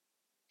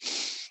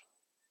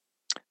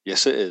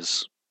 Yes, it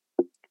is.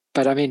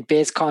 But I mean,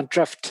 Bears Can't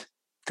Drift.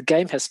 The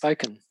game has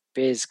spoken.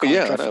 Bears Can't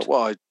Drift. Yeah,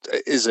 well,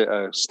 is it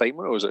a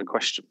statement or is it a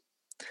question?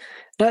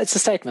 No, it's a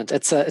statement.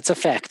 It's a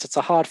fact. It's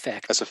a hard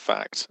fact. It's a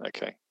fact.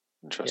 Okay,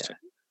 interesting.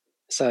 Yeah.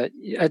 So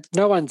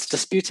no one's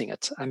disputing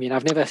it. I mean,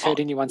 I've never heard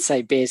anyone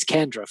say bears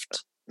can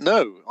drift.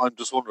 No, I'm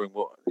just wondering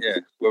what they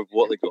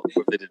got,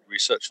 whether they did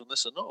research on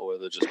this or not, or whether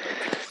they're just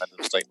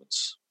random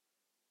statements.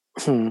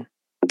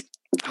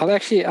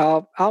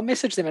 I'll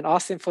message them and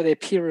ask them for their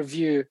peer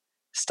review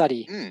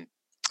study.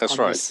 That's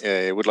right. This.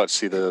 Yeah, we'd like to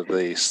see the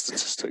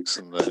statistics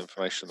and the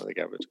information that they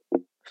gathered.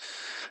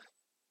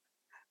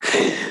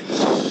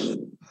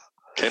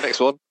 Okay, next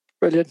one.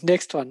 Brilliant.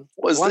 Next one.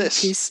 What is One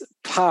this? Piece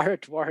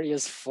Pirate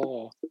Warriors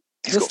 4.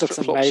 This looks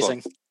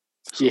amazing.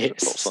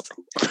 Yes.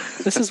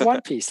 This is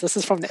One Piece. This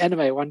is from the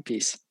anime One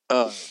Piece.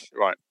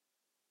 Right.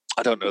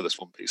 I don't know this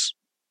One Piece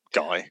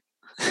guy,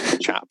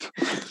 chap,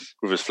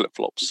 with his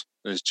flip-flops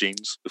and his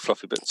jeans with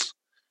fluffy bits.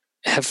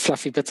 Have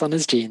fluffy bits on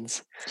his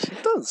jeans. He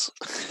does.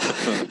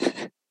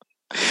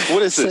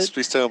 What is this?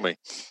 Please tell me.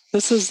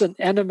 This is an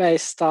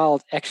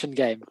anime-styled action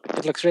game.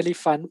 It looks really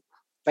fun,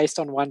 based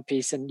on One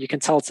Piece, and you can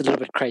tell it's a little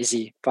bit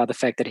crazy by the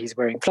fact that he's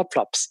wearing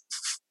flip-flops.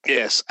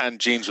 Yes, and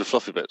jeans with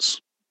fluffy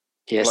bits.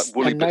 Yes, like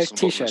woolly and bits no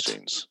T-shirt.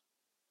 Jeans.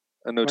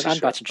 And no T-shirt. An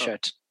unbuttoned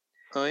shirt.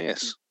 Oh,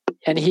 yes.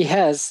 And he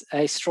has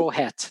a straw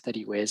hat that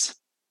he wears.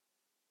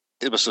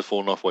 It must have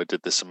fallen off while he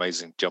did this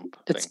amazing jump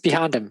It's thing.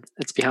 behind him.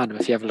 It's behind him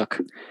if you have a look.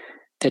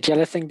 That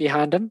yellow thing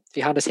behind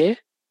his hair,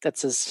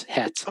 that's his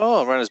hat.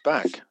 Oh, around his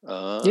back.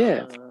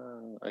 Yeah.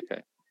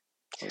 Okay.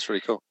 That's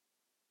really cool.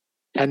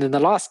 And in the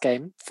last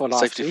game for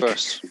last Safety week,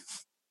 first.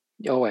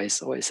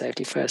 Always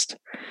safety first.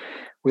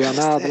 We are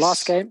now the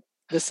last game.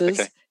 This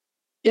is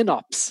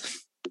InOps,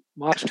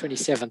 March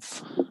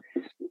 27th.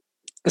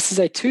 This is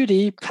a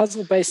 2D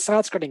puzzle-based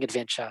side-scrolling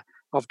adventure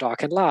of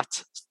Dark and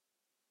Light.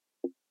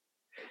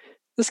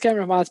 This game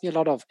reminds me a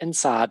lot of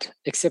Inside,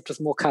 except with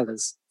more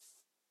colors.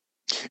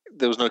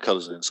 There was no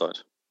colors inside.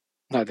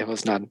 No, there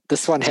was none.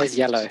 This one has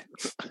yellow.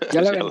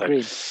 Yellow and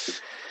green.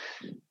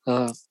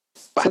 Battle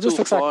so this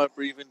looks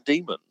fire-breathing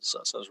demons.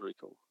 That sounds really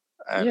cool.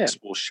 And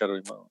explore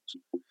shadowy Mars.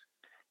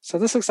 So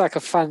this looks like a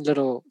fun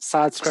little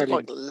side-scrolling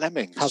like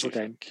Lemmings, puzzle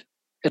game.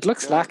 It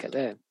looks like it,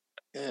 yeah.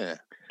 Yeah,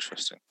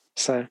 interesting.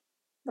 So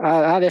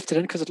I left it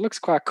in because it looks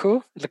quite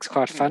cool. It looks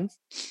quite fun.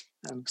 It's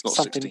not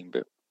something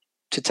 16-bit.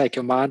 To take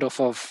your mind off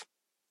of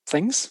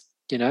things,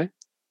 you know.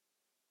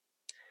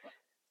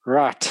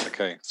 Right.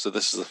 Okay, so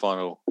this is the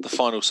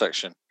final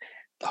section.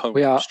 The home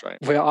we are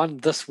constraint. on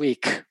this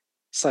week.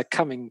 So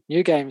coming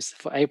new games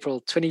for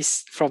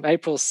from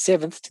April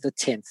 7th to the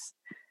 10th.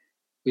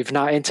 We've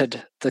now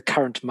entered the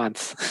current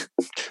month.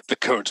 The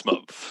current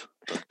month.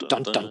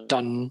 Dun, dun,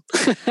 dun.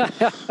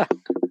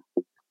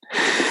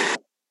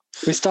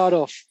 We start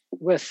off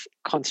with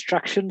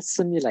Construction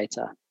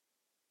Simulator.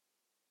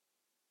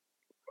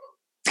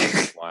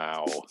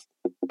 Wow.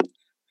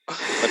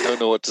 I don't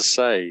know what to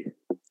say.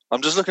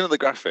 I'm just looking at the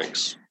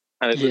graphics,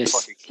 and it looks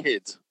like a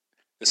kid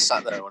has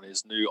sat there on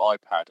his new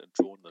iPad and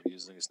drawn them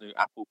using his new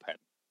Apple Pen.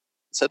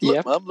 Said,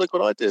 "Look, Mum, look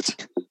what I did."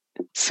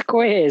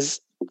 Squares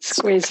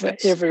for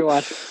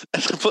everyone.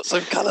 And put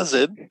some colours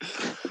in.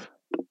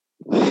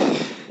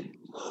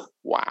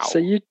 Wow. So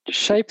you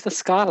shape the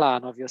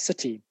skyline of your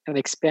city and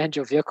expand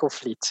your vehicle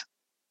fleet.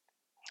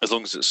 As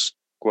long as it's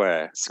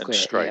square and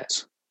straight.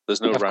 Yeah. There's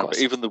no round, but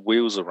even the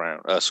wheels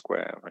are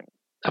square, I think.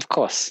 Of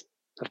course.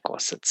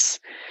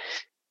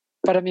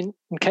 But I mean,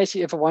 in case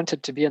you ever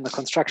wanted to be in the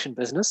construction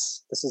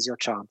business, this is your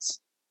chance.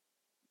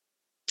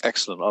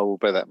 Excellent. I will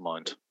bear that in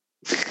mind.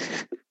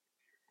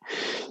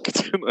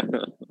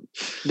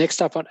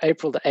 Next up on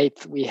April the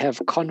 8th, we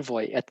have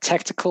Convoy, a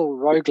tactical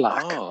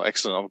roguelike. Oh,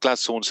 excellent. I'm glad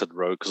someone said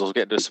rogue because I was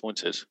getting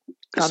disappointed.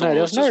 I know,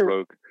 there's no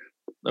rogue.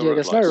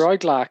 There's no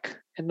roguelike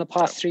in the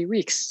past 3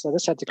 weeks, so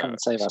this had to come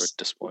and save us.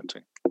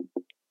 Disappointing.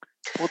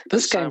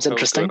 This game's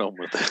interesting. What's going on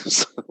with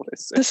this?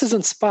 This is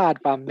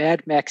inspired by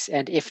Mad Max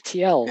and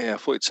FTL. Yeah, I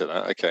thought you'd say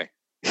that. Okay.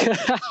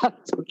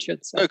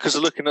 No, because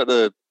they're looking at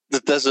the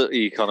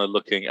desert-y kind of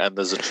looking, and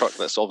there's a truck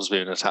that's obviously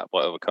been attacked by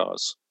other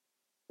cars.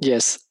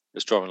 Yes.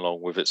 It's driving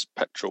along with its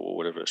petrol or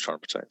whatever it's trying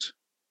to protect.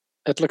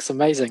 It looks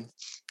amazing.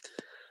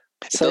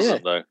 It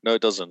doesn't, though. No,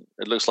 it doesn't.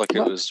 It looks like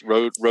it was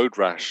Road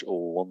Rash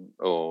or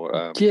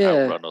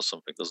Outrun or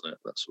something, doesn't it?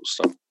 That sort of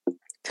stuff.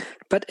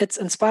 But it's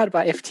inspired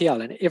by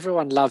FTL, and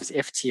everyone loves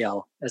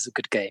FTL as a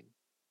good game.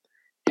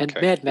 And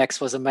Mad Max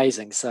was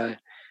amazing, so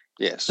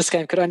this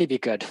game could only be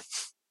good.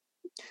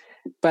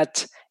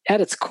 But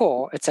at its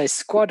core, it's a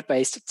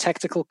squad-based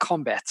tactical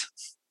combat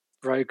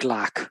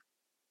roguelike.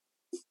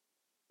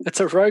 It's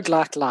a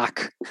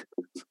roguelike.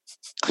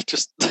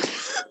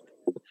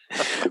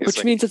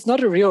 Which means it's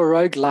not a real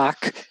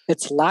roguelike.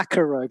 It's like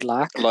a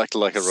roguelike. Like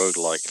a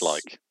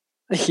roguelike.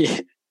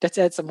 Yeah, let's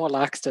add some more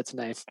likes to its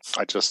name.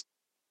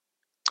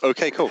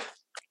 Okay, cool.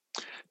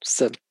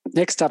 So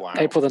next up,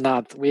 April the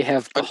 9th, we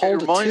have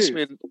Beholder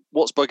 2.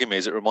 What's bugging me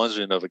is it reminds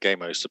me of another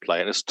game I used to play,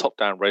 and it's a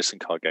top-down racing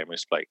car game I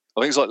used to play.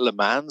 I think it's like Le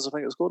Mans, I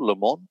think it's called. Le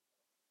Mans?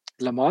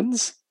 Le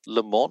Mans?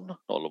 Le Mans?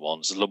 Not Le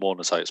Mans. Le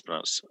Mans is how it's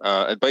pronounced.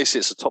 And basically,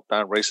 it's a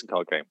top-down racing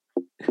car game.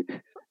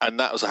 And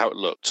that was how it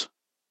looked.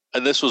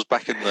 And this was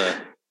back in the...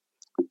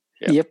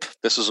 Yeah, yep.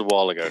 This was a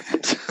while ago.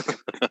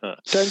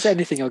 Don't say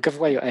anything, you'll give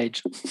away your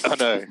age. I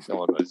know. No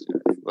one knows.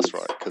 Yeah, that's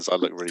right, because I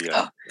look really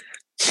young.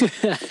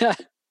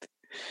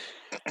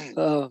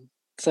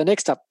 So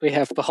next up, we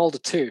have Beholder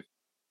 2.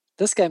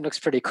 This game looks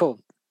pretty cool,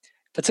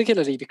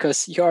 particularly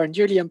because you are a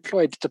newly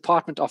employed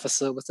department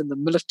officer within the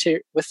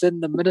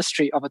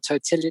ministry of a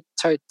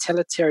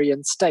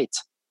totalitarian state.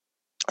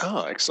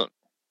 Oh, excellent.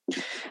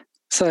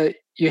 So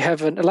you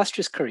have an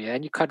illustrious career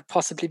and you could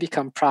possibly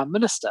become prime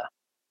minister.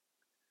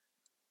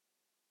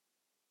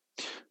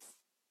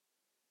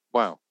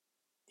 Wow.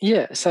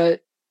 Yeah, so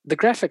the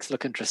graphics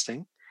look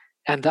interesting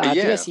and the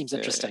idea seems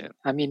interesting. Yeah.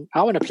 I mean,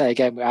 I want to play a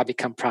game where I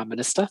become prime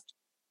minister.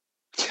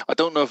 I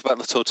don't know about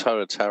the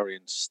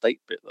totalitarian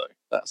state bit, though.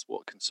 That's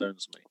what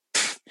concerns me.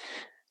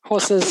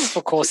 Horses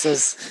for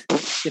courses,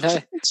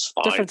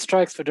 different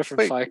strokes for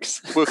different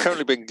folks. We're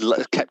currently being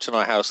kept in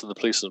our house and the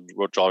police are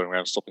driving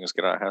around stopping us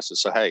getting out of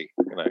houses. So, hey,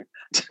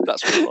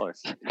 that's real life.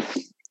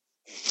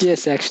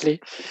 Yes,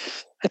 actually.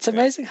 It's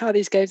amazing how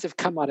these games have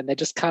come out and they're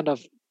just kind of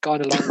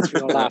gone along with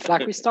real life.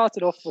 Like we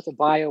started off with a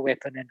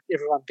bioweapon and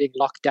everyone being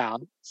locked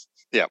down.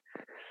 Yeah.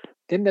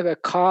 Then there were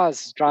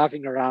cars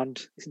driving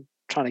around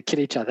trying to kill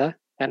each other.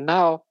 And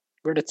now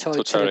we're in a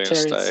totalitarian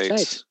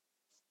state.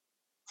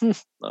 Who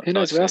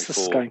knows where else this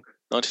is going?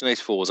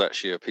 1984 was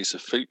actually a piece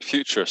of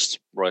futurist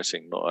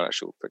writing, not an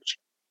actual fiction.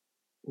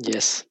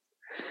 Yes.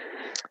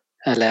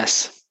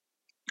 Alas.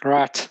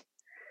 Right.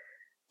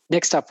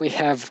 Next up, we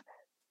have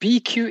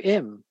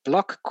BQM,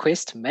 Block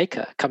Quest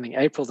Maker, coming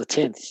April the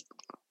 10th.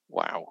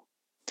 Wow.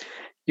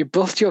 You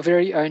built your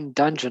very own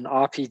dungeon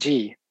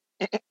RPG.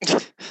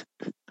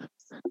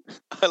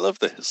 I love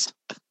this.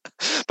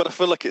 But I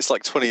feel like it's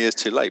like 20 years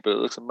too late, but it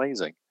looks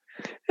amazing.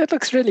 It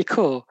looks really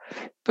cool,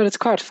 but it's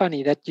quite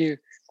funny that you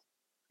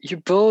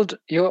build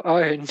your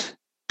own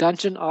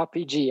dungeon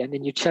RPG and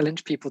then you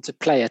challenge people to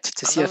play it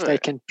to see if they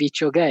can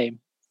beat your game.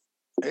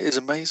 It is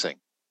amazing.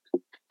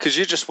 Because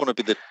you just want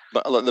to be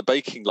the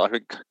baking,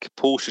 like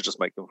Paul should just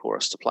make them for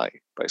us to play,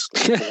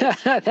 basically.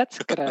 That's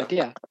a good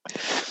idea.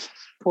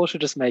 Paul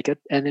should just make it,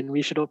 and then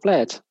we should all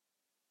play it.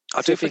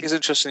 I do think it's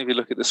interesting if you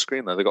look at the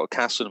screen, though. They've got a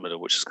castle in the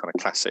middle, which is kind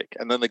of classic.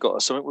 And then they've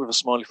got something with a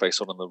smiley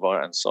face on the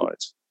right-hand side.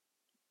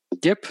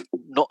 Yep.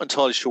 Not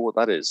entirely sure what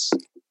that is.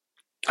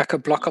 Like a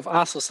block of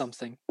ice or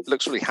something. It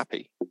looks really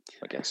happy,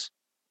 I guess.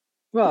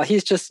 Well,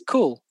 he's just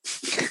cool.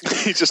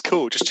 He's just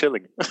cool, just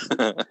chilling.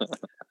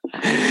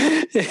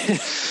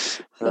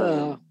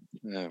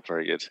 Yeah,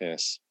 very good.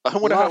 Yes, I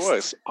wonder how it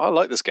works. I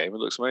like this game. It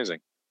looks amazing.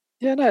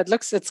 Yeah, no,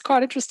 it's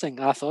quite interesting.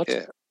 I thought.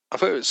 Yeah, I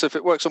thought so. If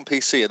it works on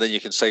PC and then you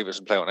can save it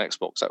and play on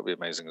Xbox, that would be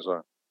amazing as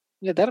well.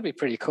 Yeah, that'll be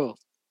pretty cool.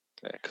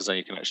 Yeah, because then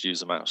you can actually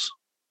use the mouse.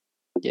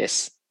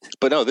 Yes.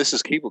 But no, this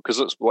is keyboard because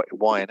it's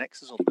Y and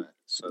X is on there,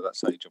 so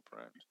that's how you jump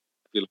around.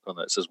 If you look on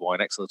there, it says Y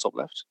and X on the top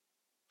left.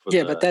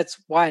 Yeah, but that's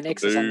Y and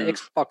X is on the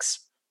Xbox.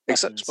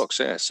 It's Xbox,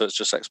 yeah. So it's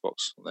just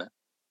Xbox on there.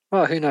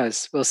 Well, who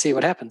knows? We'll see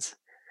what happens.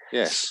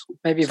 Yes.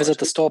 Maybe visit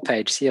the store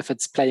page, see if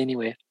it's Play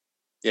Anywhere.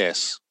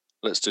 Yes.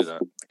 Let's do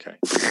that. Okay.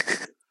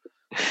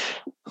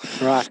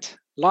 Right.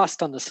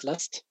 Last on this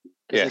list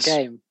is a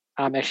game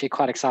I'm actually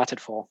quite excited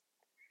for.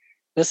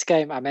 This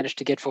game I managed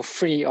to get for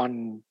free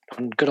on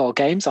Good Old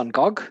Games on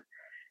GOG.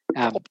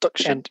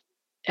 Obduction. And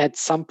at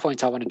some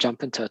point I want to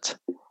jump into it.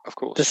 Of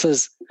course.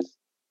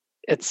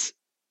 It's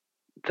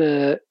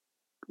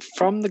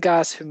from the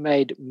guys who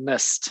made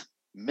Myst.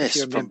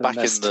 Myst from back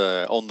Myst.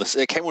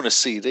 It came on a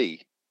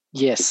CD.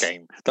 Yes.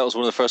 Game. That was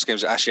one of the first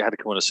games that actually had to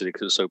come on a CD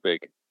because it was so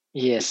big.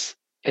 Yes.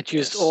 It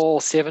used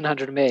all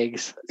 700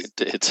 megs. It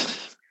did.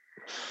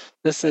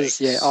 This is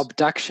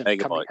Obduction megabyte.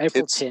 Coming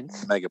April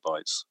 10th.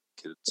 Megabytes.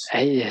 Kids.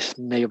 Yes,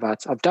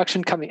 megabytes.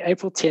 Obduction coming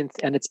April 10th,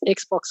 and it's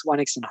Xbox One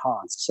X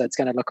enhanced, so it's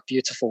going to look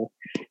beautiful.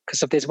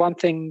 Because if there's one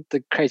thing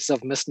the creators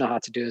of Myst know how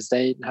to do is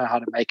they know how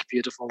to make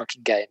beautiful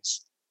looking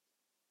games.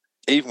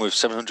 Even with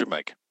 700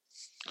 meg.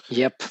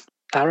 Yep.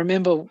 I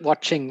remember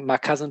watching my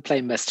cousin play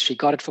Myst. She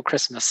got it for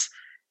Christmas,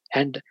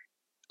 and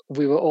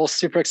we were all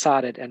super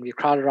excited, and we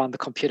crowded around the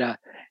computer.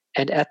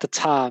 And at the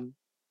time,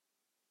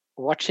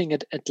 watching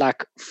it at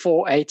like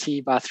 480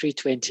 by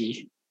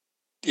 320.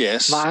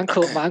 Yes. My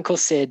uncle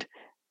said,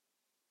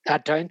 I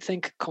don't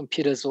think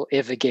computers will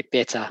ever get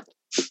better.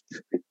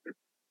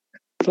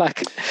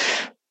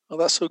 Oh,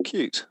 that's so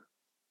cute.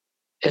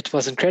 It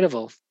was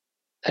incredible.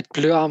 It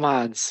blew our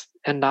minds.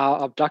 And now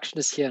Obduction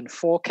is here in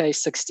 4K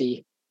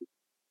 60,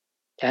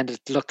 and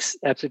it looks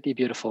absolutely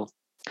beautiful.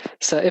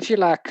 So if you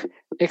like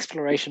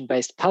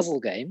exploration-based puzzle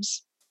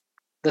games,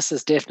 this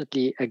is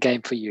definitely a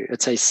game for you.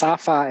 It's a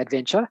sci-fi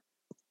adventure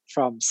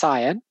from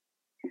Cyan,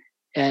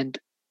 and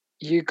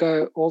you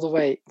go all the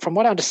way, from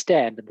what I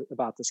understand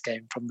about this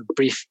game, from the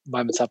brief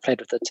moments I've played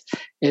with it,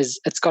 is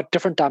it's got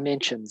different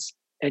dimensions,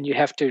 and you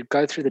have to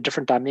go through the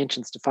different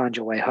dimensions to find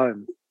your way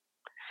home.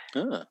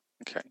 Ah,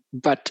 okay.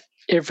 But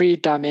every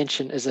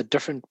dimension is a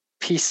different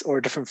piece or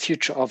a different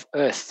future of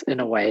Earth in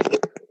a way,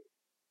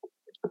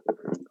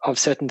 of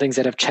certain things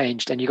that have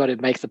changed, and you got to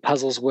make the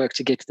puzzles work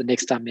to get to the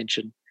next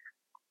dimension.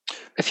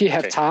 If you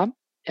have time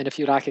and if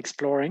you like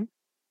exploring,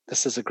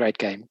 this is a great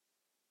game.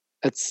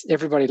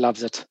 Everybody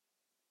loves it.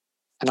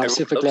 And I'm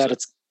super glad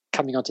it's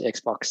coming onto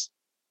Xbox.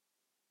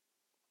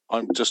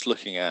 I'm just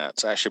looking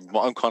at, actually,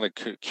 I'm kind of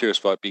curious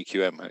about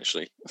BQM,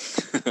 actually.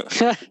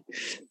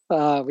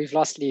 We've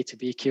lost Lee to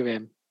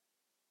BQM.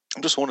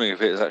 I'm just wondering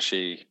if it is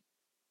actually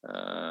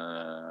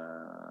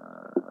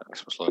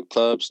Xbox Live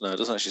Clubs. No, it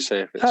doesn't actually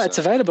say if it's... it's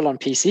available on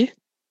PC.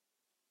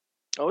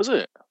 Oh, is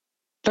it?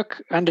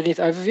 Look, underneath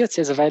overview, it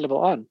says available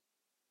on.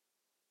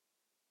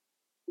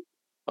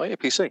 Oh, yeah,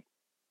 PC.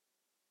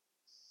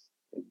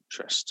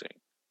 Interesting.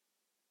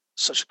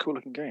 Such a cool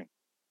looking game.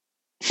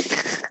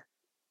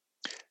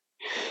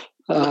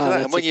 Look at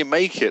that. And when you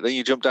make it, then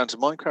you jump down to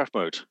Minecraft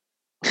mode.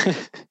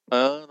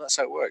 That's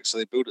how it works. So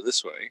they build it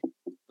this way,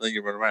 and then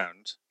you run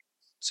around.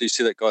 So you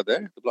see that guy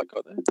there, the black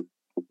guy there?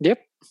 Yep.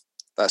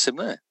 That's him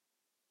there.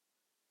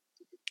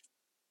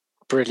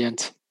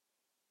 Brilliant.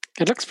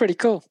 It looks pretty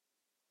cool.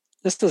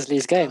 This is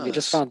Lee's game. We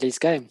just found Lee's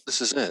game. This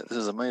is it. This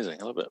is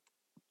amazing. I love it.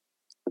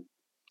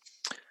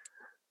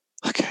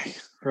 Okay.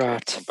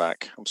 Right. I'm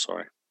back. I'm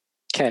sorry.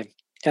 Okay.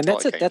 And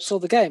that's it. Games. That's all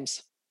the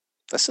games.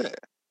 That's it.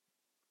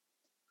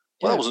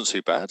 Well, that wasn't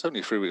too bad.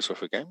 Only 3 weeks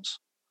worth of games.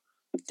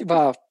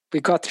 Well, we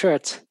got through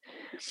it.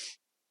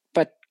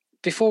 But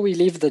before we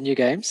leave the new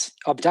games,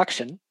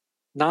 Obduction,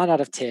 9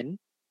 out of 10,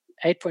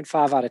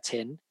 8.5 out of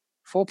 10,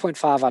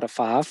 4.5 out of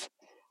 5.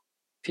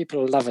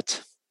 People love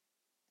it.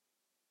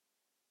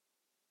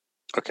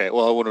 Okay,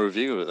 well, I want to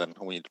review it then.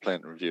 I want you to play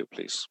it and review it,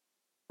 please.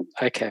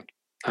 Okay,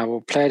 I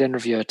will play it and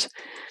review it.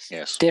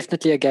 Yes.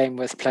 Definitely a game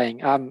worth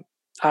playing.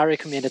 I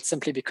recommend it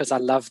simply because I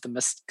love the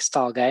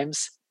Myst-style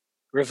games.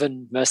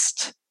 Riven,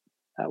 Myst.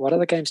 What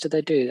other games did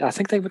they do? I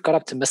think they got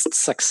up to Myst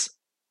 6.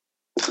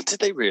 Did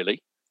they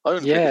really? I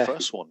only played the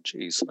first one.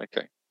 Jeez,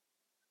 okay.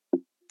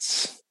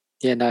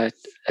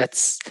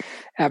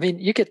 I mean,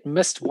 you get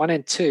Myst 1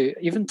 and 2,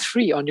 even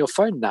 3 on your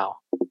phone now.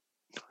 Oh,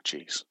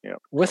 jeez, yeah.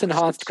 With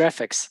enhanced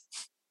graphics.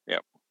 Yeah.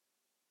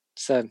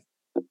 So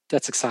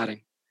that's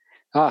exciting.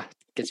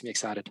 Gets me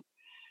excited.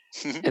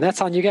 And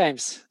that's our new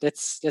games.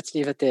 Let's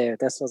leave it there.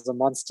 This was a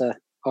monster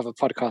of a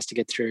podcast to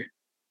get through.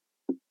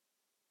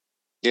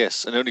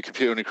 Yes, and the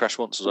computer only crashed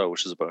once as well,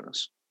 which is a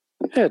bonus.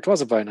 Yeah, it was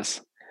a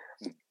bonus.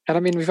 And I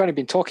mean, we've only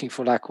been talking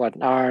for like,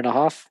 an hour and a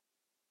half?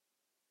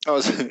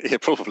 Oh, yeah,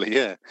 probably,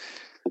 yeah.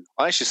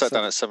 I actually sat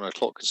down at 7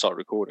 o'clock and started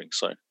recording,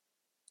 so.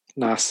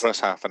 Nice. The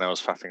first half an hour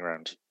was faffing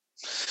around.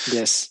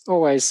 Yes,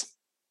 always.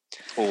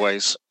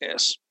 Always,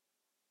 yes.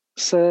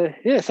 So,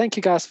 yeah, thank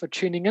you guys for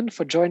tuning in,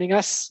 for joining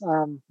us.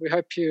 We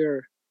hope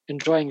you're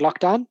enjoying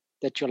lockdown,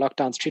 that your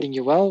lockdown's treating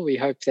you well. We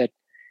hope that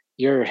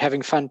you're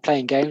having fun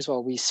playing games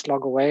while we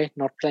slog away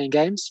not playing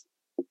games.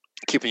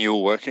 Keeping you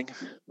all working.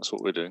 That's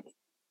what we're doing.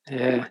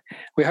 Yeah.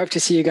 We hope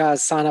to see you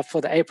guys sign up for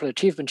the April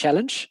Achievement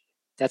Challenge.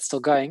 That's still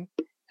going.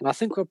 And I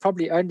think we'll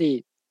probably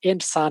only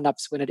end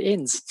sign-ups when it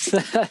ends.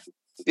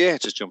 Yeah,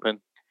 just jump in.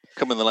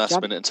 Come in the last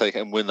minute and take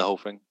it and win the whole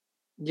thing.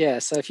 Yeah,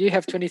 so if you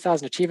have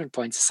 20,000 achievement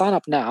points, sign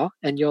up now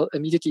and you'll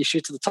immediately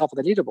shoot to the top of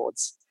the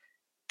leaderboards.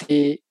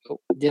 The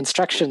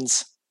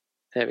instructions,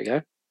 there we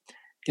go.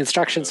 The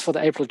instructions for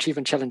the April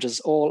Achievement Challenge is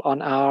all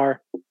on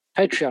our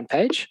Patreon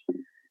page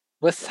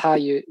with how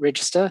you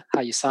register,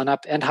 how you sign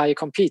up, and how you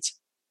compete.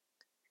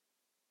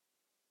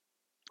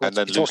 And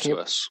then lose to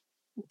us.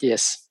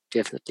 Yes,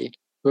 definitely.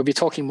 We'll be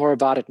talking more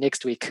about it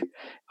next week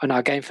on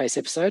our Game Face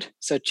episode,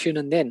 so tune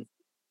in then.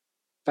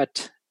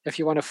 But if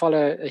you want to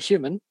follow a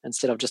human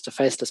instead of just a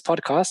faceless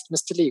podcast,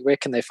 Mr. Lee, where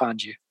can they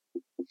find you?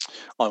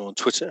 I'm on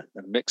Twitter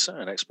and Mixer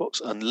and Xbox,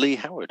 and Lee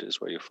Howard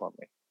is where you'll find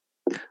me.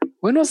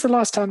 When was the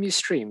last time you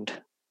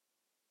streamed?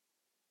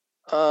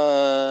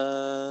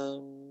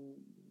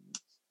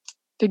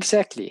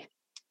 Exactly.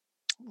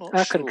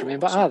 I couldn't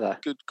remember either.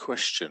 Good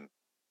question.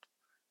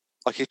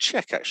 I could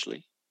check,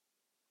 actually.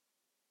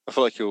 I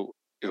feel like you're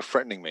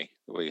threatening me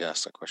the way you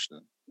asked that question.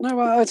 No,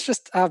 well, it's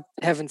just I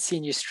haven't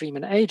seen you stream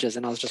in ages,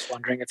 and I was just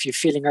wondering if you're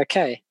feeling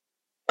okay.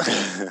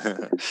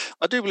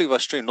 I do believe I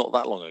streamed not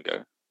that long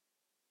ago.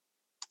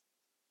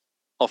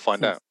 I'll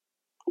find out.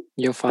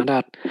 You'll find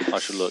out. I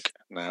should look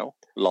now.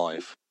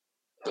 Live.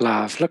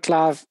 Look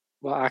live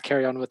while I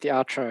carry on with the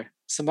outro.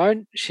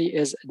 Simone, she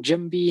is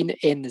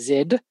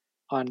JimBeanNZ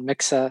on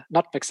Mixer,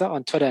 not Mixer,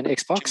 on Twitter and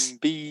Xbox.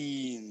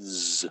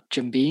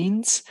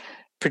 Jimbeans.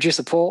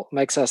 Producer Paul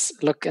makes us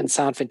look and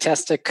sound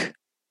fantastic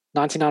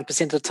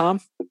 99% of the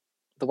time.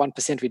 The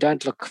 1% we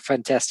don't look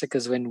fantastic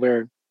is when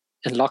we're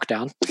in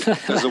lockdown.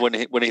 Is it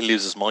when he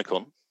leaves his mic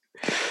on?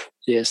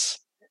 Yes.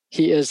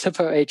 He is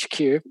Hippo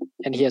HQ,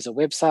 and he has a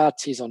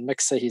website. He's on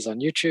Mixer. He's on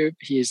YouTube.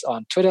 He's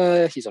on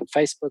Twitter. He's on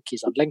Facebook.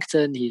 He's on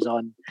LinkedIn. He's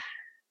on...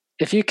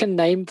 If you can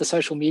name the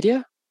social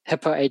media,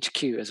 Hippo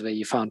HQ is where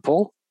you found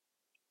Paul.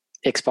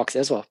 Xbox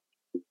as well.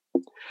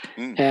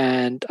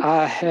 And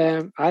I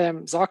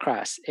am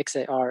Zarkrius,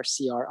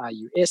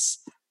 XARCRIUS,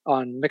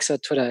 on Mixer,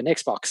 Twitter, and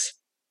Xbox.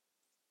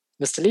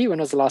 Mr. Lee, when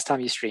was the last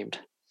time you streamed?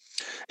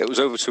 It was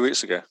over 2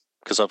 weeks ago,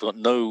 because I've got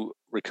no...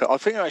 I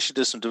think I actually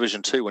did some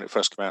Division 2 when it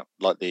first came out,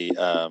 like the...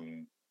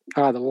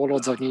 the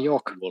Warlords of New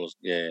York.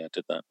 Yeah, I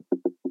did that.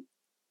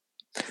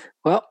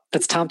 Well,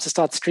 it's time to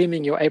start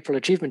streaming your April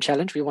Achievement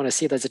Challenge. We want to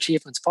see those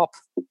achievements pop.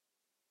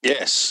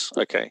 Yes,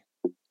 okay.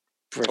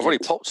 Brilliant. I've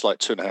already popped like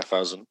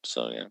 2,500,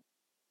 so yeah.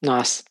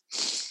 Nice.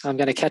 I'm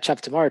going to catch up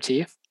tomorrow to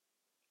you.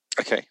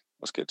 Okay,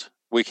 that's good.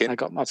 Weekend. I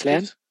got my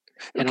plan.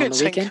 And on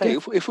the weekend,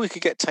 if we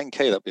could get 10K,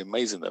 that'd be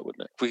amazing, though,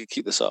 wouldn't it? If we could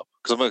keep this up,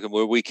 because I'm looking,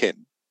 we're a week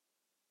in.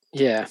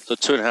 Yeah. So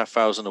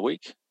 2,500 a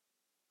week.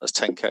 That's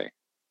 10K.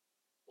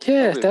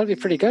 Yeah, that would be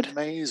pretty good.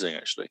 Amazing,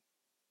 actually.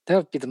 That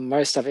would be the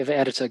most I've ever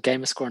added to a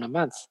gamer score in a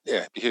month. Yeah,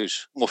 it'd be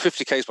huge. Well,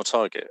 50K is my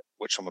target,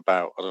 which I'm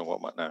about. I don't know what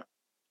I'm at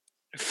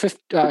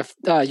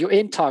now. Your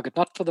end target,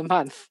 not for the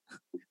month.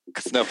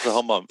 No, for the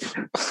whole month.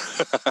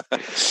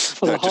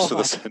 For the whole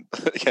month.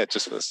 Yeah,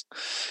 just for this.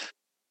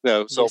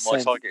 No, so Yeah, my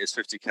same. target is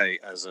 50K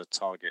as a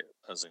target,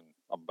 as in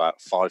I'm about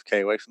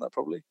 5K away from that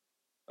probably.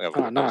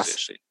 Nice.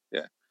 Actually.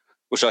 Yeah,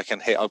 which I can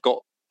hit. I've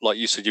got, like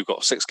you said, you've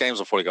got 6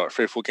 games. I've probably got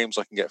 3 or 4 games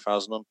I can get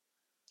 1,000 on.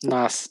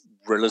 Nice.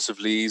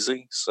 Relatively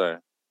easy. So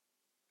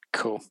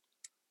cool.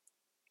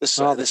 This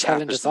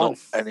challenge is on. Not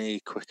any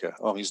quicker.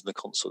 Oh, I'm using the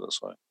console.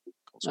 That's why.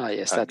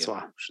 Yes, that's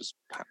why. Which is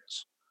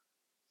pants.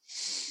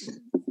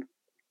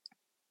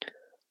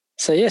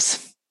 So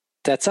yes,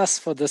 that's us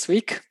for this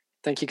week.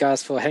 Thank you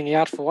guys for hanging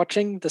out, for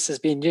watching. This has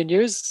been New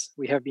News.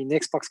 We have been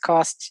Xbox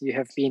Cast. You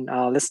have been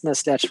our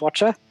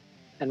listener/watcher.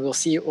 And we'll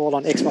see you all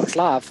on Xbox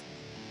Live.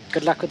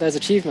 Good luck with those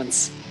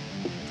achievements.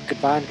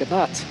 Goodbye and good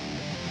night.